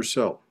pleases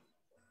yourself?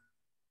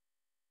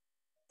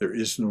 There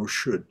is no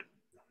should.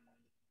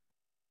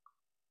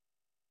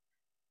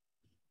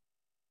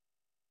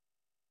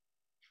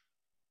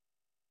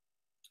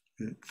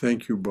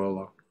 Thank you,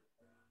 Bala.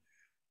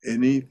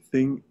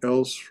 Anything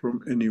else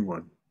from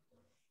anyone?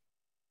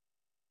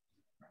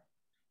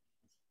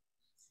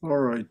 All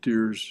right,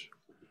 dears.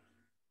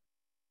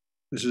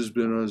 This has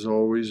been, as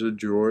always, a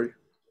joy.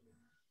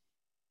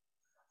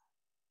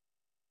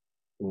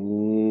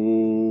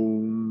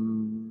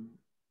 Om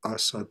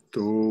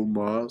Asato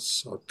Ma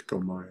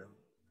Satkamaya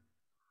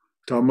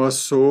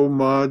Tamaso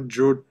Ma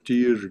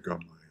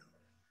Jyotirgamaya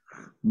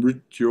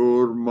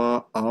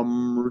Mrityorma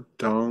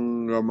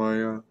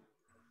Amrutangamaya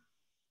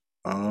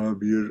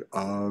Abir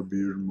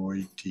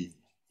Moiti.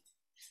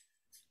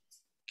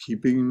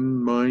 Keeping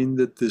in mind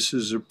that this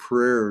is a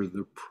prayer,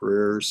 the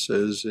prayer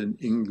says in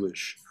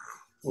English,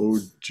 O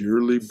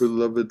dearly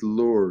beloved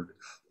Lord,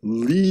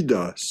 lead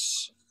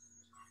us,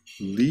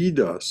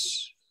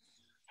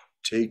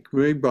 take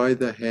me by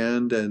the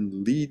hand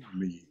and lead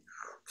me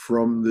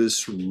from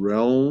this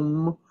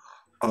realm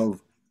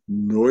of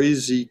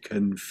noisy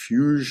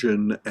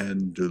confusion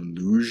and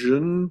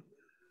delusion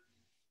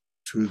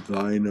to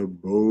thine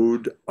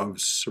abode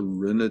of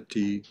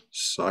serenity,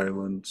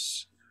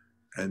 silence,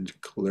 and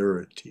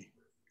clarity.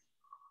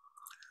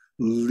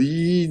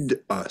 Lead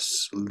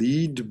us,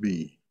 lead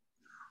me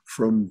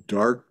from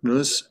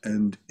darkness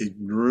and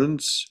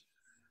ignorance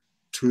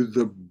to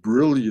the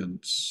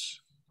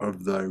brilliance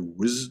of thy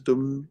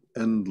wisdom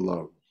and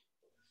love.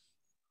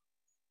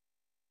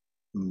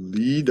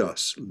 Lead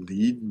us,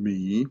 lead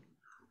me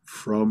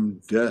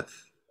from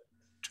death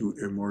to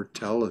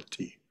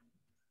immortality.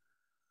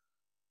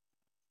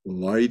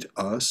 Light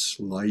us,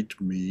 light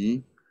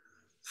me,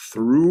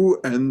 through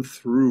and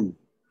through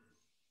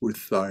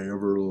with thy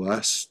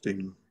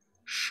everlasting,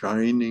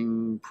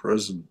 shining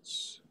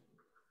presence.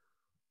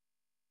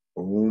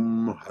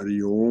 Om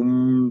Hari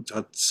Om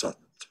Tat Sat.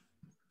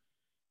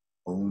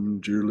 Om,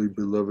 dearly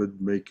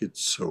beloved, make it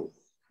so.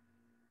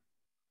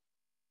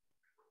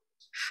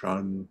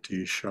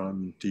 Shanti,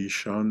 Shanti,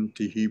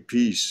 Shanti,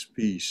 peace,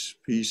 peace,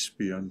 peace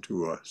be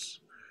unto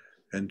us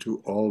and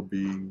to all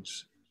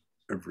beings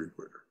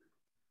everywhere.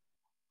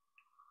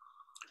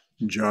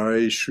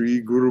 Jai Shri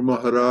Guru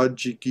Maharaj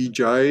Ji ki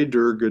Jai,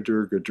 Durga,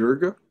 Durga,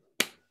 Durga.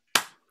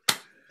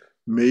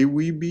 May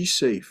we be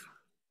safe.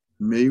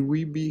 May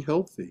we be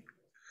healthy.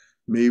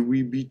 May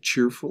we be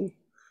cheerful.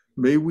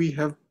 May we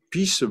have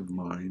peace of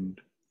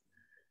mind.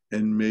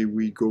 And may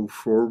we go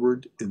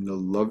forward in the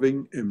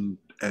loving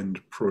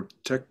and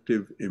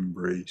protective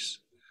embrace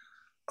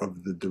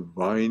of the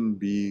divine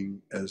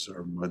being as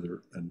our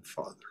mother and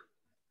father.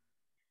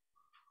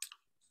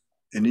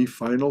 Any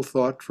final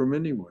thought from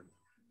anyone?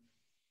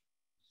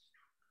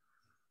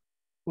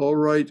 All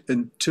right,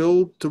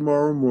 until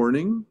tomorrow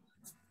morning,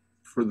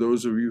 for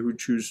those of you who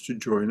choose to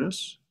join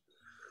us,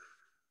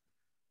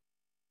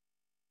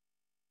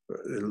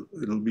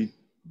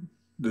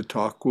 the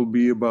talk will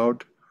be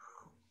about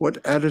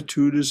what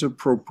attitude is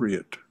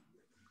appropriate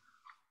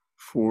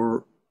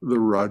for the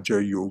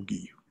Raja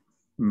Yogi.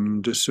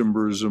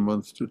 December is a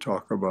month to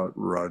talk about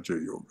Raja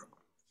Yoga.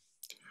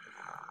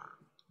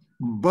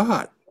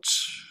 But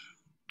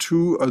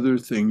two other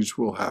things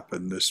will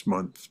happen this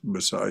month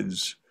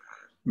besides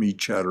me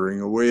chattering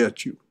away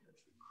at you.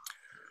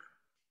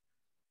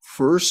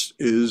 First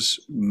is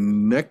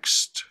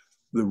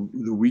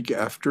the week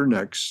after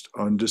next,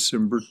 on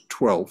December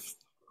 12th,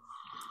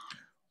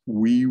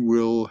 we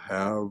will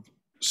have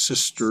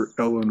Sister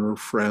Eleanor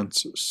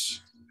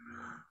Francis,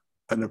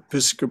 an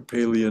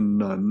Episcopalian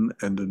nun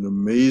and an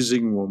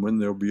amazing woman.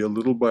 There'll be a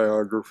little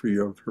biography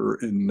of her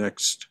in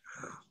next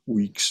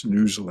week's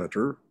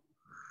newsletter.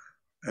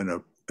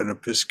 An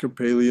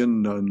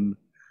Episcopalian nun,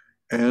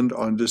 and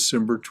on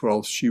December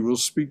 12th, she will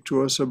speak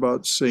to us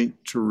about Saint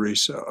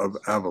Teresa of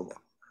Avila.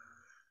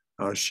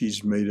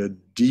 She's made a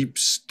deep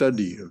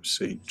study of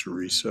Saint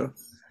Teresa,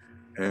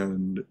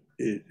 and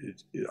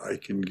I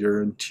can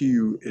guarantee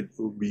you it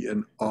will be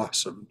an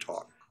awesome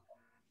talk.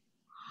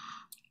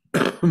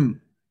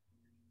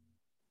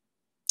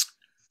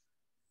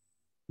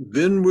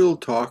 Then we'll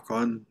talk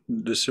on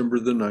December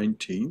the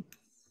 19th.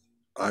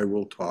 I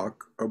will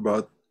talk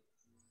about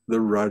the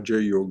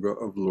Raja Yoga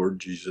of Lord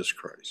Jesus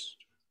Christ.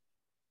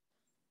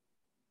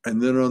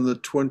 And then on the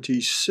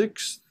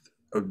 26th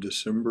of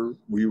December,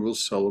 we will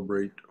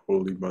celebrate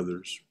Holy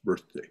Mother's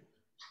birthday,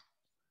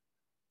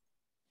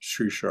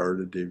 Sri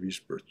Sharada Devi's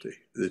birthday.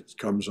 It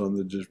comes on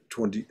the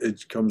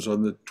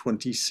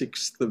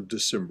 26th of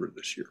December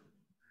this year.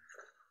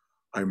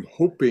 I'm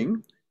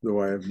hoping,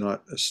 though I have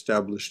not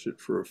established it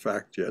for a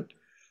fact yet,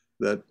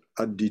 that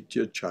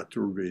Aditya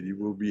Chaturvedi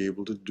will be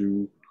able to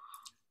do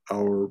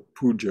our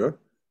puja,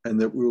 and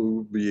that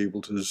we'll be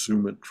able to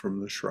Zoom it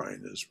from the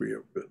shrine as we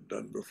have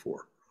done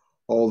before.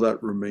 All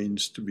that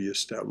remains to be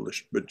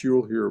established, but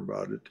you'll hear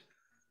about it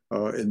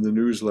in the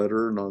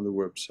newsletter and on the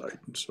website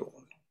and so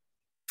on.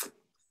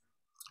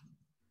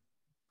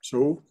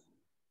 So,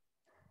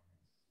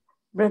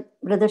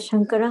 Brother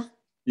Shankara?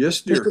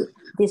 Yes, dear.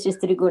 This is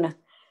Triguna.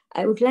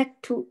 I would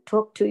like to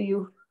talk to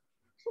you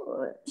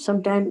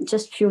sometime,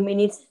 just few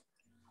minutes.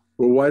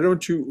 Well, why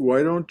don't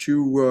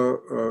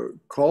you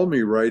call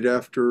me right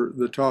after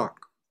the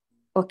talk?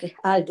 Okay,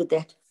 I'll do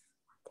that.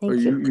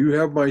 Thank you. You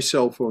have my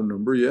cell phone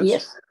number,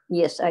 yes?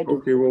 Yes, I do.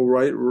 Okay, well,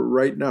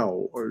 right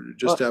now, or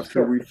just after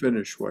sure. we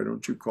finish, why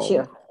don't you call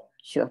me?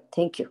 Sure.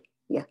 Thank you.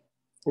 Yeah.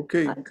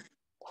 Okay.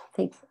 Thank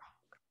you.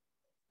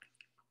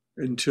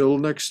 Until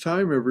next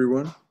time,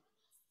 everyone.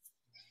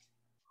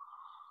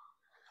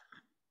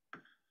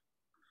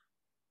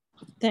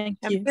 Thank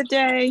you. Have a good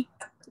day.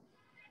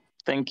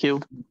 Thank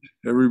you.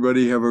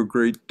 Everybody have a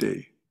great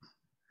day.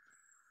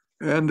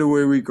 And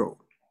away we go.